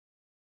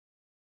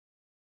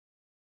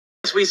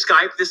 We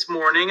Skyped this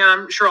morning, and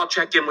I'm sure I'll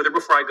check in with her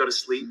before I go to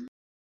sleep.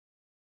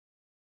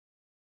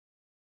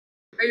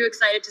 Are you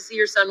excited to see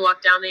your son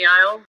walk down the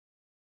aisle?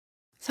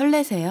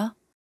 설레세요?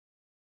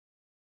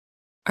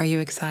 Are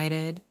you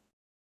excited?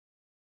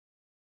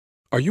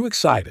 Are you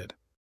excited?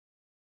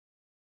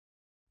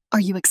 Are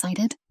you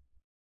excited?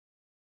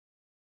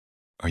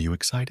 Are you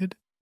excited?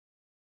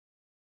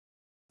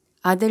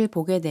 아들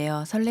보게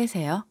되어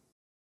설레세요?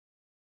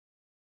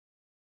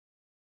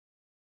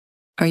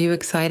 Are you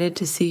excited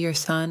to see your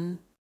son?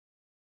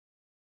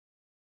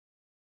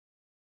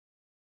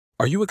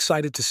 Are you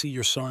excited to see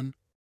your son?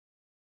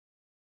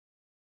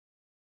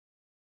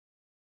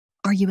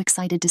 Are you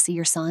excited to see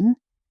your son?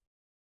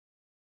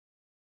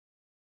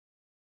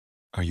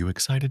 Are you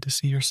excited to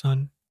see your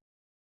son?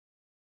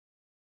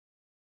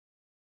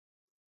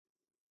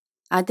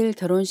 아들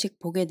결혼식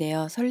보게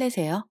되어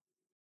설레세요?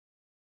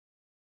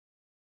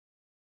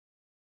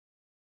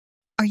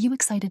 Are you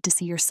excited to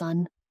see your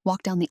son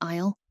walk down the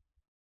aisle?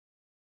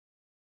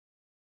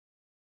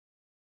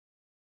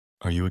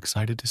 Are you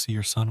excited to see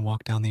your son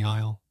walk down the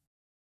aisle?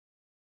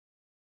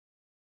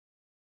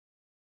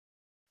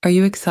 Are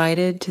you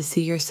excited to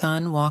see your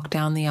son walk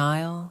down the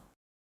aisle?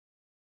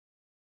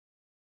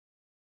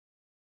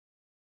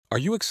 Are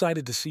you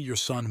excited to see your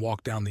son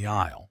walk down the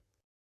aisle?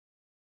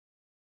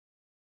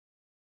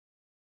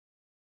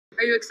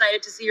 Are you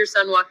excited to see your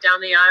son walk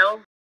down the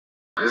aisle?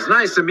 It's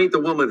nice to meet the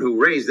woman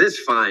who raised this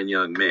fine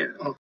young man.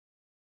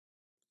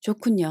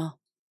 좋군요.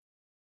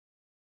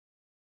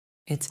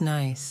 It's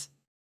nice.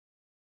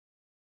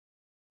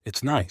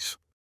 It's nice.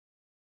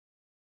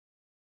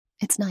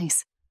 It's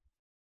nice.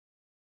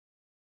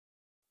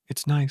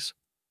 It's nice.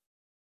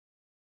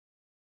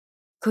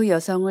 그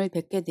여성을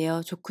뵙게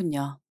되어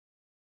좋군요.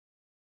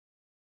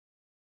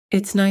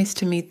 It's nice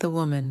to meet the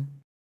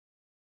woman.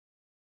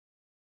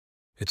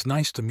 It's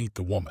nice to meet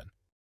the woman.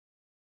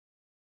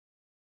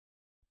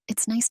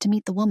 It's nice to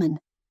meet the woman.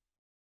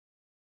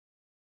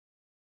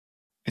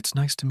 It's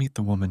nice to meet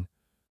the woman.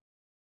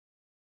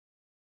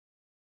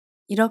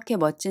 이렇게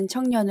멋진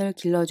청년을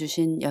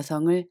길러주신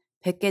여성을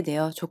뵙게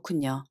되어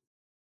좋군요.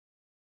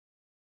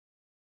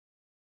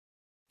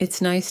 It's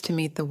nice to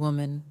meet the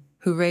woman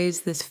who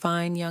raised this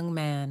fine young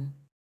man.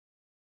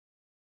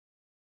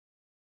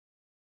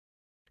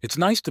 It's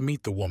nice to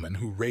meet the woman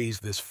who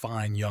raised this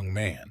fine young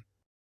man.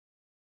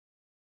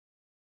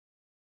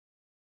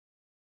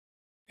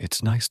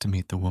 It's nice to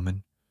meet the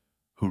woman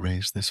who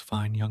raised this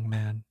fine young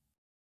man.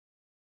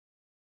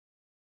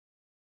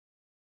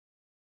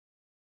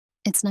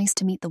 It's nice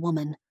to meet the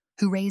woman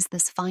who raised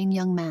this fine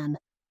young man.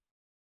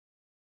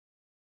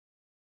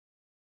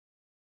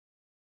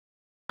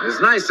 It's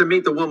nice to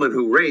meet the woman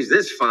who raised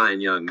this fine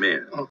young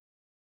man.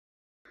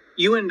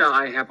 You and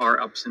I have our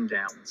ups and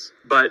downs,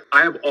 but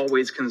I have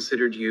always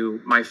considered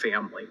you my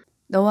family.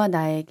 너와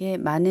나에게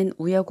많은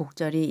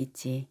우여곡절이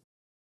있지.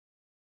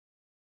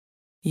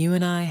 You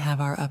and I have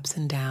our ups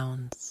and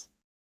downs.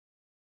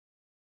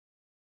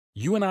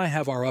 You and I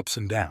have our ups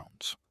and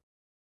downs.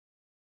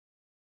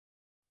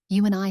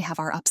 You and I have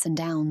our ups and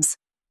downs.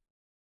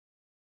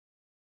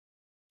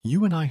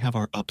 You and I have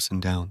our ups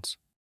and downs.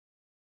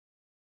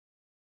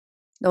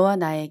 너와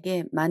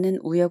나에게 많은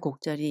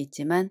우여곡절이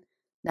있지만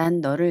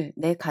난 너를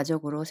내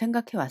가족으로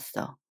생각해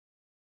왔어.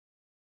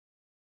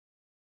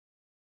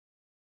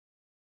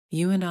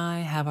 You and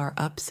I have our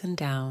ups and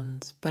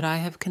downs, but I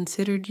have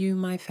considered you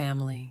my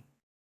family.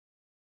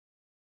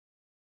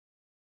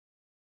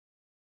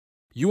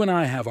 You and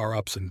I have our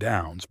ups and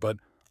downs, but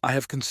I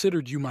have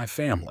considered you my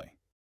family.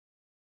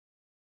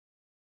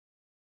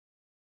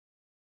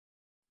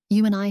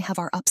 You and I have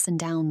our ups and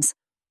downs,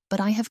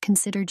 but I have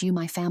considered you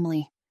my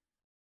family.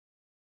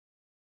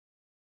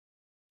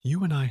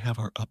 You and I have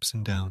our ups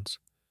and downs,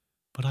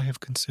 but I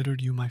have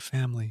considered you my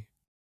family.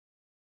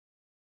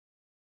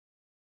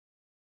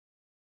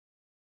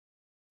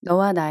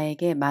 너와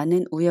나에게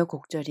많은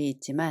우여곡절이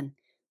있지만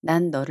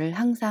난 너를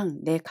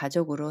항상 내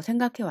가족으로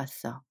생각해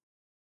왔어.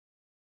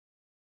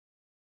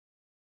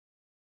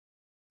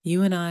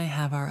 You and I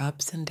have our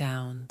ups and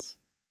downs,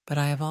 but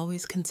I have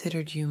always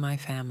considered you my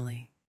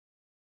family.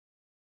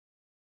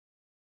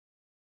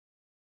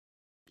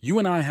 You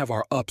and I have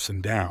our ups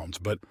and downs,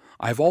 but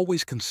I've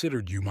always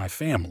considered you my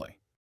family.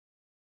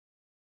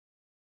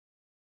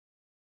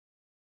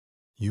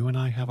 You and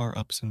I have our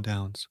ups and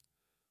downs,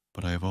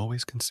 but I have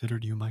always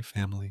considered you my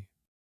family.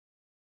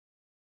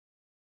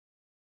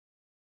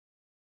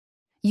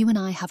 You and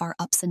I have our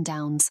ups and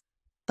downs,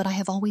 but I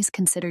have always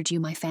considered you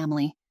my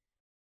family.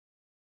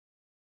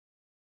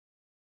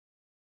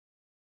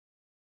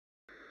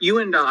 You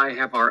and I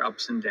have our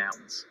ups and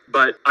downs,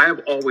 but I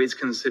have always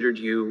considered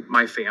you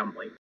my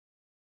family.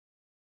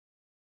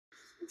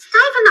 This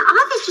guy from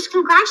the office just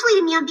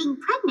congratulated me on being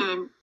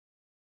pregnant.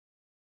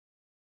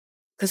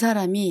 그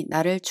사람이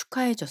나를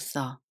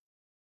축하해줬어.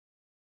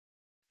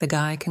 The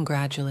guy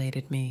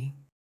congratulated me.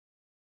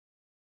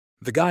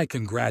 The guy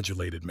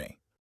congratulated me.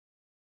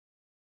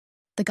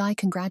 The guy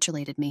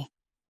congratulated me.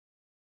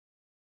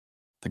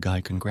 The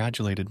guy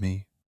congratulated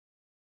me.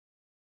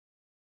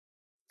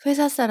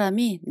 회사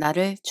사람이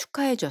나를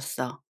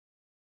축하해줬어.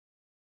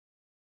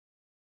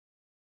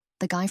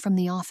 The guy from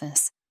the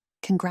office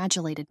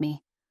congratulated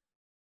me.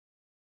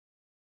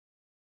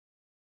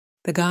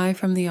 The guy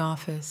from the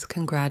office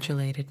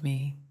congratulated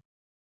me.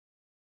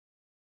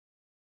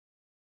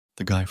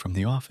 The guy from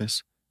the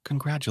office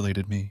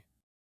congratulated me.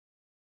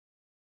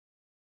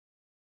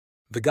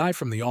 The guy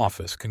from the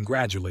office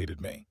congratulated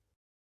me.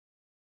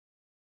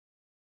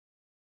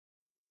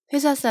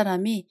 회사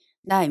사람이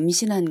나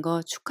임신한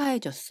거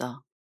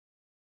축하해줬어.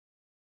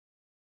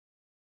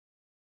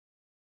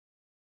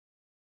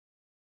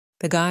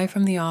 The guy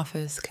from the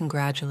office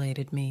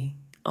congratulated me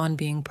on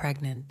being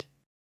pregnant.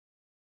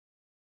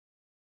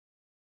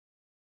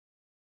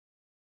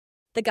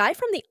 The guy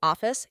from the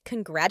office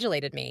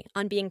congratulated me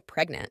on being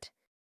pregnant.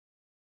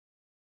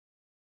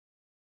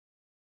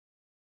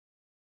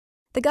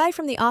 The guy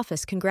from the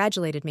office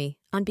congratulated me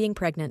on being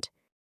pregnant.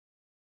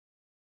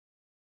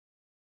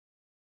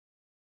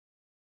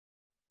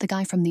 The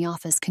guy from the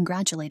office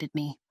congratulated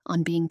me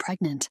on being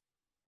pregnant.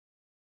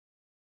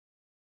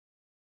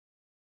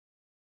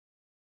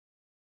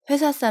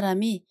 회사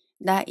사람이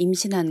나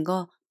임신한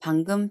거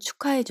방금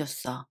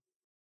축하해줬어.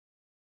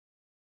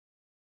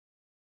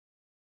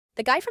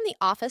 The guy from the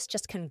office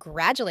just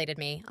congratulated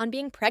me on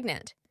being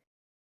pregnant.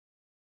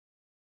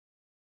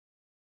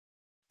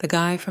 The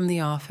guy from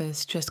the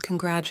office just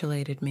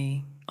congratulated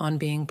me on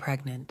being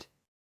pregnant.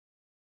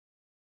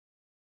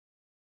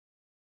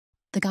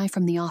 The guy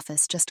from the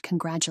office just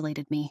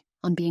congratulated me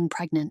on being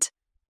pregnant.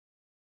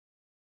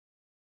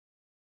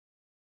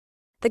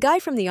 The guy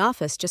from the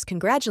office just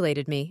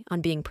congratulated me on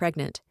being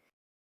pregnant.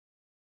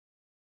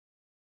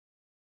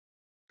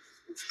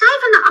 This guy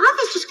from the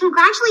office just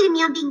congratulated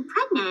me on being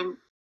pregnant.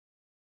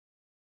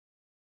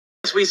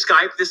 We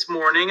Skyped this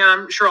morning, and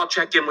I'm sure I'll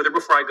check in with her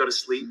before I go to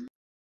sleep.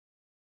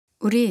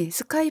 우리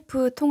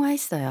스카이프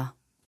통화했어요.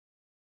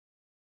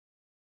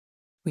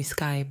 We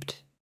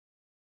Skyped.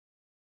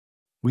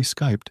 We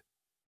Skyped.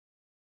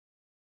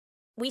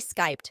 We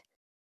Skyped.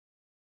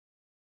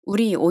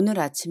 우리 오늘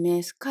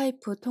아침에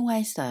스카이프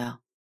통화했어요.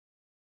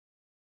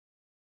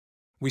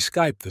 We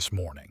Skyped this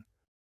morning.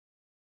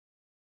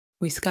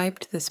 We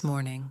Skyped this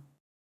morning.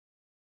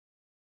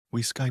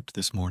 We Skyped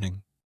this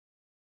morning.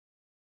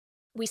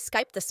 We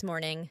Skyped this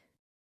morning.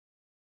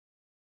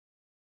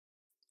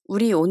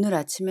 우리 오늘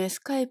아침에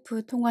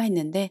스카이프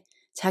통화했는데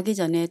자기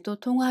전에 또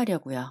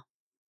통화하려고요.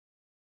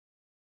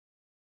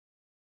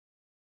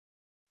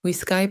 We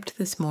Skyped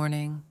this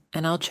morning,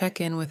 and I'll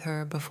check in with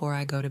her before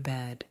I go to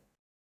bed.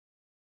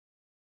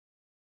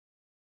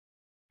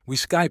 We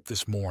Skyped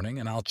this morning,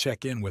 and I'll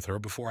check in with her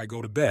before I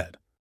go to bed.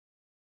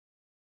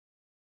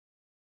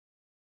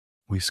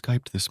 We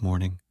Skyped this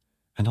morning,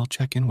 and I'll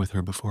check in with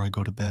her before I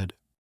go to bed.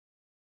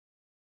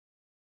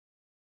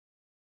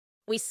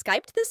 We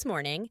Skyped this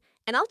morning,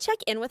 and I'll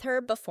check in with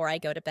her before I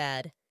go to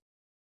bed.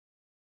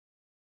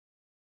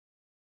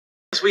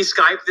 We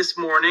Skyped this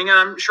morning, and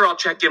I'm sure I'll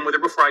check in with her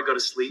before I go to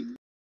sleep.